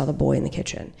saw the boy in the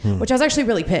kitchen, which I was actually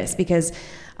really pissed because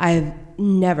I've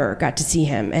never got to see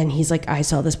him. And he's like, I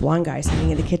saw this blonde guy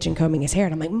sitting in the kitchen combing his hair,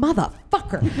 and I'm like,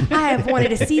 motherfucker, I have wanted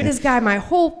to see this guy my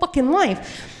whole fucking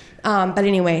life. But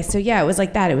anyway, so yeah, it was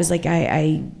like that. It was like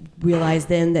I realized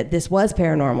then that this was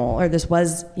paranormal, or this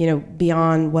was,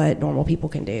 beyond what normal people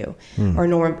can do. Or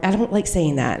I don't like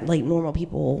saying that, like normal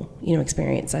people,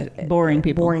 experience. Boring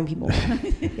people.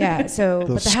 Yeah. So,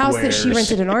 but the house that she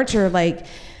rented in Archer, like,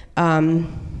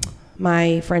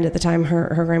 my friend at the time,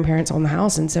 her grandparents owned the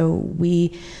house. And so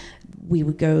we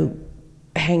would go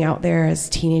hang out there as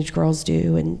teenage girls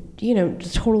do, and,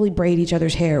 totally braid each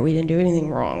other's hair. We didn't do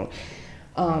anything wrong.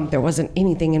 There wasn't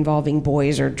anything involving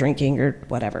boys or drinking or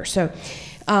whatever. So,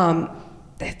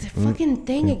 the fucking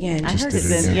thing again. I heard it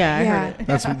then. Yeah, I heard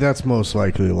it. That's most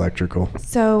likely electrical.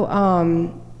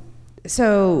 So,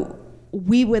 so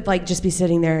we would like just be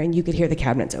sitting there, and you could hear the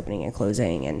cabinets opening and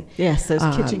closing, and yes, those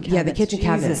kitchen cabinets. Yeah, the kitchen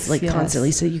cabinets, like yes.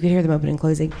 constantly. So you could hear them opening and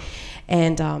closing.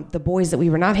 And the boys that we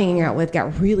were not hanging out with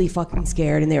got really fucking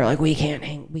scared, and they were like, we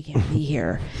can't be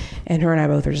here. And her and I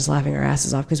both were just laughing our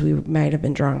asses off because we might have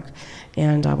been drunk.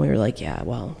 And we were like, yeah,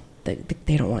 well, they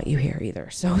don't want you here either.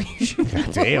 So you should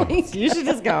Damn. You should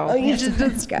just go. You should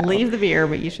just go. Leave the beer,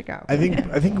 but you should go. I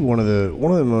think one of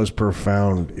the most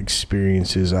profound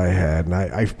experiences I had, and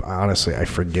I honestly I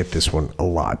forget this one a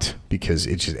lot because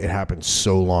it happened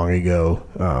so long ago,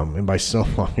 and by so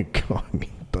long ago I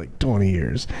mean like 20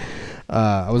 years.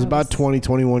 I was about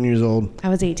 21 years old. I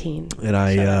was 18. And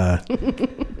I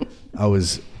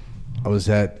was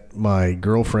at my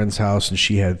girlfriend's house, and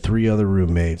she had 3 other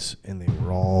roommates, and they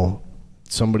were all,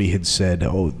 somebody had said,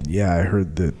 oh yeah, I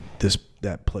heard that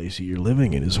that place that you're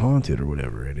living in is haunted or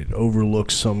whatever, and it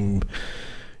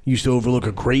used to overlook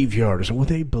a graveyard or something. Well,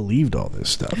 they believed all this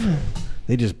stuff.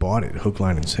 They just bought it hook,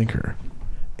 line, and sinker.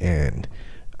 And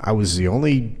I was the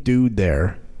only dude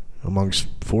there amongst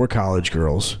 4 college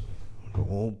girls.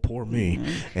 Oh, poor me.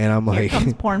 Mm-hmm. And I'm like... Here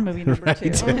comes porn movie number 2.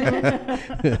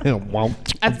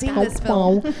 I've seen this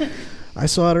film. I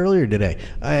saw it earlier today.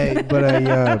 I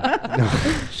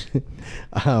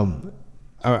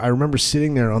remember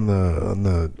sitting there on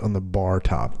the bar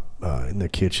top in the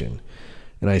kitchen,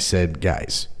 and I said,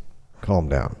 guys, calm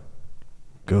down.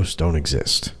 Ghosts don't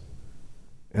exist.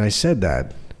 And I said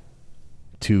that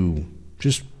to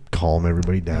just calm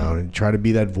everybody down and try to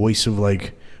be that voice of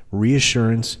like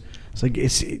reassurance. It's like,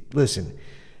 listen,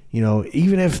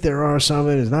 even if there are some,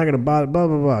 it's not going to bother, blah,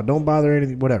 blah, blah. Don't bother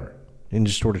anything, whatever. And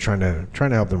just sort of trying to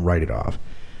help them write it off.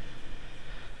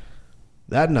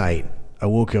 That night, I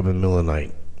woke up in the middle of the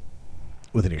night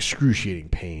with an excruciating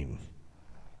pain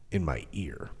in my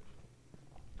ear.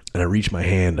 And I reach my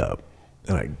hand up,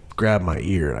 and I grab my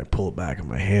ear, and I pull it back, and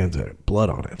my hands had blood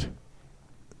on it.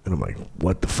 And I'm like,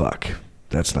 what the fuck?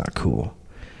 That's not cool.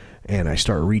 And I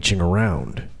start reaching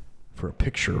around for a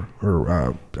picture,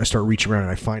 or I start reaching around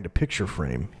and I find a picture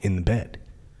frame in the bed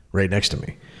right next to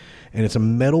me. And it's a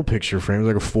metal picture frame. It's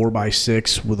like a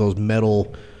 4x6 with those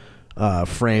metal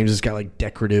frames. It's got like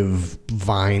decorative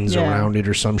vines around it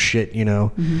or some shit,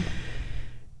 Mm-hmm.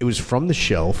 It was from the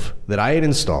shelf that I had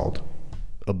installed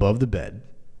above the bed,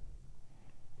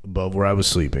 above where I was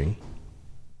sleeping.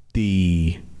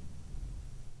 The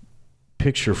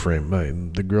picture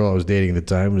frame, the girl I was dating at the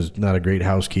time was not a great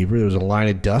housekeeper. There was a line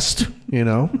of dust,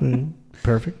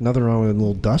 perfect, nothing wrong with a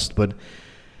little dust, but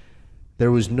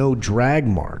there was no drag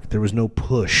mark, there was no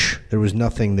push, there was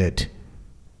nothing that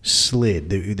slid.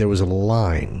 There was a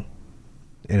line,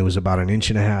 and it was about 1.5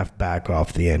 inches back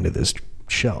off the end of this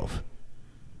shelf.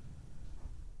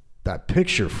 That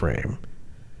picture frame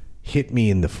hit me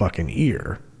in the fucking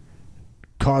ear,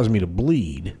 caused me to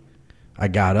bleed. I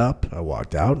got up, I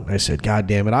walked out, and I said, God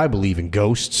damn it, I believe in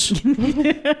ghosts.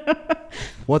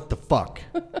 What the fuck?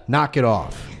 Knock it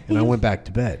off. And I went back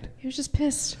to bed. He was just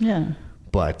pissed. Yeah.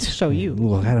 But Show you.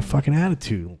 Well, had a fucking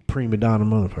attitude, prima donna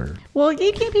motherfucker. Well,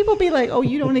 can't people be like, "Oh,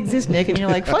 you don't exist, Nick," and you're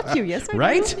like, "Fuck you." Yes, I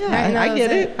Right? do. Yeah, I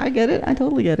get it. I get it. I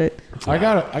totally get it. I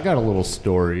got a little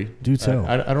story. Do tell.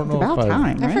 I don't know It's about if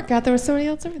time, I right? forgot there was somebody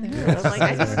else over there. I was like,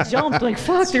 I just jumped. Like,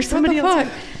 fuck, there's somebody else.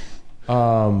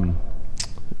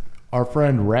 our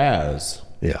friend Raz.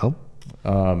 Yeah.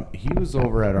 He was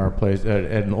over at our place at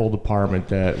an old apartment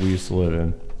that we used to live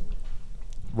in.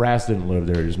 Raz didn't live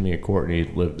there, just me and Courtney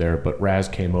lived there, but Raz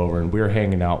came over and we were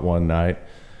hanging out one night.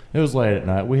 It was late at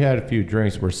night. We had a few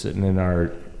drinks. We're sitting in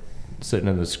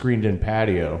the screened in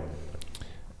patio.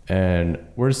 And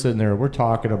we're sitting there, we're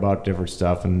talking about different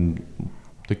stuff, and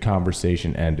the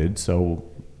conversation ended. So,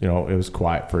 it was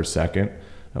quiet for a second.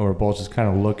 And we're both just kind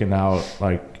of looking out,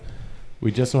 like, we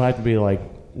just so happened to be, like,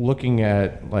 looking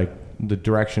at, like, the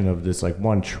direction of this, like,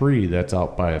 one tree that's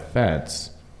out by a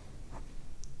fence.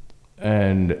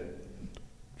 And,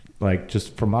 like,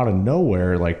 just from out of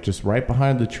nowhere, like, just right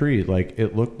behind the tree, like,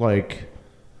 it looked like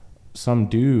some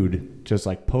dude just,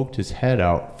 like, poked his head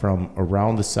out from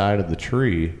around the side of the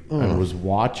tree and was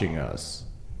watching us.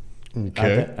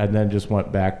 Okay. And then just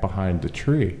went back behind the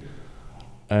tree.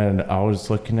 And I was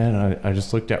looking at it, I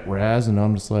just looked at Raz, and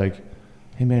I'm just like,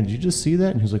 "Hey, man, did you just see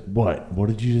that?" And he was like, "What? What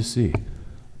did you just see?"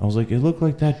 I was like, "It looked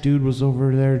like that dude was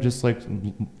over there just like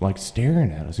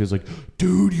staring at us." He was like,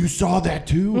 "Dude, you saw that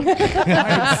too? I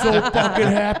am so fucking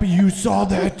happy you saw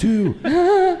that too."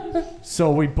 So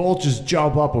we both just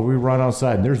jump up and we run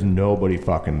outside, and there's nobody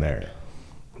fucking there.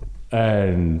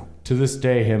 And to this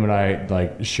day, him and I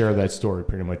like share that story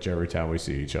pretty much every time we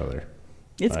see each other.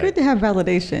 It's good to have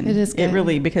validation. It is good. It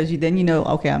really, because then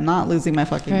okay, I'm not losing my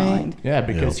fucking mind. Yeah,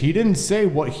 because he didn't say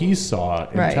what he saw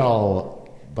until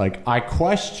like I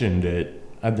questioned it,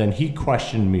 and then he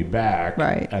questioned me back.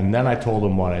 Right. And then I told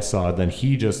him what I saw. Then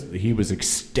he was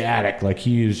ecstatic. Like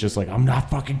he was just like, "I'm not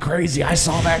fucking crazy. I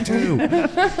saw that too."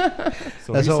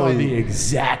 So That's he saw always- the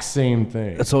exact same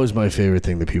thing. That's always my favorite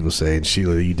thing that people say. And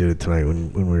Sheila, you did it tonight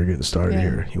when we were getting started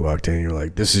here. You walked in and you're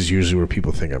like, "This is usually where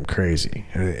people think I'm crazy."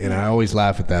 And I always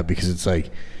laugh at that because it's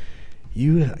like,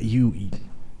 you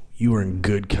are in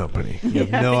good company. You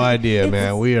have no idea,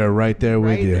 man. We are right there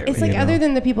with you. It's like, other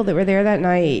than the people that were there that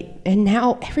night, and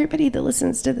now everybody that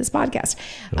listens to this podcast,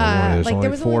 there's like only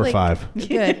there was 4 only or like, 5.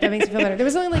 Good, that makes me feel better. There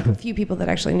was only like a few people that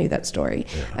actually knew that story.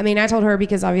 I mean, I told her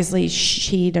because obviously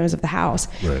she knows of the house.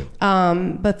 Right.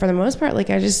 But for the most part, like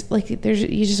I just like you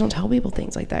just don't tell people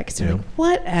things like that because they're like,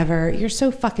 whatever, you're so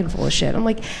fucking full of shit. I'm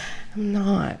like, I'm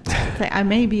not. I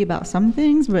may be about some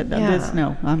things, but this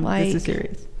Like- is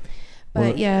serious.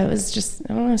 But yeah, it was just,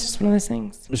 I don't know, it's just one of those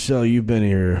things. Michelle, you've been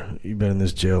in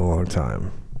this jail a long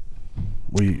time.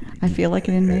 I feel like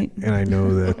an inmate. And I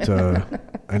know that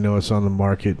I know it's on the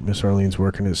market. Miss Arlene's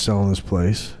working at selling this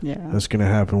place. Yeah. That's going to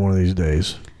happen one of these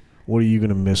days. What are you going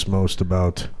to miss most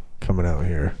about coming out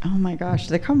here? Oh my gosh,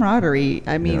 the camaraderie.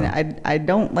 I mean, I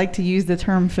don't like to use the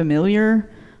term familiar,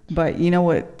 but you know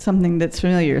what? Something that's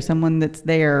familiar, someone that's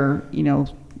there,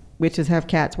 witches have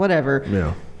cats, whatever.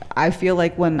 Yeah. I feel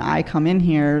like when I come in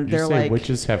here, Did they're you say like,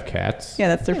 witches have cats? yeah,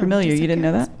 that's their familiar. You didn't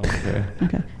know that? Okay.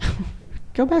 Okay.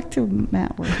 Go back to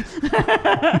Matt. But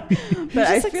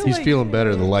I feel He's like, feeling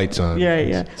better. The light's on. yeah.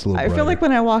 It's a little I feel brighter. like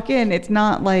when I walk in, it's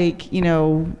not like,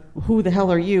 who the hell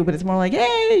are you? But it's more like,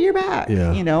 hey, you're back.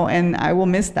 Yeah. And I will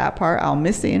miss that part. I'll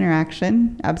miss the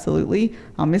interaction. Absolutely.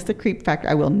 I'll miss the creep factor.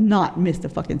 I will not miss the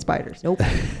fucking spiders. Nope.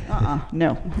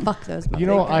 No. Fuck those.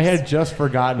 I had just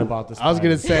forgotten about this. I was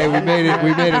gonna say we made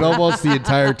it almost the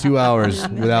entire 2 hours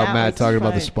without That Matt was talking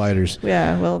about the fine. spiders.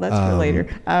 Yeah, well, that's for later.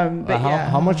 But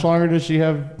How much longer does she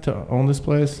have to own this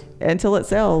place? until it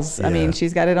sells. I Yeah. mean,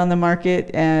 she's got it on the market,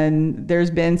 and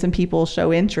there's been some people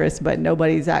show interest, but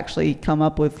nobody's actually come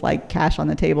up with like cash on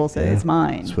the table saying it's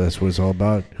mine. That's what it's all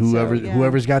about.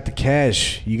 Whoever's got the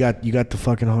cash, you got the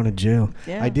fucking haunted jail.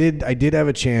 Yeah. I did have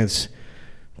a chance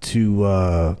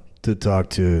to talk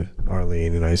to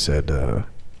Arlene, and I said, and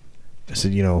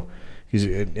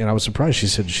I was surprised. She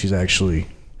said she's actually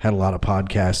had a lot of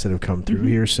podcasts that have come through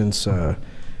here since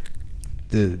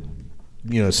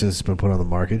since it's been put on the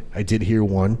market. I did hear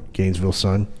one, Gainesville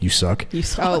Sun, You Suck. You Oh,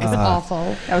 saw it was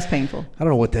awful. that was painful. I don't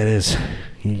know what that is.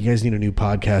 You guys need a new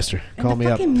podcaster. Call And me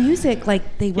the up. fucking music,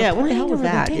 like they were Yeah, what the playing hell was over the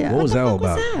that? thing. Yeah. What was the that all fuck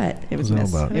about? Was that? It was What a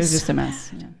was that mess. about? It was just a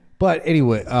mess. Yeah. But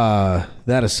anyway,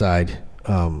 that aside,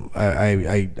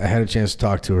 I had a chance to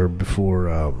talk to her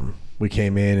before we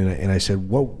came in, and I said,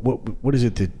 what is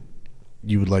it that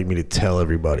you would like me to tell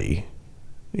everybody,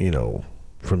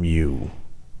 from you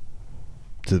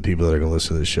to the people that are going to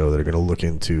listen to the show, that are going to look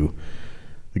into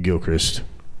the Gilchrist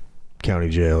County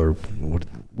Jail, or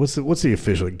what's the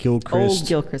official Gilchrist? Old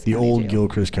Gilchrist the County old Jail.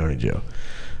 Gilchrist County Jail.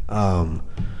 And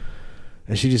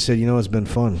she just said, it's been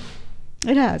fun.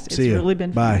 It has. It's really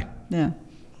been fun. Bye. Yeah.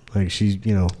 Like she's,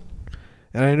 and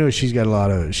I know she's got a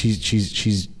lot of,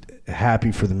 she's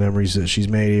happy for the memories that she's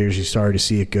made here. She's sorry to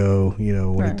see it go,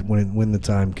 when the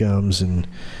time comes. And,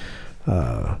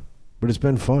 but it's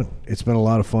been fun. It's been a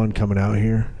lot of fun coming out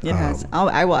here. It has.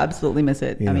 I will absolutely miss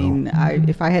it. I mean,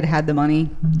 if I had the money,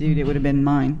 dude, it would have been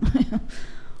mine.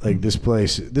 Like this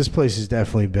place has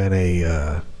definitely been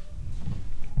a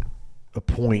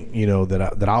point,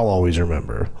 that I'll always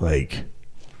remember. Like,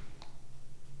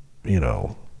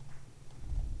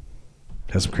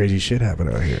 has some crazy shit happen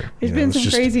out here. There's been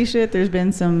some crazy shit. There's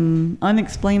been some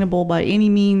unexplainable by any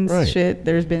means shit.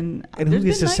 There's been. And who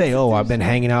gets to say, I've been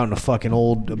hanging out in a fucking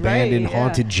old abandoned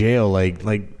haunted jail? Like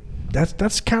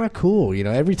that's kind of cool.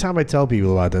 Every time I tell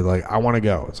people about that, like, I want to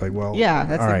go. It's like, well, yeah,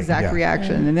 that's the exact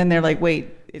reaction. And then they're like, wait.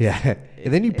 And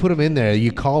then you put them in there.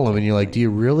 You call them and you're like, do you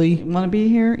really want to be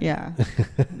here? Yeah.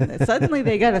 Suddenly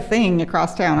they got a thing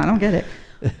across town. I don't get it.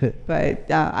 But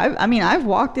I've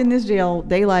walked in this jail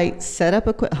daylight, set up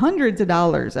hundreds of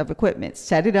dollars of equipment,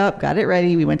 set it up, got it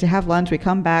ready. We went to have lunch. We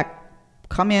come back,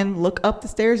 come in, look up the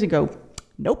stairs and go,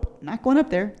 nope, not going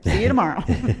up there. See you tomorrow.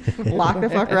 Lock the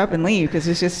fucker up and leave because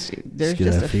there's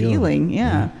just a feeling.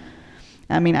 Yeah.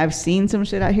 I mean, I've seen some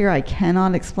shit out here I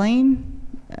cannot explain.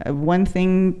 One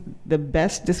thing, the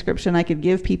best description I could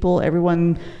give people,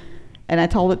 everyone. And I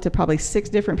told it to probably 6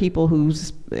 different people who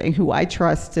I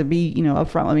trust to be,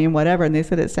 upfront with me and whatever. And they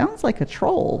said, it sounds like a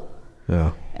troll.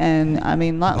 Yeah. And I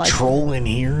mean, not like. A troll in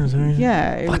here?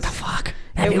 Yeah. What the fuck?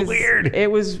 That'd be weird. It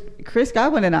was Chris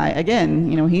Godwin and I,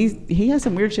 again, he has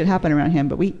some weird shit happen around him,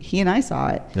 but he and I saw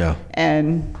it. Yeah.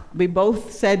 And we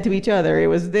both said to each other, it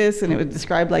was this and it was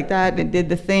described like that. And it did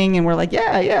the thing. And we're like,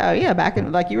 yeah. Back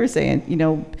in, like you were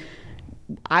saying,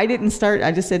 I didn't start.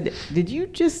 I just said, did you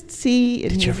just see?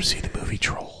 Did you ever see the movie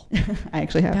Troll? I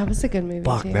actually have. That was a good movie.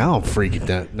 Fuck, too. now I'm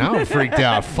freaking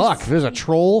out. Fuck, there's a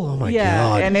troll? Oh my God.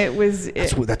 Yeah, and it was.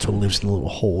 That's what lives in the little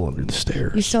hole under the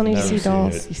stairs. You still need to see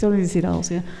Dolls. You still need to see Dolls,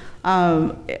 yeah.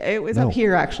 It was up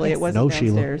here, actually. It wasn't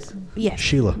downstairs. Sheila. Yes.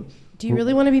 Sheila. Do you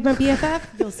really want to be my BFF?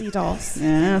 You'll see Dolls.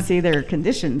 Yeah, see, there are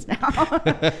conditions now.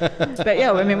 But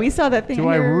yeah, I mean, we saw that thing. Do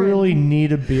I really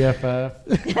need a BFF?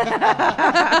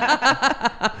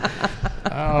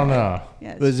 I don't know.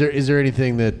 Yes. But is there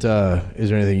anything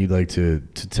you'd like to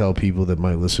tell people that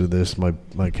might listen to this,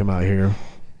 might come out here,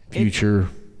 future?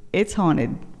 It's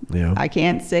haunted. Yeah. I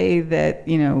can't say that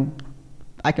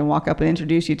I can walk up and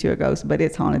introduce you to a ghost, but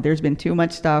it's haunted. There's been too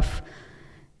much stuff.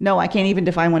 No, I can't even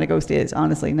define what a ghost is.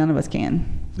 Honestly, none of us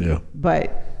can. Yeah.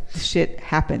 But shit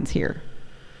happens here.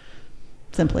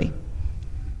 Simply.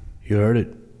 You heard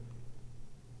it.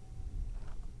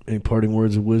 Any parting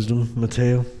words of wisdom,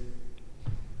 Mateo?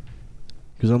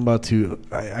 Because I'm about to.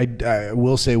 I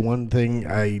will say one thing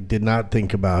I did not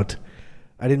think about.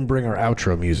 I didn't bring our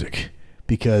outro music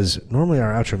because normally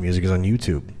our outro music is on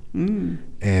YouTube,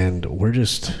 and we're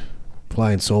just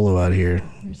flying solo out here,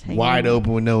 wide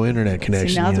open with no internet connection.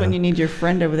 See, now's when you need your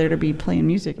friend over there to be playing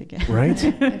music again. Right?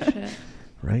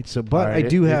 Right. So, but right, I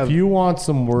do have. If you want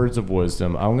some words of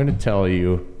wisdom, I'm going to tell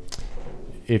you.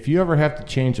 If you ever have to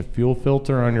change a fuel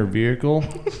filter on your vehicle,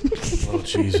 oh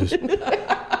Jesus!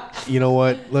 You know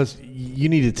what? You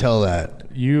need to tell that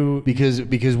because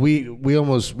we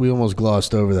almost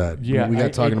glossed over that. Yeah, we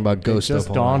got talking about ghost stuff. It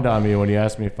just dawned on me when you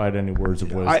asked me if I had any words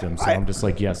of wisdom. So I'm just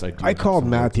like, yes, I do. I called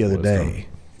Matt the other day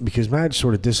because Matt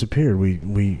sort of disappeared.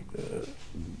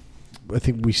 I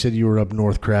think we said you were up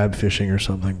north crab fishing or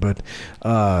something, but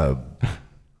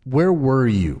where were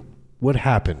you? What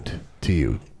happened to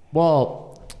you? Well,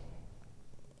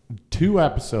 2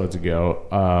 episodes ago,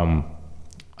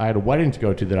 I had a wedding to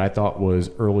go to that I thought was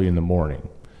early in the morning.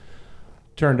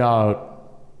 Turned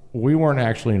out we weren't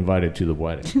actually invited to the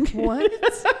wedding. What?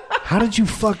 How did you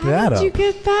fuck that up? Did you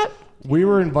get that? We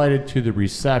were invited to the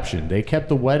reception. They kept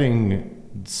the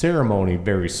wedding ceremony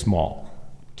very small.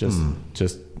 Just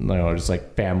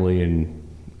like family and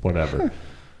whatever. Huh.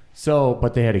 So,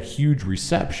 but they had a huge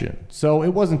reception. So it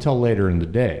wasn't until later in the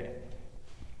day.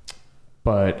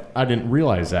 But I didn't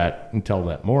realize that until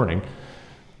that morning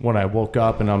when I woke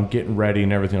up and I'm getting ready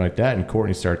and everything like that. And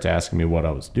Courtney starts asking me what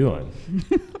I was doing.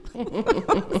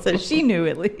 So she knew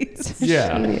at least.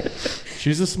 Yeah.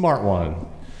 She's a smart one.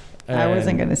 And I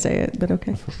wasn't going to say it, but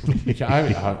okay.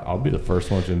 I'll be the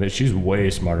first one to admit she's way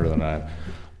smarter than I am.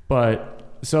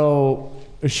 But so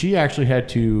she actually had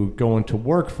to go into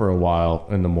work for a while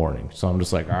in the morning. So I'm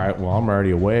just like, all right, well, I'm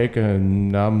already awake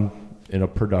and I'm in a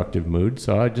productive mood.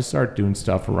 So I just started doing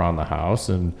stuff around the house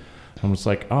and I'm just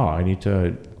like, oh, I need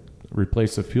to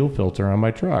replace the fuel filter on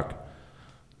my truck.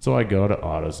 So I go to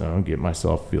AutoZone, get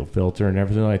myself a fuel filter and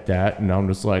everything like that, and I'm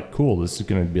just like, cool, this is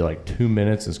going to be like 2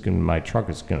 minutes. My truck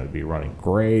is going to be running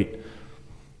great.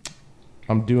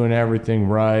 I'm doing everything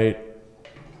right.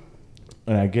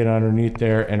 And I get underneath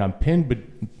there, and I'm pinned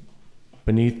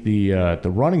beneath the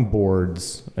running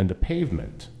boards and the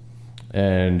pavement.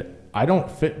 And I don't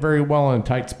fit very well in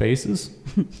tight spaces.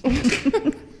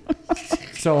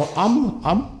 So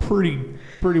I'm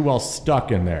pretty well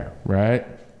stuck in there, right?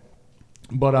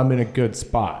 But I'm in a good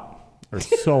spot, or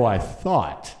so I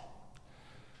thought.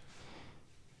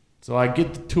 So I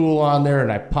get the tool on there and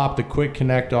I pop the quick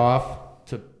connect off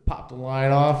to pop the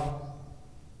line off.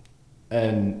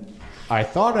 And I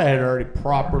thought I had already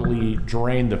properly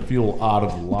drained the fuel out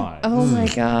of the line. Oh my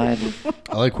God.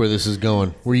 I like where this is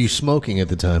going. Were you smoking at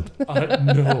the time?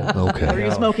 No. Okay. Or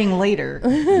you're smoking later.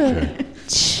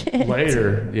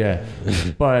 Later, yeah.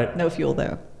 But No fuel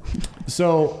though.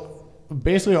 so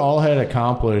basically all I had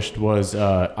accomplished was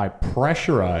I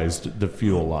pressurized the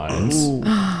fuel lines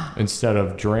instead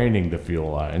of draining the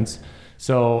fuel lines.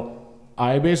 So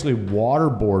I basically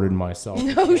waterboarded myself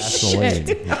with gasoline.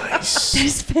 Shit. Nice. That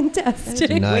is fantastic.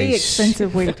 Way Nice.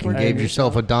 expensive way to You gave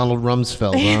yourself a Donald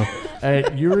Rumsfeld,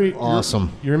 huh?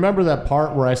 Awesome. You remember that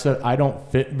part where I said I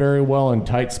don't fit very well in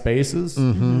tight spaces?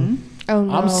 Mm-hmm. Oh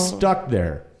no. I'm stuck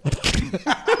there.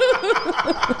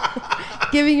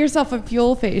 Giving yourself a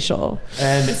fuel facial.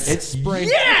 And it's spraying.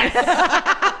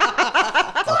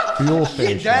 Fuel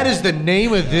facial. That is the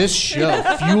name of this show,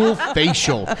 Fuel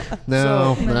Facial.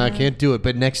 No, I can't do it,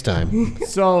 but next time.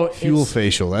 So Fuel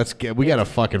Facial. We gotta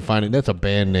fucking find it. That's a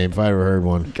band name if I ever heard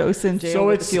one. Ghosts in jail So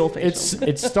with fuel facial.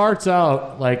 it starts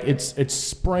out like it's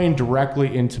spraying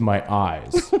directly into my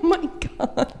eyes. Oh my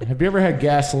God. Have you ever had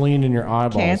gasoline in your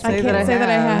eyeballs? Can't say that I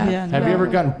have. Yeah, Have no. you ever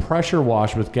gotten pressure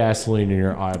washed with gasoline in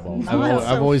your eyeballs? Not I've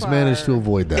so always far. managed to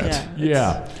avoid that.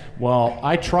 Yeah. Well,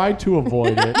 I tried to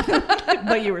avoid it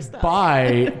But you were stuck.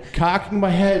 by cocking my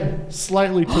head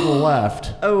slightly to the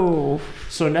left. Oh.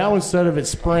 So now instead of it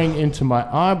spraying into my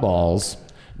eyeballs,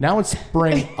 now it's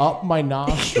spraying up my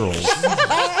nostrils.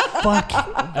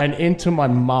 And into my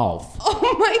mouth.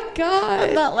 Oh my I'm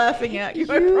God. not laughing at you,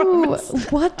 I You, promise.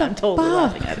 what the I'm totally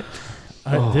fuck? laughing at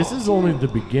it. This is only the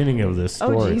beginning of this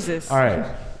story. Oh, Jesus. All right.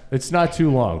 It's not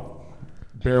too long.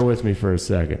 Bear with me for a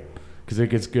second because it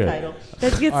gets good. Title.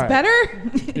 That gets All right.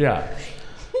 better? Yeah.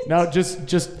 Now,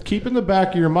 just keep in the back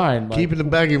of your mind. Like, Keep in the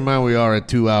back of your mind we are at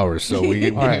 2 hours, so we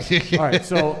can. all right. All right.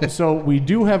 So we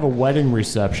do have a wedding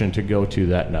reception to go to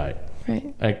that night.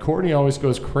 Right. And Courtney always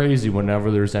goes crazy whenever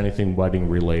there's anything wedding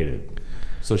related.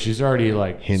 So she's already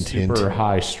like Hint, super hint.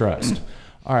 high stressed.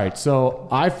 All right. So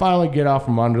I finally get out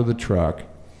from under the truck.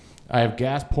 I have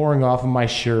gas pouring off of my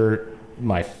shirt,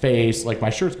 my face. Like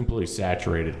my shirt's completely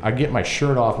saturated. I get my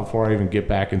shirt off before I even get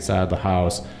back inside the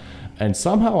house. And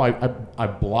somehow I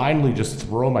blindly just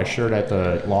throw my shirt at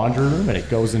the laundry room and it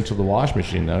goes into the wash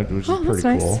machine, though, which is pretty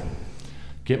that's cool. nice.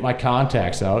 Get my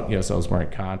contacts out. Yes, I was wearing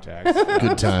contacts.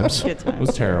 Good times. Good It time.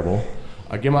 was terrible.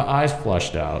 I get my eyes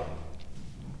flushed out.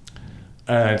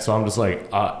 And so I'm just like,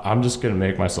 I'm just going to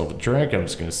make myself a drink. I'm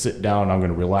just going to sit down. I'm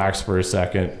going to relax for a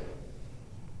second.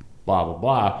 Blah, blah,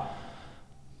 blah.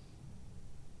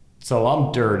 So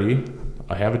I'm dirty.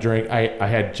 I have a drink. I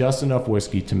had just enough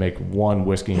whiskey to make one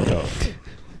whiskey and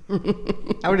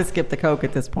Coke. I would have skipped the Coke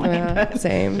at this point. Yeah,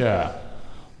 same. Yeah.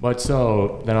 But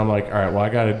so then I'm like, all right, well, I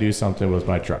got to do something with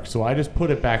my truck. So I just put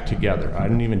it back together. I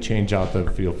didn't even change out the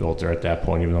fuel filter at that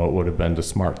point, even though it would have been the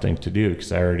smart thing to do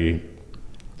because I already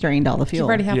Drained all the fuel. You're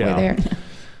already halfway Yeah. there.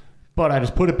 But I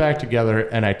just put it back together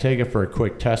and I take it for a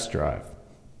quick test drive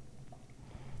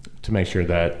to make sure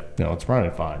that, it's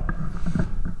running fine.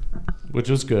 Which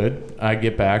was good. I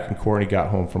get back and Courtney got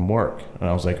home from work. And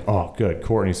I was like, oh, good.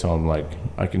 Courtney's home. Like,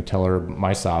 I can tell her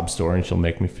my sob story and she'll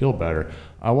make me feel better.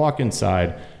 I walk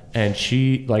inside and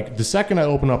she, like, the second I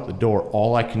open up the door,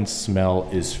 all I can smell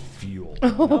is fuel.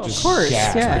 Of course,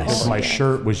 Gas, yeah. because my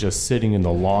shirt was just sitting in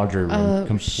the laundry room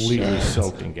completely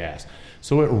soaked in gas.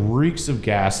 So it reeks of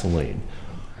gasoline.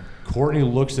 Courtney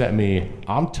looks at me.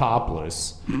 I'm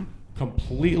topless,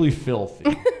 completely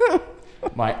filthy.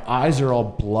 My eyes are all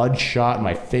bloodshot.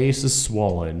 My face is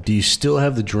swollen. Do you still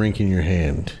have the drink in your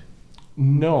hand?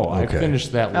 No, I Okay.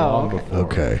 finished that long before.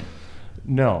 Okay.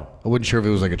 No, I wasn't sure if it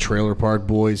was like a Trailer Park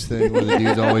Boys thing where the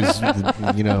dude's always,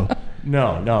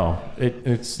 no.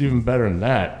 It's even better than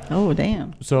that. Oh,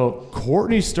 damn. So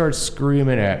Courtney starts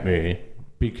screaming at me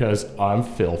because I'm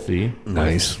filthy.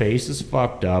 Nice. My face is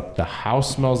fucked up. The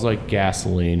house smells like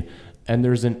gasoline. and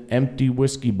there's an empty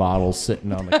whiskey bottle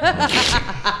sitting on the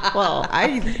counter. Well,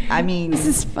 I mean, This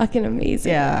is fucking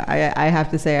amazing. yeah, I have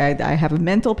to say I have a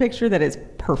mental picture that is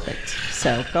perfect.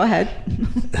 So go ahead.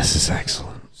 This is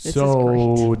excellent. This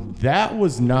So is that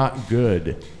was not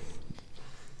good.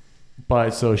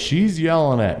 But so she's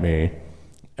yelling at me,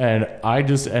 and I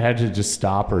had to just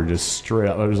stop her just straight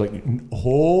up. I was like,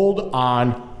 hold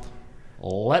on.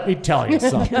 Let me tell you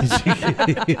something.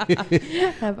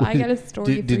 Have I got a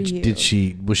story for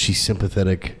you? Was she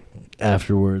sympathetic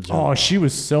afterwards? Oh, she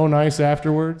was so nice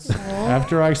afterwards.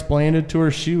 After I explained it to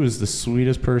her, she was the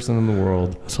sweetest person in the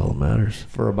world That's all that matters.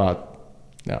 for about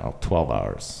 12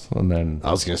 hours. And then,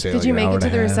 I was gonna say. Did you make it to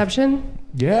the reception?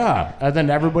 yeah. And then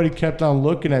everybody kept on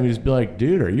looking at me, just be like,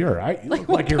 dude, are you all right? You look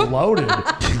like you're loaded.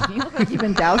 I You look like you've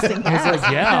been dousing was gas.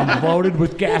 like, yeah, I'm loaded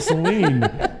with gasoline.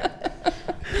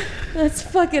 That's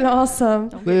fucking awesome.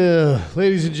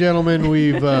 Ladies and gentlemen,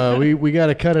 we've we got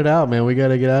to cut it out, man. We got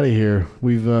to get out of here.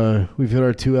 We've hit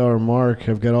our 2-hour mark.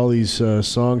 I've got all these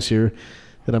songs here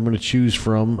that I'm going to choose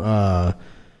from.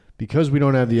 Because we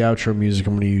don't have the outro music,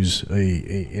 I'm going to use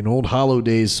an old Hollow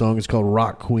Days song. It's called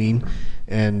Rock Queen.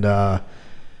 And but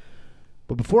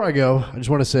before I go, I just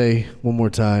want to say one more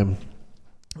time,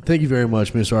 thank you very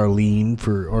much, Miss Arlene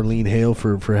Hale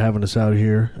for having us out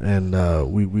here,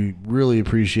 and we really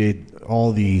appreciate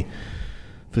all the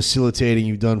facilitating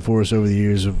you've done for us over the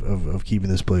years of keeping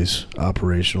this place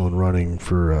operational and running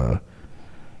for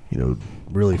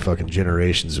really fucking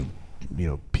generations of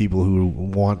people who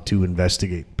want to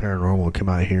investigate paranormal come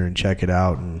out here and check it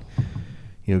out and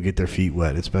get their feet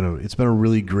wet. It's been a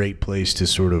really great place to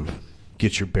sort of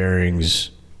get your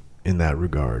bearings in that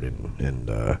regard,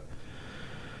 and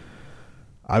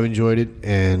I've enjoyed it,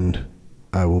 and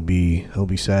I'll be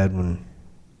sad when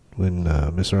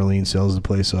Miss Arlene sells the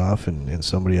place off and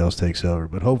somebody else takes over.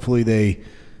 But hopefully they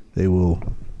will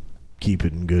keep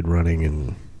it in good running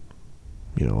and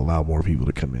allow more people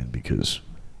to come in, because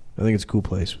I think it's a cool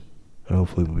place, and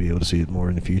hopefully we'll be able to see it more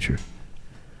in the future.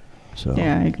 So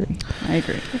Yeah, I agree.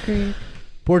 Agreed.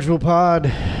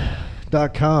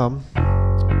 PortugalPod.com,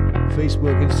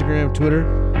 Facebook, Instagram, Twitter.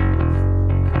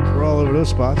 We're all over those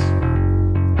spots.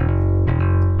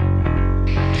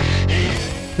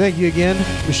 Thank you again,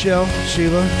 Michelle,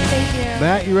 Sheila. Thank you.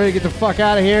 Matt, you ready to get the fuck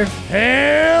out of here?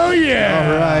 Hell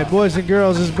yeah! All right, boys and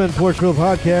girls, this has been Portugal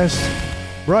Podcast,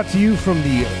 brought to you from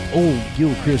the old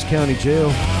Gilchrist County Jail,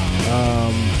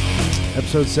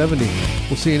 episode 70.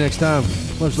 We'll see you next time.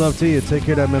 Much love to you. Take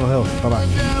care of that mental health. Bye-bye.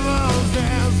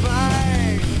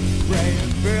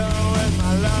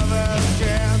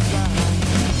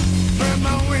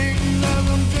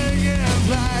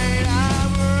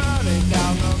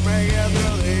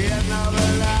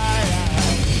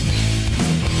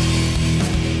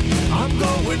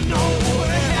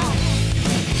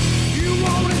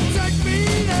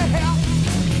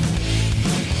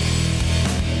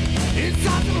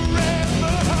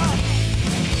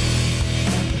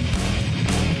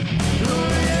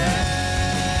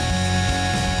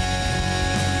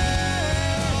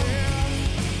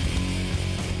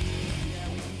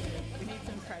 We need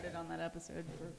some credit on that episode for